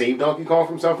have to save Donkey Kong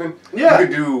from something. Yeah. You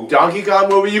could do Donkey Kong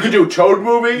movie. You could do a Toad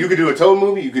movie. You could do a Toad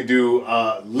movie. You could do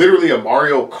literally a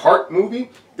Mario Kart movie.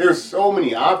 There's so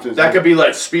many options. That could be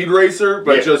like Speed Racer,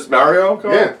 but just Mario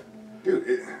Kart. Yeah. Dude,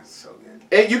 it's so good.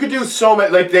 And you could do so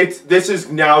many. Like this is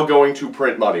now going to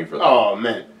print money for them. Oh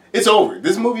man, it's over.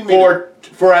 This movie made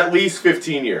for at least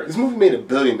 15 years. This movie made $1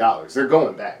 billion. They're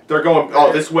going back. They're going.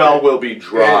 Oh, this well will be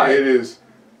dry. It is.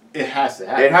 It has to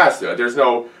happen. It has to. There's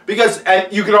no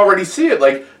and you can already see it.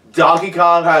 Like Donkey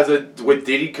Kong has with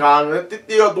Diddy Kong.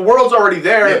 The world's already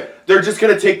there. Yeah. They're just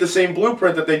gonna take the same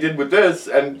blueprint that they did with this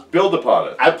and build upon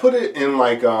it. I put it in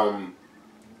like I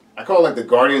call it like the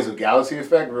Guardians of the Galaxy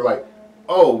effect. We're like,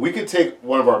 oh, we could take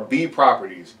one of our B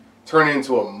properties, turn it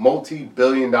into a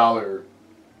multi-billion-dollar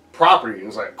property, and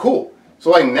it's like cool.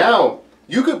 So like now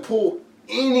you could pull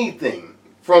anything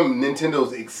from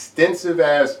Nintendo's extensive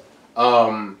ass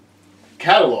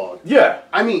catalog. Yeah.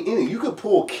 I mean, you could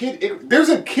pull there's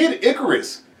a Kid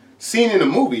Icarus scene in a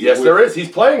movie. Yes, there is. He's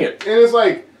playing it. And it's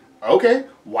like, okay,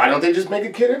 why don't they just make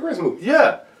a Kid Icarus movie?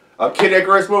 Yeah. A Kid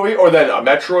Icarus movie, or then a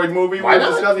Metroid movie. Why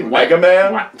not? Discussing Mega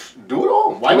Man. Do it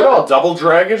all. Why not? All. Double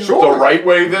Dragon. Sure. The right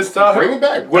way this time. Bring it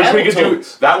back. Which we could do.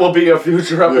 That will be a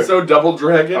future episode. Yeah. Double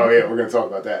Dragon. Oh yeah, we're gonna talk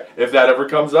about that. If that ever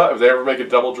comes up, if they ever make a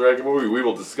Double Dragon movie, we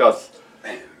will discuss.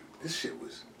 Man, this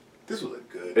was a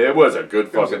good. It was a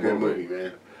good fucking movie,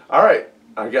 man. All right,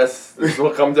 I guess this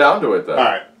will come down to it then.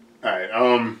 All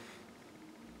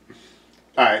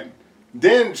right.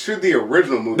 Then should the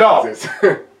original movie exist?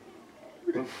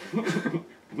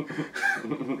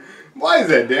 Why is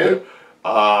that, Dan?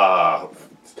 I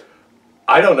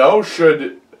don't know.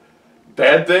 Should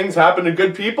bad things happen to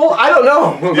good people. I don't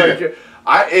know.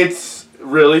 It's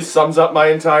really sums up my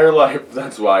entire life.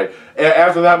 That's why.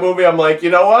 After that movie, I'm like, you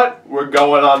know what? We're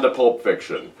going on to Pulp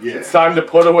Fiction. Yeah. It's time to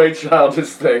put away childish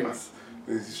things.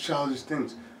 These childish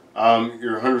things.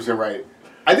 You're 100% right.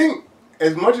 I think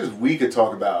as much as we could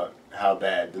talk about how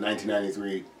bad the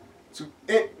 1993,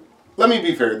 let me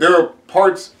be fair. There are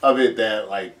parts of it that,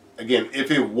 like, again,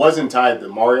 if it wasn't tied to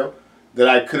Mario, that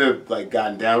I could have like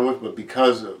gotten down with, but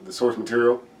because of the source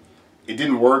material, it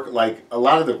didn't work. Like a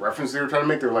lot of the references they were trying to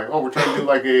make, they were like, "Oh, we're trying to do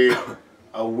like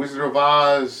a Wizard of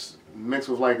Oz mixed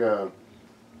with like a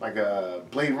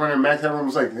Blade Runner." Max Headroom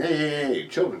was like, "Hey,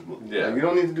 children's movie. Yeah, like, you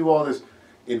don't need to do all this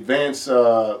advanced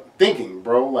thinking,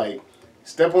 bro. Like,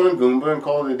 step on a Goomba and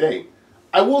call it a day."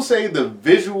 I will say the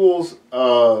visuals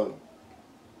of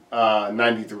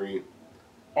 93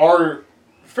 are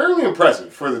fairly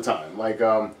impressive for the time. Like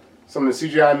some of the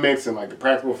CGI mix and like the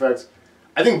practical effects.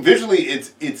 I think visually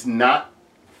it's not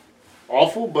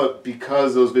awful, but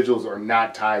because those visuals are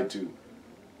not tied to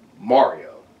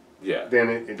Mario, then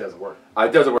it doesn't work.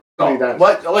 It doesn't work at all.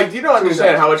 But like, do you not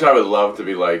understand how much I would love to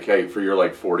be like, hey, for your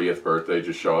like 40th birthday,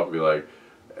 just show up and be like,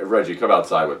 hey, Reggie, come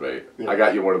outside with me. Yeah. I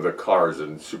got you one of the cars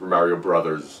in Super Mario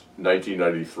Brothers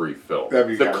 1993 film.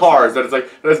 The cars that it's like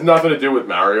it has nothing to do with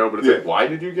Mario, but it's like, why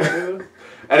did you get me this?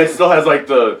 And it still has like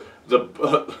the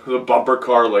bumper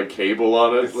car like cable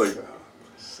on it. It's like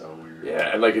so weird.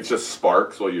 Yeah, and like it just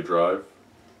sparks while you drive.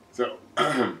 So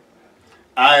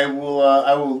I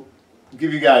will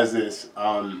give you guys this.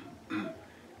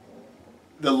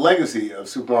 The legacy of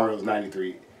Super Mario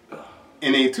 93.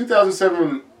 In a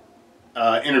 2007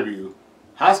 interview,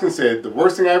 Hoskins said, "The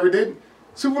worst thing I ever did?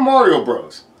 Super Mario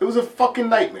Bros. It was a fucking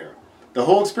nightmare. The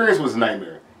whole experience was a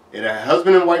nightmare. It had a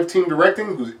husband and wife team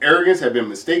directing whose arrogance had been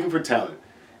mistaken for talent.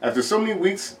 After so many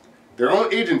weeks, their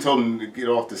own agent told them to get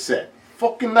off the set.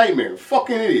 Fucking nightmare.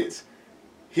 Fucking idiots."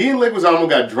 He and Leguizamo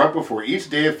got drunk before each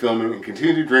day of filming and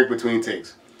continued to drink between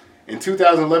takes. In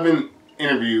 2011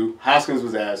 interview, Hoskins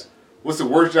was asked, "What's the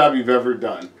worst job you've ever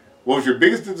done? What was your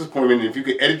biggest disappointment? And if you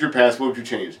could edit your past, what would you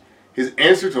change?" His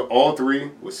answer to all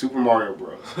three was Super Mario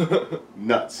Bros.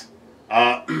 Nuts.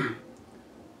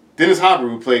 Dennis Hopper,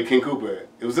 who played King Koopa,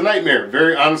 it was a nightmare.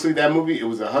 Very honestly, that movie, it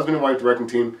was a husband and wife directing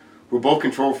team who were both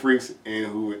control freaks and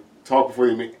who wouldn't talk before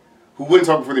they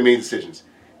made decisions.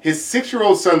 His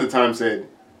 6-year-old son at the time said,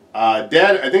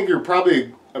 "Dad, I think you're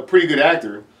probably a pretty good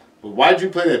actor, but why did you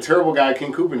play that terrible guy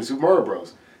King Koopa in Super Mario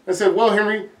Bros?" I said, "Well,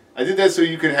 Henry, I did that so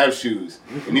you could have shoes."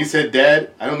 And he said,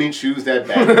 "Dad, I don't need shoes that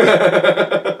bad."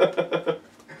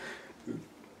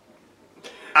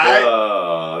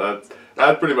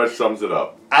 That pretty much sums it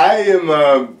up. I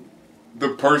am the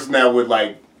person that would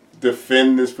like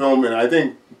defend this film, and I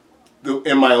think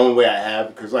in my own way I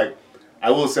have, because like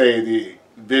I will say the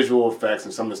visual effects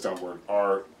and some of the stunt work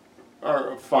are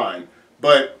fine,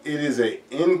 but it is an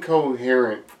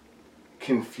incoherent,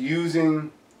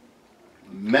 confusing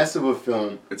mess of a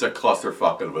film. It's a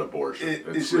clusterfuck of an abortion.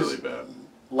 It's really bad.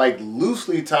 Like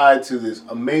loosely tied to this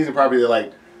amazing property that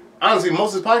like honestly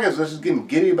most of this podcast was just getting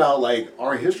giddy about like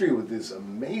our history with this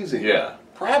amazing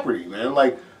property, man.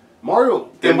 Like Mario.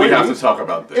 Then we have to talk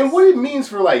about this. And what it means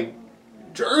for like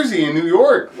Jersey and New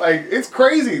York. Like it's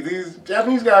crazy. These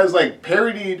Japanese guys like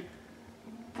parodied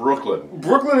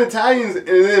Brooklyn Italians, and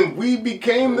then we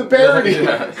became the parody.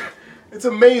 It's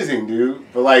amazing, dude.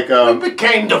 But like, we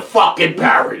became the fucking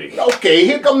parody. Okay,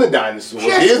 here come the dinosaurs.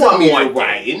 Here's one more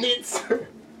thing.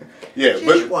 Yeah,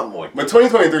 but one more. But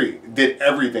 2023 did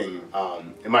everything.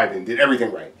 In my opinion, did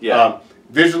everything right. Yeah.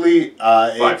 Visually,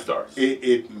 5 stars.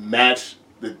 It matched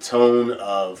the tone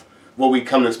of what we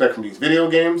come to expect from these video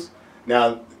games.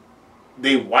 Now,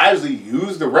 they wisely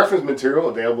used the reference material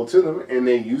available to them, and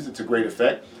they used it to great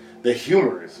effect. The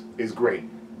humor is great.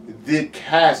 The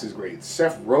cast is great.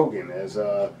 Seth Rogen as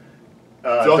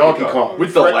Donkey Kong.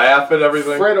 With the laugh and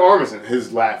everything. Fred Armisen,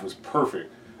 his laugh was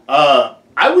perfect.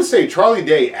 I would say Charlie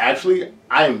Day, actually,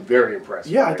 I am very impressed.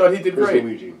 Yeah, I thought he did great.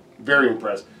 Luigi. Very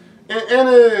impressed. And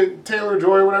Anna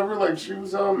Taylor-Joy or whatever, like she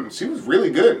was really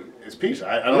good as Peach.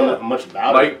 I don't know much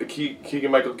about her.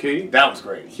 Keegan-Michael Key. That was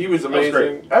great. He was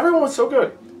amazing. Everyone was so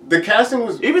good. The casting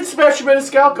was... Even Sebastian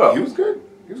Maniscalco. He was good.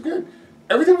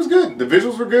 Everything was good. The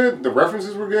visuals were good. The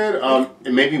references were good.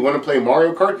 It made me want to play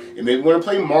Mario Kart. It made me want to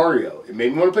play Mario. It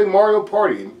made me want to play Mario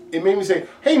Party. It made me say,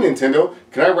 "Hey, Nintendo,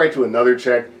 can I write you another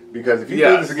check? Because if you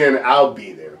do this again, I'll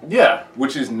be there." Yeah.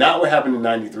 Which is not what happened in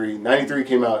 93. 93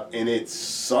 came out, and it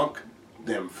sunk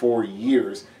them for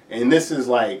years. And this is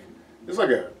like... It's like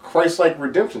a Christ-like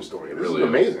redemption story. This is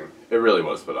amazing. It really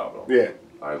was phenomenal. Yeah.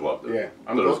 I loved it. Yeah.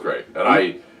 It was great.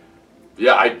 And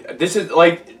Yeah, this is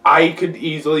like I could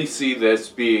easily see this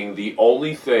being the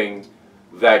only thing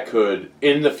that could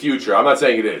in the future. I'm not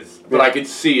saying it is, but I could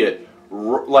see it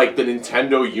like the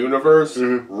Nintendo universe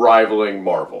rivaling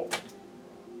Marvel.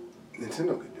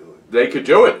 Nintendo could do it. They could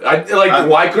do it.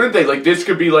 Why couldn't they? Like this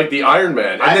could be like the Iron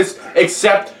Man, and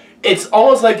except it's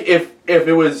almost like if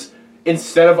it was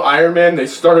instead of Iron Man, they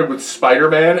started with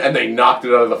Spider-Man and they knocked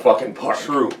it out of the fucking park.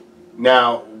 True.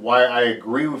 Now, why I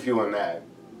agree with you on that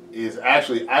is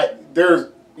actually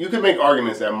you could make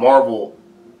arguments that Marvel,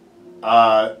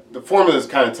 the formula is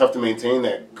kind of tough to maintain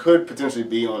that could potentially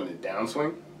be on the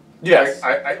downswing. Yes,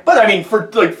 but I mean for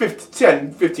like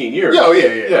 10, 15 years.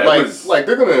 Yeah. Like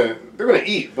they're gonna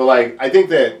eat, but like I think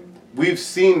that we've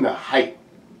seen the height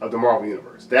of the Marvel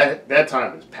universe. That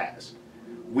time has passed.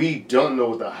 We don't know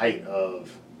what the height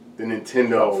of the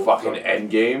Nintendo fucking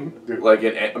Endgame, like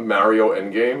a Mario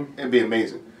Endgame. It'd be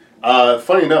amazing.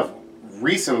 Funny enough,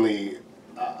 recently,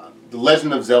 The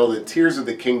Legend of Zelda: Tears of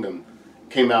the Kingdom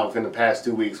came out within the past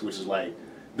 2 weeks, which is like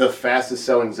the fastest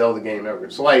selling Zelda game ever.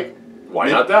 So like, why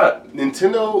not that?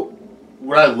 Nintendo,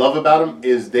 what I love about them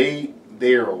is they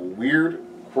are a weird,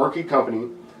 quirky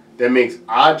company that makes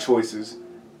odd choices.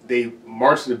 They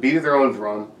march to the beat of their own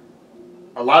drum.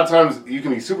 A lot of times you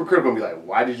can be super critical and be like,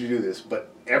 why did you do this?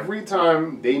 But every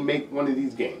time they make one of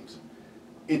these games,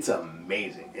 it's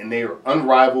amazing. And they are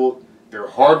unrivaled. Their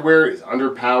hardware is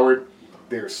underpowered.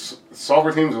 Their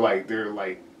software teams are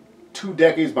they're 2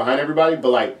 decades behind everybody.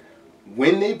 But like,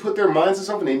 when they put their minds to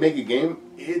something, they make a game,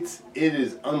 it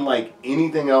is unlike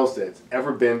anything else that's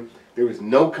ever been. There is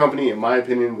no company, in my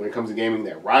opinion, when it comes to gaming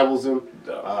that rivals them.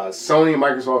 No. Sony and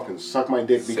Microsoft can suck my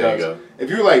dick because Sega. If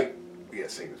you're like, yeah,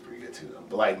 Sega's pretty good too, though,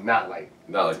 but like not like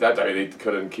that. I mean, they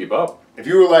couldn't keep up. If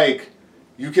you were like,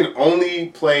 you can only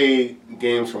play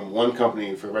games from one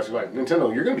company for the rest of your life,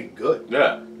 Nintendo, you're gonna be good.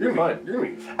 Yeah, you're fine. You're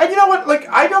gonna be. And you know what? Like,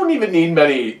 I don't even need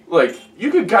many. Like, you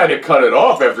could kind of cut it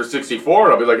off after 64,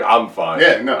 and I'll be like, I'm fine.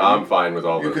 Yeah, no, I'm fine with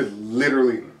all you this. You could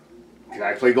literally. Can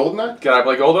I play GoldenEye? Can I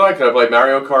play GoldenEye? Can I play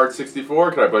Mario Kart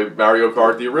 64? Can I play Mario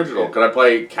Kart the original? Can I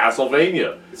play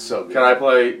Castlevania? It's so good. Can I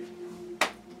play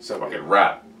fucking fucking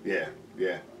rap? Yeah.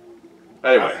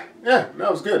 Anyway. That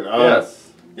was good. Yes.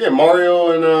 Yeah,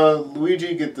 Mario and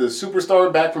Luigi get the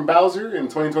superstar back from Bowser in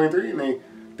 2023, and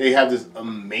they have this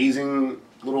amazing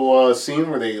little scene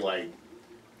where they like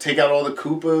take out all the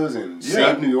Koopas and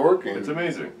save New York. And it's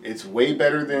amazing. It's way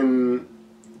better than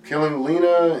killing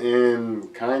Lena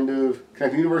and kind of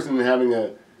Connect the Universe and having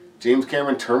a James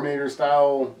Cameron Terminator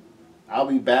style I'll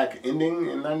be back ending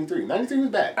in 93. 93 was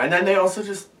back. And then they also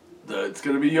just it's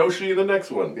gonna be Yoshi in the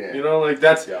next one. Yeah. You know, like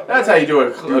that's how you do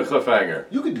a cliffhanger.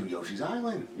 You could do Yoshi's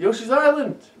Island. Yoshi's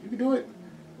Island. You could do it.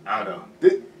 I don't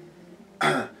know.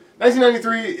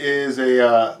 1993 is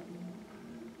a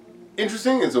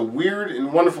interesting. It's a weird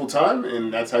and wonderful time,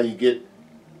 and that's how you get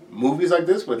movies like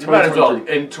this. But you might as well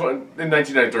in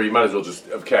 1993. You might as well just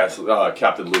have cast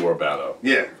Captain Lou Albano.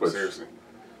 Yeah, seriously.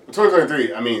 But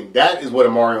 2023. I mean, that is what a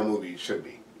Mario movie should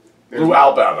be. Lou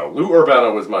Albano. Lou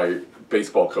Urbano was my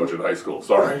baseball coach in high school.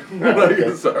 Sorry.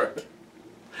 Okay. Sorry.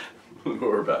 Lou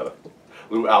Urbano.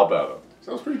 Lou Albano.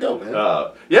 Sounds pretty dope, man.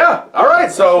 Yeah. All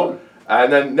right. So,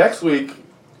 and then next week,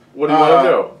 what do you want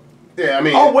to do? Yeah, I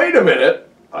mean. Oh, wait a minute.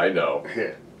 I know.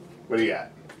 Yeah. What do you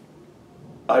got?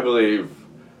 I believe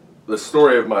the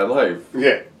story of my life.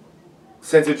 Yeah.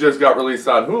 Since it just got released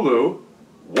on Hulu,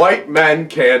 White Men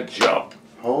Can't Jump.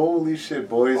 Holy shit,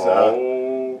 boys.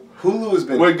 Hulu has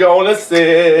been... We're gonna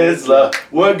sizzler.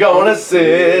 We're gonna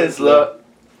sizzler.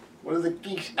 What is it,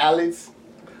 quiche, Alex?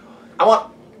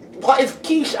 What is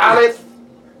quiche, Alex?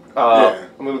 I'm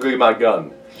gonna go get my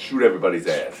gun. Shoot everybody's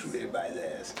ass. Shoot everybody's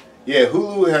ass. Yeah,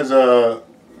 Hulu has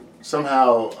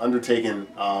somehow undertaken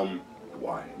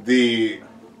the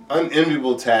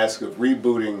unenviable task of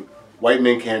rebooting White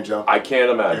Men Can't Jump. I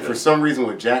can't imagine. And for some reason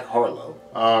with Jack Harlow.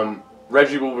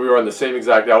 Reggie will be wearing the same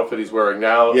exact outfit he's wearing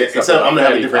now. Yeah, except I'm gonna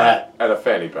have a different hat and a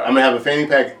fanny pack. I'm gonna have a fanny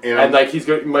pack, and like he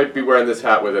might be wearing this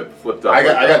hat with it flipped up. I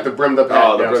got the brimmed up hat.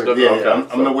 Oh, the brimmed up. Yeah, okay. I'm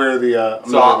gonna wear the.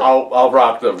 I'll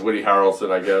rock the Woody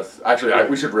Harrelson, I guess. Actually,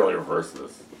 we should really reverse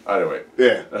this. Anyway.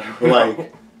 Yeah, but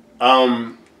like,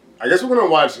 I guess we're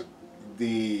gonna watch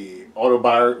the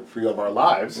autobiography of our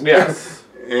lives. Yes.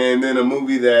 And then a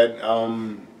movie that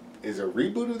is a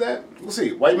reboot of that. We'll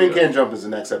see. White Men Can't Jump is the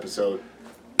next episode.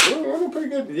 We're pretty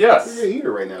good. Yes. Pretty good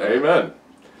heater right now. Amen.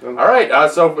 All right.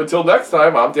 So until next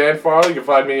time, I'm Dan Farley. You can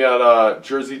find me on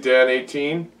Jersey Dan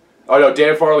 18. Oh no,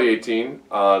 Dan Farley 18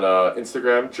 on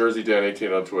Instagram. Jersey Dan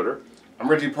 18 on Twitter. I'm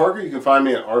Reggie Parker. You can find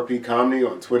me at RP Comedy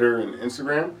on Twitter and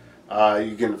Instagram.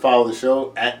 You can follow the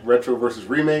show at Retro vs.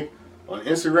 Remake on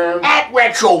Instagram. At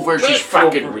Retro vs.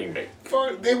 fucking Remake.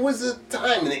 there was a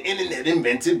time when the internet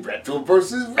invented retro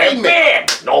versus remake.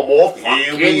 No more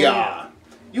Here we are.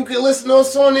 You can listen to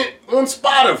us on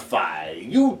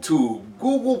Spotify, YouTube,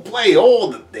 Google Play,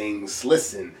 all the things.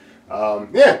 Listen.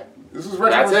 Yeah, this was Retro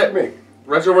That's vs. it. Remake.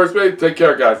 Retro versus Remake. Take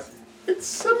care, guys.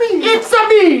 It's a me. It's a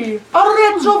me. A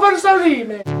Retro versus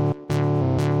Remake.